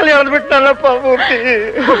ಚಪ್ಪಡಿ ಕಲಿ ಹೊಡೆದ್ಬಿಟ್ನಲ್ಲಪ್ಪ ಮೂರ್ತಿ.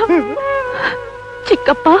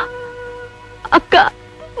 ಚಿಕ್ಕಪ್ಪ, ಅಕ್ಕ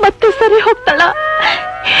ಮತ್ತೆ ಸರಿ ಹೋಗ್ತಾಳ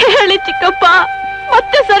ಹೇಳಿ? ಚಿಕ್ಕಪ್ಪ,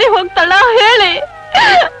 ಮತ್ತೆ ಸರಿ ಹೋಗ್ತಾಳ ಹೇಳಿ?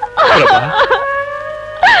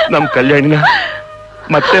 ನಮ್ ಕಲ್ಯಾಣಿನ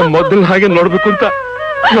ಮತ್ತೆ ಮೊದಲು ಹಾಗೆ ನೋಡ್ಬೇಕು ಅಂತ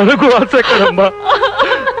ನನಗೂ ಆಸೆ ಕಣಮ್ಮ.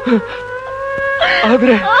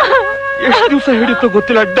 ಆದ್ರೆ ಎಷ್ಟು ದಿವಸ ಹಿಡಿತೋ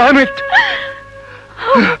ಗೊತ್ತಿಲ್ಲ. Dam it,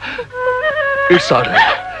 it's all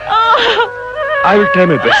right. I will try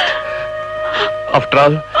my best. After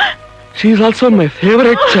all, she is also my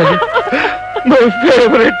favorite child. My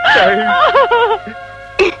favorite child.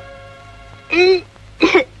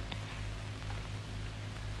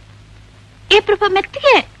 ಏ ಪ್ರಭಾ,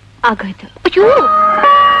 ಮೆತ್ತಿಗೆ ಆಗೋಯ್ತು. ಅಯ್ಯೋ,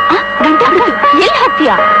 ಗಂಟೆ ಬಿಡ್ತು. ಎಲ್ಲಿ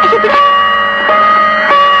ಹಾಕ್ತೀಯಾ? ಅಯ್ಯೋ ಬಿಡ.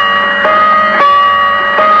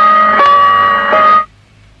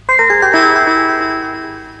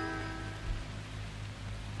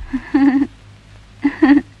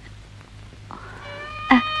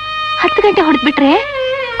 ಗಂಟೆ ಹೊಡೆದ್ಬಿಟ್ರೆ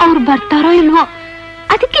ಅವ್ರು ಬರ್ತಾರೋ ಇಲ್ವೋ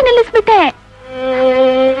ಅದಕ್ಕೆ ನಿಲ್ಲಿಸ್ಬಿಟ್ಟೆ.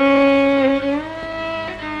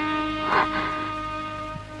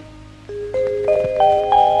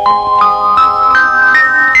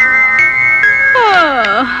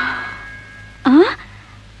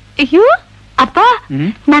 ಅಯ್ಯೋ ಅಪ್ಪ,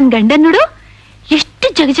 ನನ್ ಗಂಡನ್ ನೋಡು, ಎಷ್ಟು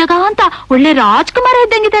ಜಗಜಗ ಅಂತ ಒಳ್ಳೆ ರಾಜ್ಕುಮಾರ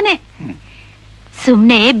ಇದ್ದಂಗಿದ್ದಾನೆ.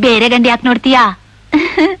 ಸುಮ್ನೆ ಬೇರೆ ಗಂಡ ಯಾಕೆ ನೋಡ್ತೀಯಾ?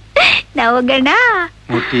 ನಾವು ಗಂಡ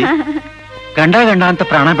ಗಂಡ ಗಂಡ ಅಂತ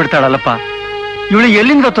ಪ್ರಾಣ ಬಿಡ್ತಾಳಲ್ಲಪ್ಪ. ಇವಳು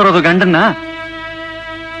ಎಲ್ಲಿಂದ ತರೋದು ಗಂಡನ್ನ?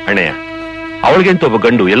 ಅಣ್ಣಯ್ಯ, ಅವಳಿಗೆಂತ ಒಬ್ಬ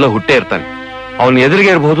ಗಂಡು ಎಲ್ಲ ಹುಟ್ಟೇ ಇರ್ತಾನೆ. ಅವನ ಎದುರಿಗೆ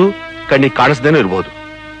ಇರಬಹುದು, ಕಣ್ಣಿಗೆ ಕಾಣಿಸ್ದೇನೂ ಇರಬಹುದು.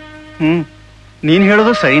 ನೀನ್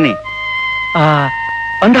ಹೇಳೋದು ಸರಿನೇ.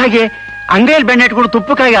 ಅಂದಹಾಗೆ ಅಂಗೈಯಲ್ಲಿ ಬೆಣ್ಣೆಟ್ಕೊಂಡು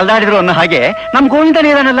ತುಪ್ಪಕ್ಕಾಗಿ ಅಲ್ದಾಡಿದ್ರು ಅನ್ನೋ ಹಾಗೆ ನಮ್ ಗೋವಿಂದನೇ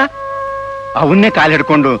ಇದಾನಲ್ಲ, ಅವನ್ನೇ ಕಾಲು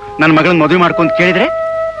ಹಿಡ್ಕೊಂಡು ನನ್ನ ಮಗಳನ್ನ ಮದುವೆ ಮಾಡ್ಕೊಂತ ಕೇಳಿದ್ರೆ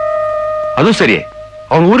ಅದು ಸರಿ.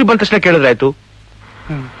 ಅವನ್ ಊರಿಗೆ ಬಂದ ತಕ್ಷಣ ಕೇಳಿದ್ರಾಯ್ತು.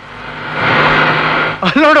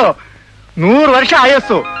 ಅಲ್ಲಿ ನೋಡು, 100 ವರ್ಷ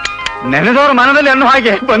ಆಯಸ್ಸು, ನೆನೆದವ್ರ ಮನದಲ್ಲಿ ಅನ್ನೋ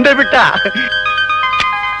ಹಾಗೆ ಬಂದೇ ಬಿಟ್ಟ.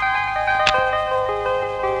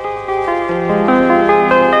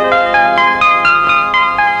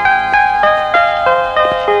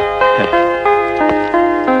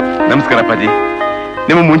 ನಮಸ್ಕಾರ ಅಪ್ಪಾಜಿ.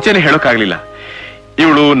 ನಿಮ್ಮ ಮುಂಚೆನೆ ಹೇಳೋಕ್ಕಾಗ್ಲಿಲ್ಲ,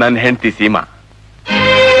 ಇವಳು ನನ್ನ ಹೆಂಡತಿ ಸೀಮಾ.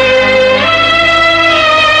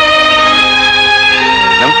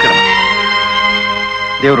 ನಮಸ್ಕಾರ.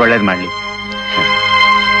 ದೇವ್ರು ಒಳ್ಳೇದ್ ಮಾಡ್ಲಿ.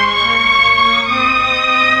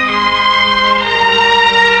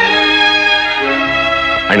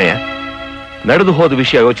 ಅಣ್ಣಯ್ಯ, ನಡೆದು ಹೋದ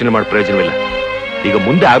ವಿಷಯ ಯೋಚನೆ ಮಾಡಿ ಪ್ರಯೋಜನವಿಲ್ಲ. ಈಗ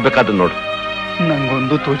ಮುಂದೆ ಆಗ್ಬೇಕಾದ ನೋಡು.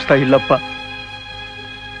 ನಂಗೊಂದು ತೋಚ್ತಾ ಇಲ್ಲಪ್ಪ.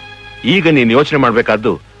 ಈಗ ನೀನು ಯೋಚನೆ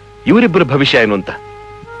ಮಾಡ್ಬೇಕಾದ್ದು ಇವರಿಬ್ಬರ ಭವಿಷ್ಯ ಏನು ಅಂತ.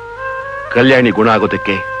 ಕಲ್ಯಾಣಿ ಗುಣ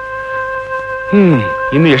ಆಗೋದಕ್ಕೆ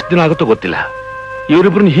ಇನ್ನು ಎಷ್ಟು ದಿನ ಆಗುತ್ತೋ ಗೊತ್ತಿಲ್ಲ.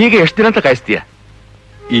 ಇವರಿಬ್ರನ್ನ ಹೀಗೆ ಎಷ್ಟು ದಿನ ಅಂತ ಕಾಯಿಸ್ತೀಯ?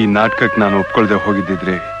 ಈ ನಾಟಕಕ್ಕೆ ನಾನು ಒಪ್ಕೊಳ್ದೆ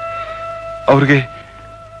ಹೋಗಿದ್ದಿದ್ರೆ ಅವ್ರಿಗೆ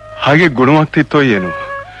ಹಾಗೆ ಗುಣವಾಗ್ತಿತ್ತೋ ಏನು.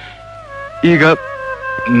 ಈಗ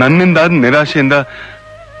ನನ್ನಿಂದ ನಿರಾಶೆಯಿಂದ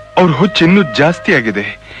ಅವ್ರ ಹುಚ್ಚು ಇನ್ನೂ ಜಾಸ್ತಿ ಆಗಿದೆ.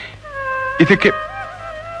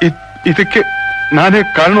 ಇದಕ್ಕೆ ನಾನೇ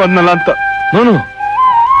ಕಾರಣವಾದ್ನಲ್ಲ ಅಂತ. ನಾನು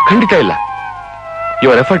ಖಂಡಿತ ಇಲ್ಲ.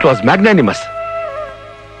 Your effort was magnanimous.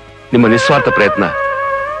 ನಿಮ್ಮ ನಿಸ್ವಾರ್ಥ ಪ್ರಯತ್ನ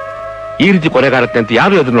ಈ ರೀತಿ ಕೊನೆಗಾರತ್ತೆ ಅಂತ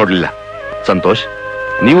ಯಾರು ಎದುರು ನೋಡ್ಲಿಲ್ಲ. ಸಂತೋಷ್,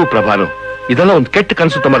 ನೀವು ಪ್ರಭಾನು ಇದೆಲ್ಲ ಒಂದು ಕೆಟ್ಟ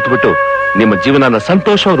ಕನಸು ಮರೆತು ಬಿಟ್ಟು ನಿಮ್ಮ ಜೀವನನ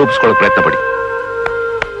ಸಂತೋಷವಾಗಿ ರೂಪಿಸ್ಕೊಳ್ಳೋ ಪ್ರಯತ್ನ ಪಡಿ.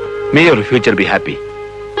 May your future be happy.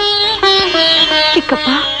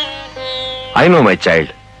 I know my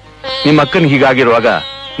child, ನಿಮ್ಮ ಅಕ್ಕನ ಹೀಗಾಗಿರುವಾಗ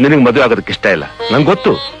ನಿನಗೆ ಮದುವೆ ಆಗೋದಕ್ಕೆ ಇಷ್ಟ ಇಲ್ಲ, ನಂಗೆ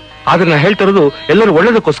ಗೊತ್ತು. ಆದ್ರೆ ನಾನು ಹೇಳ್ತಿರೋದು ಎಲ್ಲರೂ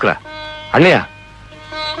ಒಳ್ಳೇದಕ್ಕೋಸ್ಕರ. ಅಣ್ಣಯ್ಯ,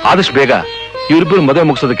 ಆದಷ್ಟು ಬೇಗ ಇವರಿಬ್ಬರು ಮದುವೆ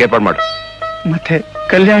ಮುಗಿಸೋದಕ್ಕೆ ಏರ್ಪಾಡು ಮಾಡು. ಮತ್ತೆ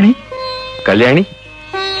ಕಲ್ಯಾಣಿ? ಕಲ್ಯಾಣಿ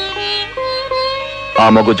ಆ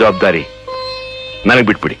ಮಗು ಜವಾಬ್ದಾರಿ ನನಗೆ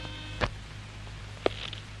ಬಿಟ್ಬಿಡಿ.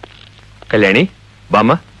 ಕಲ್ಯಾಣಿ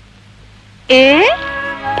ಬಾಮ್ಮ.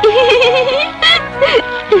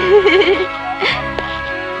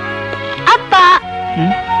 ಅಪ್ಪ,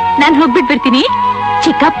 ನಾನು ಹೋಗ್ಬಿಟ್ ಬರ್ತೀನಿ.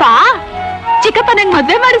 ಚಿಕ್ಕಪ್ಪ ನಂಗ್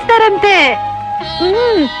ಮದ್ವೆ ಮಾಡಿಸ್ತಾರಂತೆ.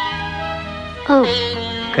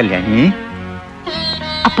 ಕಲ್ಯಾಣಿ.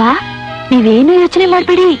 ಅಪ್ಪ, ನೀವೇನು ಯೋಚನೆ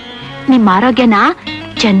ಮಾಡ್ಬೇಡಿ. ನಿಮ್ ಆರೋಗ್ಯನ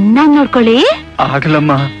ಚೆನ್ನಾಗಿ ನೋಡ್ಕೊಳ್ಳಿ.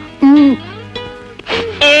 ಆಗಲಮ್ಮ.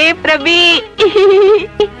 ಪ್ರಭಿ,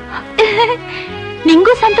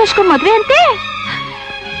 ನಿಂಗೂ ಸಂತೋಷಕ್ಕೂ ಮದ್ವೆ ಅಂತೆ.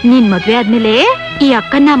 ನೀನ್ ಮದ್ವೆ ಆದ್ಮೇಲೆ ಈ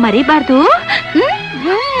ಅಕ್ಕನ್ನ ಮರಿಬಾರ್ದು.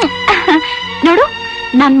 ನೋಡು,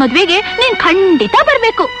 ನನ್ ಮದ್ವೆಗೆ ನೀನ್ ಖಂಡಿತ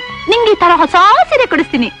ಬರ್ಬೇಕು. ನಿಂಗೆ ಈ ತರ ಹೊಸ ಸೀರೆ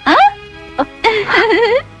ಕೊಡಿಸ್ತೀನಿ.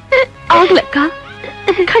 ಆಗ್ಲಕ್ಕ,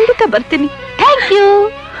 ಖಂಡಿತ ಬರ್ತೀನಿ. Thank you.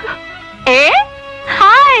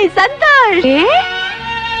 ಹಾಯ್ ಸಂತೋಷ್.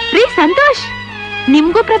 ರೀ ಸಂತೋಷ್,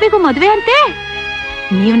 ನಿಮ್ಗೂ ಪ್ರಭೆಗೂ ಮದ್ವೆ ಅಂತೆ.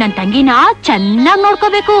 ನೀವ್ ನನ್ ತಂಗಿನ ಚೆನ್ನಾಗ್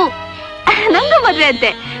ನೋಡ್ಕೋಬೇಕು. ನಂಗೂ ಮದ್ವೆ ಅಂತೆ.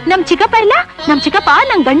 ನಮ್ ಚಿಕ್ಕಪ್ಪ ಇಲ್ಲ, ನಮ್ ಚಿಕ್ಕಪ್ಪ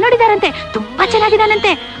ನಂಗ್ ಗಂಡ್ ನೋಡಿದಾರಂತೆ, ತುಂಬಾ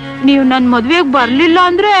ಚೆನ್ನಾಗಿದಾನಂತೆ. ನೀವ್ ನನ್ ಮದ್ವೆಗ್ ಬರ್ಲಿಲ್ಲ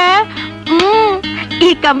ಅಂದ್ರೆ ಈ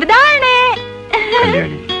ಕಂಬದಾಣೆ.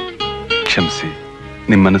 ಕಲ್ಯಾಣಿ, ಕ್ಷಮಿಸಿ,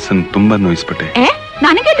 ನಿಮ್ ಮನಸ್ಸನ್ನು ತುಂಬಾ ನೋಯಿಸ್ಬಿಟ್ಟೆ.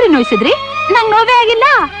 ನನಗೆಲ್ರಿ ನೋಯಿಸಿದ್ರಿ? ನಂಗ್ ನೋವೇ ಆಗಿಲ್ಲ.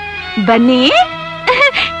 ಬನ್ನಿ.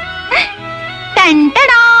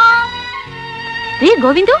 ರೀ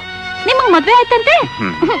ಗೋವಿಂದು, ನಿಮಗ್ ಮದ್ವೆ ಆಯ್ತಂತೆ,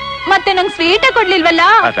 ಮತ್ತೆ ನಂಗ್ ಸ್ವೀಟ ಕೊಡ್ಲಿಲ್ವಲ್ಲ?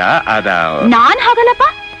 ನಾನ್ ಹಾಗಲ್ಲಪ್ಪ,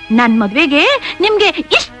 ನನ್ ಮದ್ವೆಗೆ ನಿಮ್ಗೆ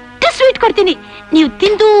ಇಷ್ಟು ಸ್ವೀಟ್ ಕೊಡ್ತೀನಿ. ನೀವು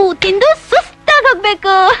ತಿಂದು ತಿಂದು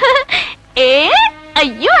ಸುಸ್ತಾಗೋಗ್ಬೇಕು.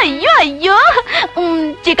 ಅಯ್ಯೋ ಅಯ್ಯೋ ಅಯ್ಯೋ.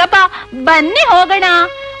 ಚಿಕ್ಕಪ್ಪ ಬನ್ನಿ ಹೋಗೋಣ.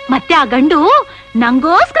 ಮತ್ತೆ ಆ ಗಂಡು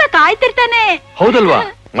ನಂಗೋಸ್ಕರ ಕಾಯ್ತಿರ್ತಾನೆ. ಹೌದಲ್ವಾ?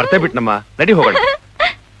 ಮರ್ತೇ ಬಿಟ್ನಮ್ಮ, ನಡಿ ಹೋಗೋಣ.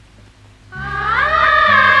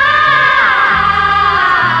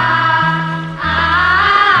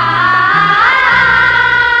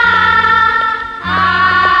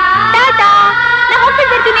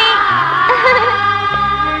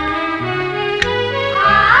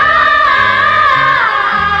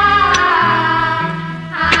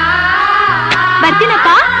 ಬರ್ತೀನಪ್ಪ.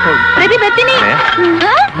 ಪ್ರತಿ ಬರ್ತೀನಿ.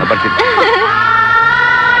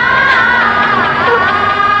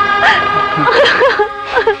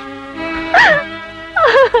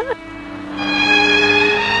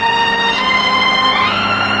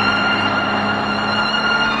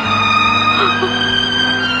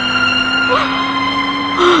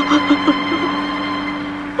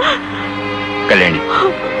 ಕಲ್ಯಾಣಿ,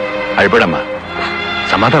 ಅಳ್ಬೇಡಮ್ಮ,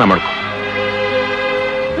 ಸಮಾಧಾನ ಮಾಡ್ಕೊ.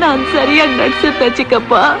 ನಾನ್ ಸರಿಯಾಗಿ ನಡ್ಸುತ್ತ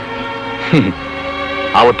ಚಿಕ್ಕಪ್ಪ.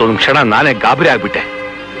 ಆವತ್ತೊಂದು ಕ್ಷಣ ನಾನೇ ಗಾಬರಿ ಆಗ್ಬಿಟ್ಟೆ.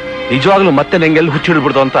 ನಿಜವಾಗ್ಲೂ ಮತ್ತೆ ನಂಗೆಲ್ಲಿ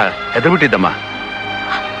ಹುಚ್ಚಿಡ್ಬಿಡ್ದು ಅಂತ ಹೆದರ್ಬಿಟ್ಟಿದ್ದಮ್ಮ.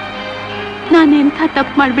 ನಾನು ಎಂಥ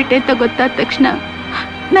ತಪ್ಪು ಮಾಡ್ಬಿಟ್ಟೆ ಅಂತ ಗೊತ್ತಾದ ತಕ್ಷಣ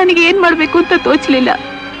ನನಗೆ ಏನ್ ಮಾಡ್ಬೇಕು ಅಂತ ತೋಚ್ಲಿಲ್ಲ.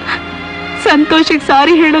 ಸಂತೋಷಕ್ಕೆ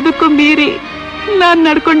ಸಾರಿ ಹೇಳೋದಕ್ಕೂ ಮೀರಿ ನಾನ್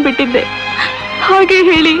ನಡ್ಕೊಂಡ್ ಬಿಟ್ಟಿದ್ದೆ. ಹಾಗೆ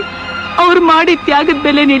ಹೇಳಿ ಅವ್ರು ಮಾಡಿ ತ್ಯಾಗದ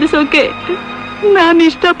ಬೆಲೆ ನಿಲ್ಲಿಸೋಕೆ ನಾನು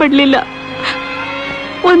ಇಷ್ಟಪಡ್ಲಿಲ್ಲ.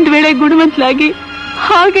 ಒಂದ್ ವೇಳೆ ಗುಣವಂತಲಾಗಿ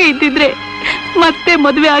ಹಾಗೆ ಇದ್ದಿದ್ರೆ ಮತ್ತೆ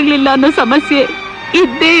ಮದುವೆ ಆಗ್ಲಿಲ್ಲ ಅನ್ನೋ ಸಮಸ್ಯೆ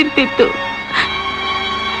ಇದ್ದೇ ಇರ್ತಿತ್ತು.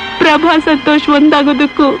 ಪ್ರಭಾ ಸಂತೋಷ್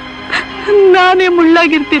ಒಂದಾಗೋದಕ್ಕೂ ನಾನೇ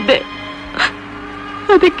ಮುಳ್ಳಾಗಿರ್ತಿದ್ದೆ.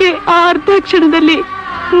 ಅದಕ್ಕೆ ಆ ಅರ್ಧ ಕ್ಷಣದಲ್ಲಿ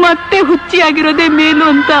ಮತ್ತೆ ಹುಚ್ಚಿಯಾಗಿರೋದೇ ಮೇಲು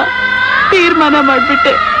ಅಂತ ತೀರ್ಮಾನ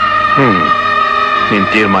ಮಾಡ್ಬಿಟ್ಟೆ. ನಿನ್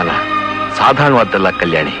ತೀರ್ಮಾನ ಸಾಧಾರಣವಾದ್ದಲ್ಲ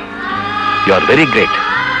ಕಲ್ಯಾಣಿ. You are very great.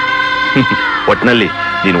 ಒಟ್ನಲ್ಲಿ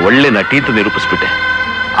ನೀನು ಒಳ್ಳೆ ನಟಿ ಅಂತ ನಿರೂಪಿಸ್ಬಿಟ್ಟೆ.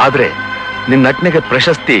 ಆದ್ರೆ ನಿನ್ ನಟನೆಗೆ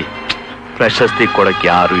ಪ್ರಶಸ್ತಿ ಕೊಡಕ್ಕೆ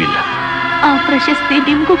ಯಾರೂ ಇಲ್ಲ. ಆ ಪ್ರಶಸ್ತಿ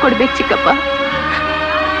ನಿಮ್ಗೂ ಕೊಡ್ಬೇಕು ಚಿಕ್ಕಪ್ಪ.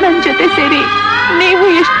 ನನ್ ಜೊತೆ ಸೇರಿ ನೀವು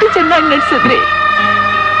ಎಷ್ಟು ಚೆನ್ನಾಗಿ ನಡ್ಸಿದ್ರಿ.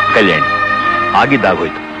 ಕಲ್ಯಾಣಿ,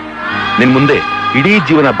 ಆಗಿದ್ದಾಗೋಯ್ತು. ನಿನ್ ಮುಂದೆ ಇಡೀ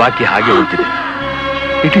ಜೀವನ ಬಾಕಿ ಹಾಗೆ ಉಳಿದಿದೆ.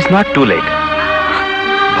 It is not too late.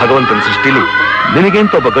 ಭಗವಂತನ ಸೃಷ್ಟಿಲಿ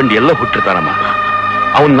ನಿನಗೇಂತ ಒಬ್ಬ ಗಂಡು ಎಲ್ಲ ಹುಟ್ಟಿರ್ತಾನಮ್ಮ.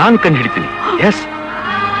 ಅವನ್ ನಾನ್ ಕಂಡು ಹಿಡಿತೀನಿ. ಎಸ್,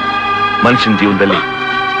 ಮನುಷ್ಯನ ಜೀವನದಲ್ಲಿ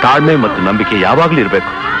ತಾಳ್ಮೆ ಮತ್ತು ನಂಬಿಕೆ ಯಾವಾಗ್ಲೂ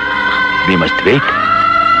ಇರಬೇಕು. We must wait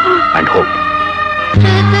and hope.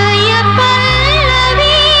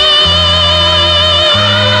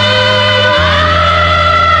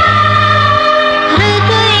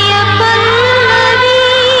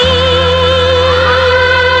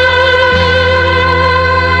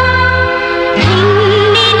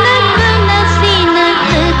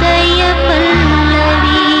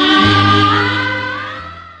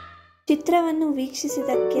 ಚಿತ್ರವನ್ನು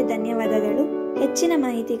ವೀಕ್ಷಿಸಿದ್ದಕ್ಕೆ ಧನ್ಯವಾದಗಳು. ಹೆಚ್ಚಿನ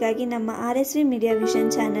ಮಾಹಿತಿಗಾಗಿ ನಮ್ಮ RSV ಮೀಡಿಯಾ ವಿಷನ್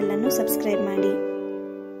ಚಾನೆಲ್ ಅನ್ನು ಸಬ್ಸ್ಕ್ರೈಬ್ ಮಾಡಿ.